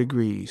more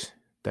degrees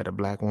that a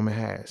black woman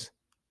has,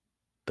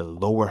 the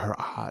lower her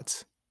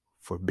odds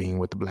for being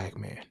with a black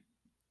man.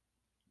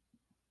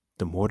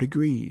 The more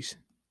degrees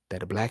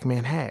that a black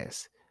man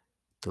has,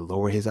 the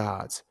lower his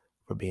odds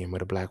for being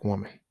with a black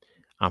woman.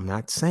 I'm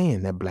not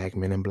saying that black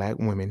men and black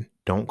women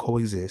don't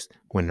coexist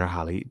when they're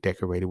highly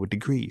decorated with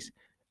degrees.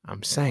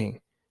 I'm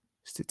saying,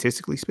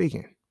 statistically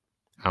speaking,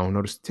 I don't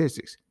know the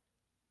statistics.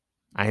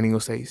 I ain't even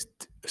gonna say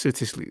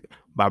statistically,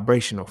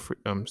 vibrationally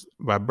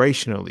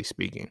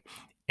speaking,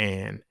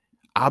 and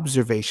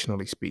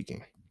Observationally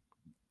speaking,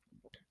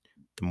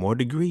 the more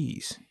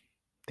degrees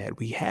that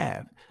we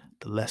have,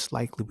 the less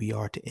likely we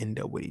are to end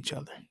up with each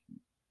other.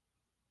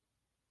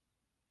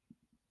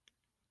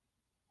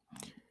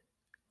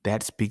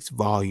 That speaks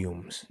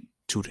volumes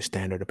to the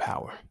standard of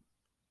power.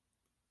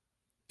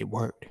 It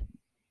worked.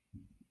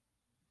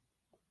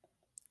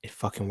 It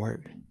fucking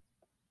worked.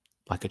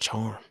 Like a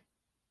charm.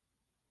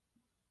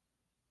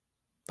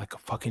 Like a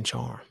fucking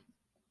charm.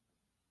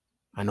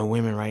 I know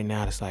women right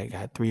now that's like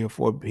got 3 or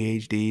 4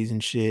 PhDs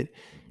and shit,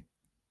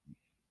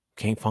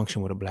 can't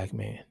function with a black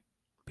man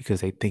because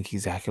they think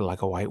he's acting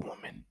like a white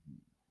woman.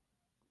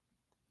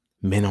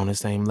 Men on the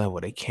same level,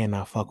 they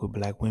cannot fuck with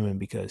black women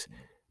because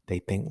they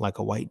think like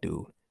a white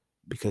dude,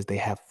 because they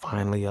have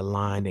finally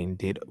aligned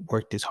and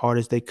worked as hard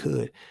as they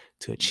could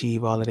to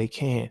achieve all that they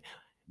can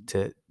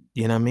to,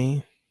 you know what I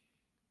mean?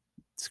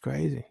 It's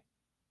crazy.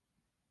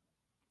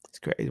 It's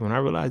crazy. When I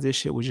realized this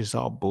shit was just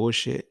all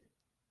bullshit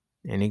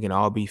and it can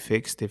all be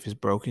fixed if it's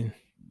broken,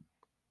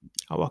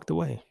 I walked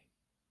away.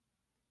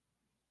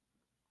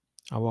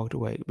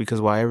 Because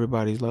while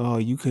everybody's like, oh,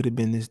 you could have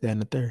been this, that,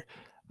 and the third,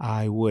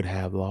 I would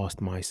have lost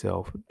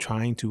myself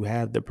trying to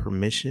have the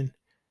permission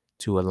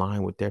to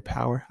align with their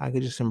power. I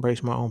could just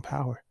embrace my own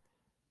power.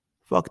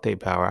 Fuck their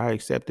power. I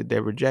accepted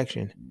their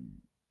rejection.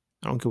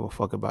 I don't give a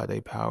fuck about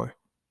their power.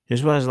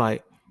 This was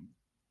like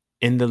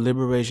in the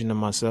liberation of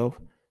myself.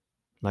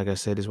 Like I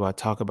said, this is why I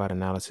talk about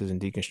analysis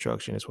and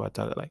deconstruction. It's why I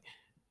talk like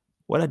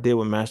what I did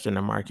with mastering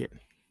the market.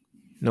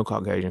 No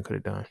Caucasian could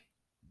have done.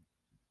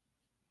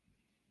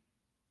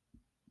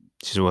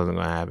 It just wasn't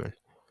gonna happen.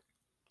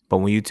 But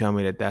when you tell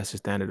me that that's the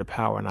standard of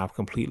power and I've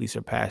completely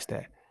surpassed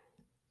that,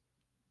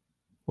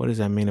 what does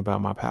that mean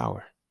about my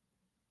power?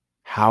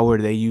 How are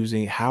they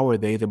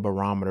the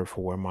barometer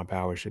for where my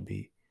power should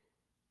be?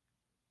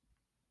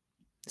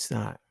 It's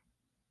not.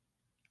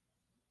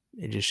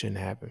 It just shouldn't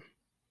happen.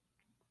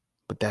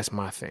 But that's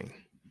my thing.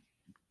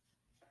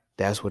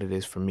 That's what it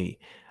is for me.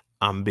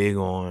 I'm big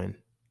on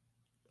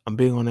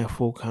that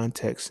full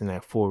context and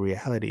that full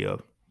reality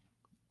of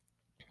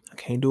I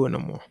can't do it no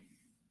more.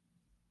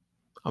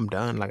 I'm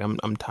done. Like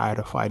I'm tired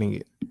of fighting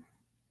it.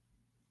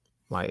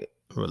 Like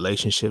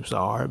relationships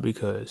are hard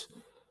because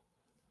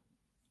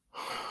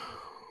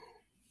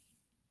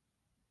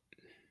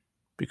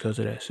of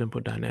that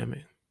simple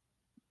dynamic.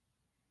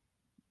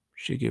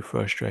 Shit get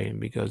frustrating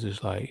because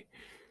it's like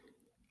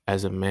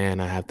as a man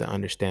I have to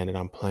understand that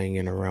I'm playing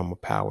in a realm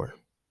of power.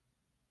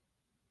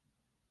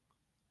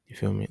 You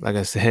feel me? Like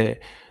I said,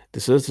 the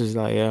sister's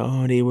like,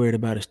 oh, they worried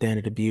about a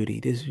standard of beauty.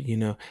 This,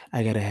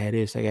 I gotta have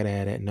this, I gotta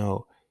have that.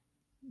 No,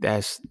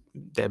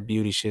 that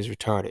beauty shit's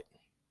retarded.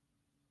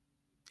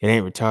 It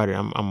ain't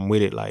retarded. I'm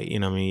with it. Like,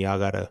 what I mean? Y'all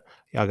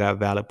got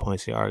valid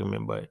points in the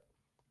argument, but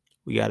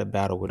we gotta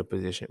battle with a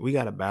position. We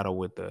gotta battle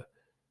with the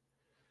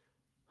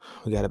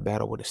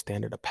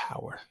standard of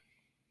power.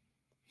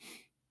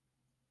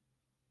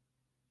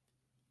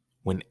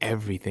 When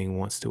everything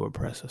wants to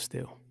oppress us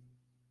still.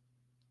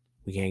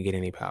 We can't get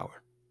any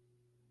power.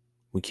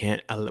 We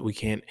can't,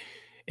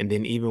 and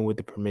then even with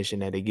the permission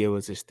that they give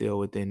us, it's still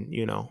within,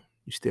 you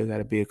still got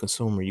to be a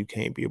consumer. You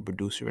can't be a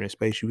producer in a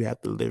space. You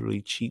have to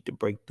literally cheat to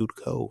break through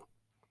the code.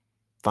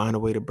 Find a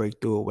way to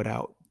break through it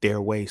without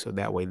their way, so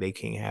that way they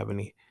can't have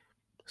any.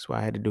 That's why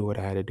I had to do what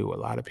I had to do. A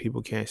lot of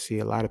people can't see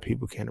it. A lot of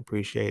people can't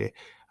appreciate it.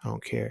 I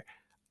don't care.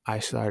 I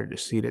started to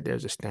see that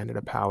there's a standard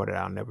of power that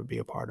I'll never be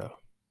a part of.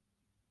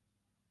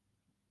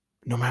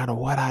 No matter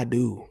what I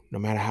do, no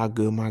matter how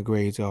good my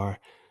grades are,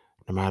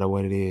 no matter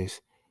what it is,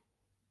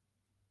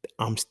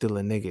 I'm still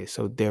a nigga.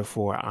 So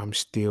therefore, I'm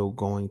still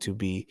going to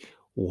be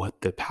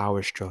what the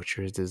power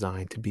structure is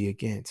designed to be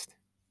against.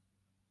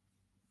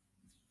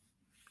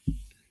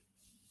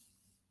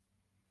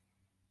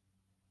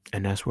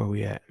 And that's where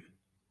we at.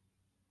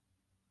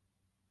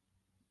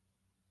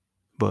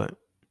 But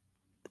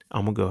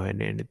I'm going to go ahead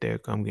and end it there.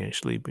 I'm getting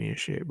sleepy and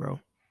shit, bro.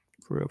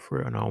 For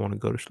real. And I don't want to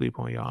go to sleep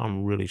on y'all.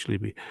 I'm really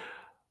sleepy.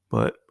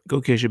 But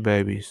go kiss your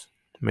babies.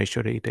 Make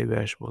sure they eat their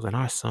vegetables. And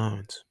our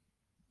sons.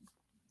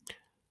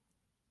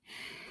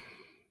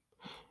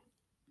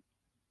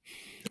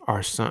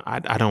 Our son,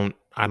 I don't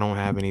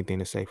have anything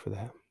to say for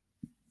that.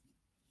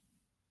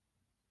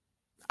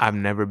 I've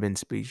never been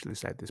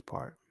speechless at this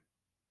part.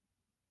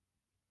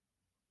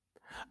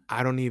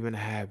 I don't even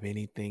have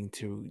anything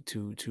to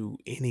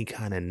any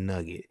kind of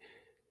nugget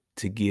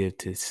to give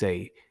to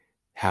say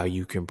how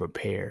you can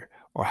prepare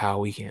or how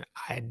we can.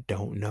 I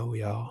don't know,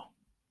 y'all.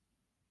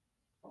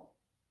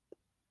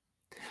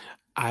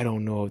 I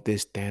don't know if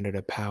this standard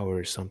of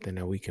power is something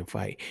that we can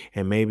fight.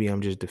 And maybe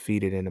I'm just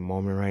defeated in the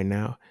moment right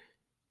now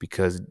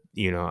because,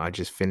 I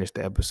just finished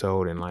the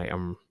episode and like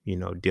I'm,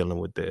 dealing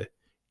with the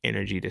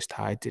energy that's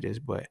tied to this,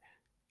 but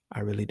I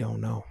really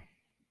don't know.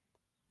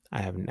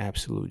 I have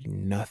absolutely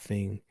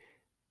nothing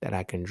that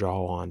I can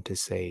draw on to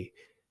say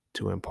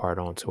to impart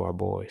on to our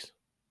boys.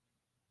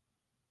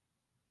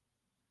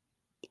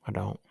 I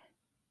don't.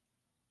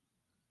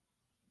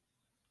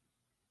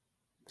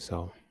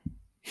 So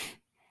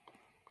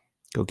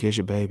go kiss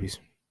your babies.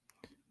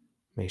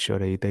 Make sure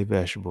they eat their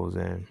vegetables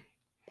and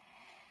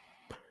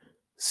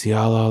See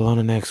y'all all on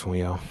the next one,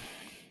 y'all.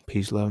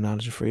 Peace, love,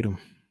 knowledge, and freedom.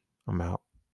 I'm out.